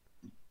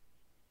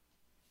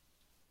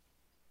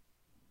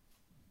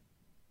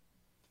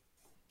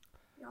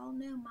 Y'all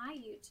know my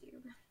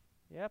YouTube.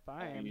 Yep,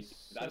 I am.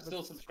 I'm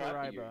still subscribed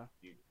to subscriber.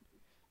 you.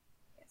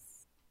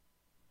 Yes.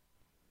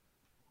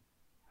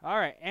 All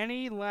right.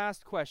 Any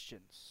last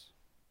questions?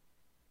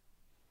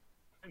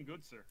 I'm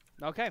good, sir.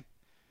 Okay. If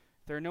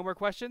there are no more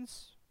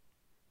questions,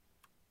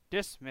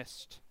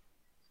 dismissed.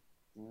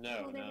 No,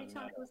 Well, no, then we no.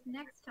 talk with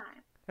next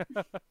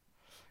time.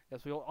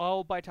 Yes, we will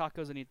all buy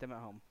tacos and eat them at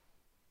home.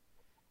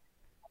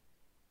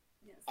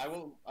 Yes. I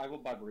will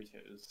buy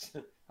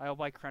burritos. I will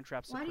buy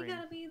Crunchwrap Why do you Supreme.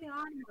 gotta be the odd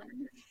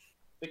one?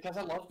 Because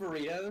I love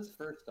burritos,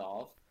 first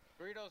off.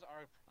 Burritos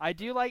are. I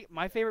do like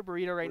my favorite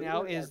burrito right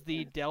now Burritos is are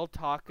the good. Del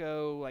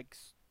Taco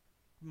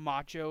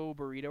macho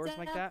burrito or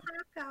something like that.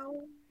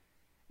 Taco.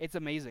 It's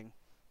amazing.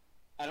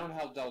 I don't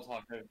have Del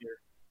Taco here.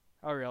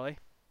 Oh really?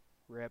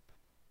 Rip.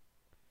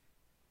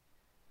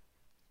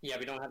 Yeah,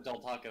 we don't have Del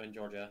Taco in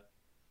Georgia.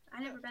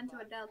 I never been to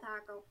a Del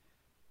Taco.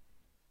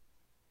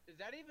 Is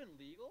that even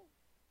legal?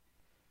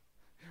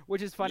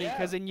 Which is funny Yeah,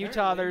 because in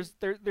Utah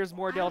apparently. there's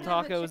more I Del have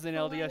a Tacos than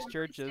Chick-fil-A LDS in my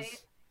churches.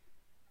 state.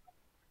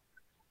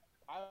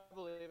 I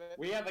believe it.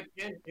 We have a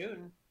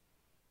Cancun.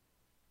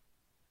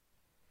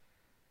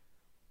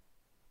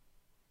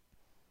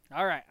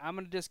 All right, I'm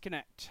gonna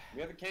disconnect.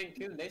 We have a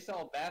Cancun. They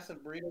sell a massive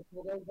burrito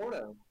called El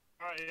Gordo.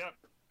 All right, yep.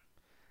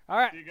 All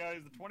right, See you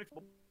guys the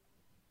 24th.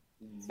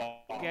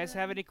 you guys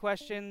have any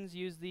questions?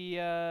 Use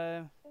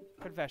the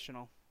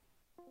confessional.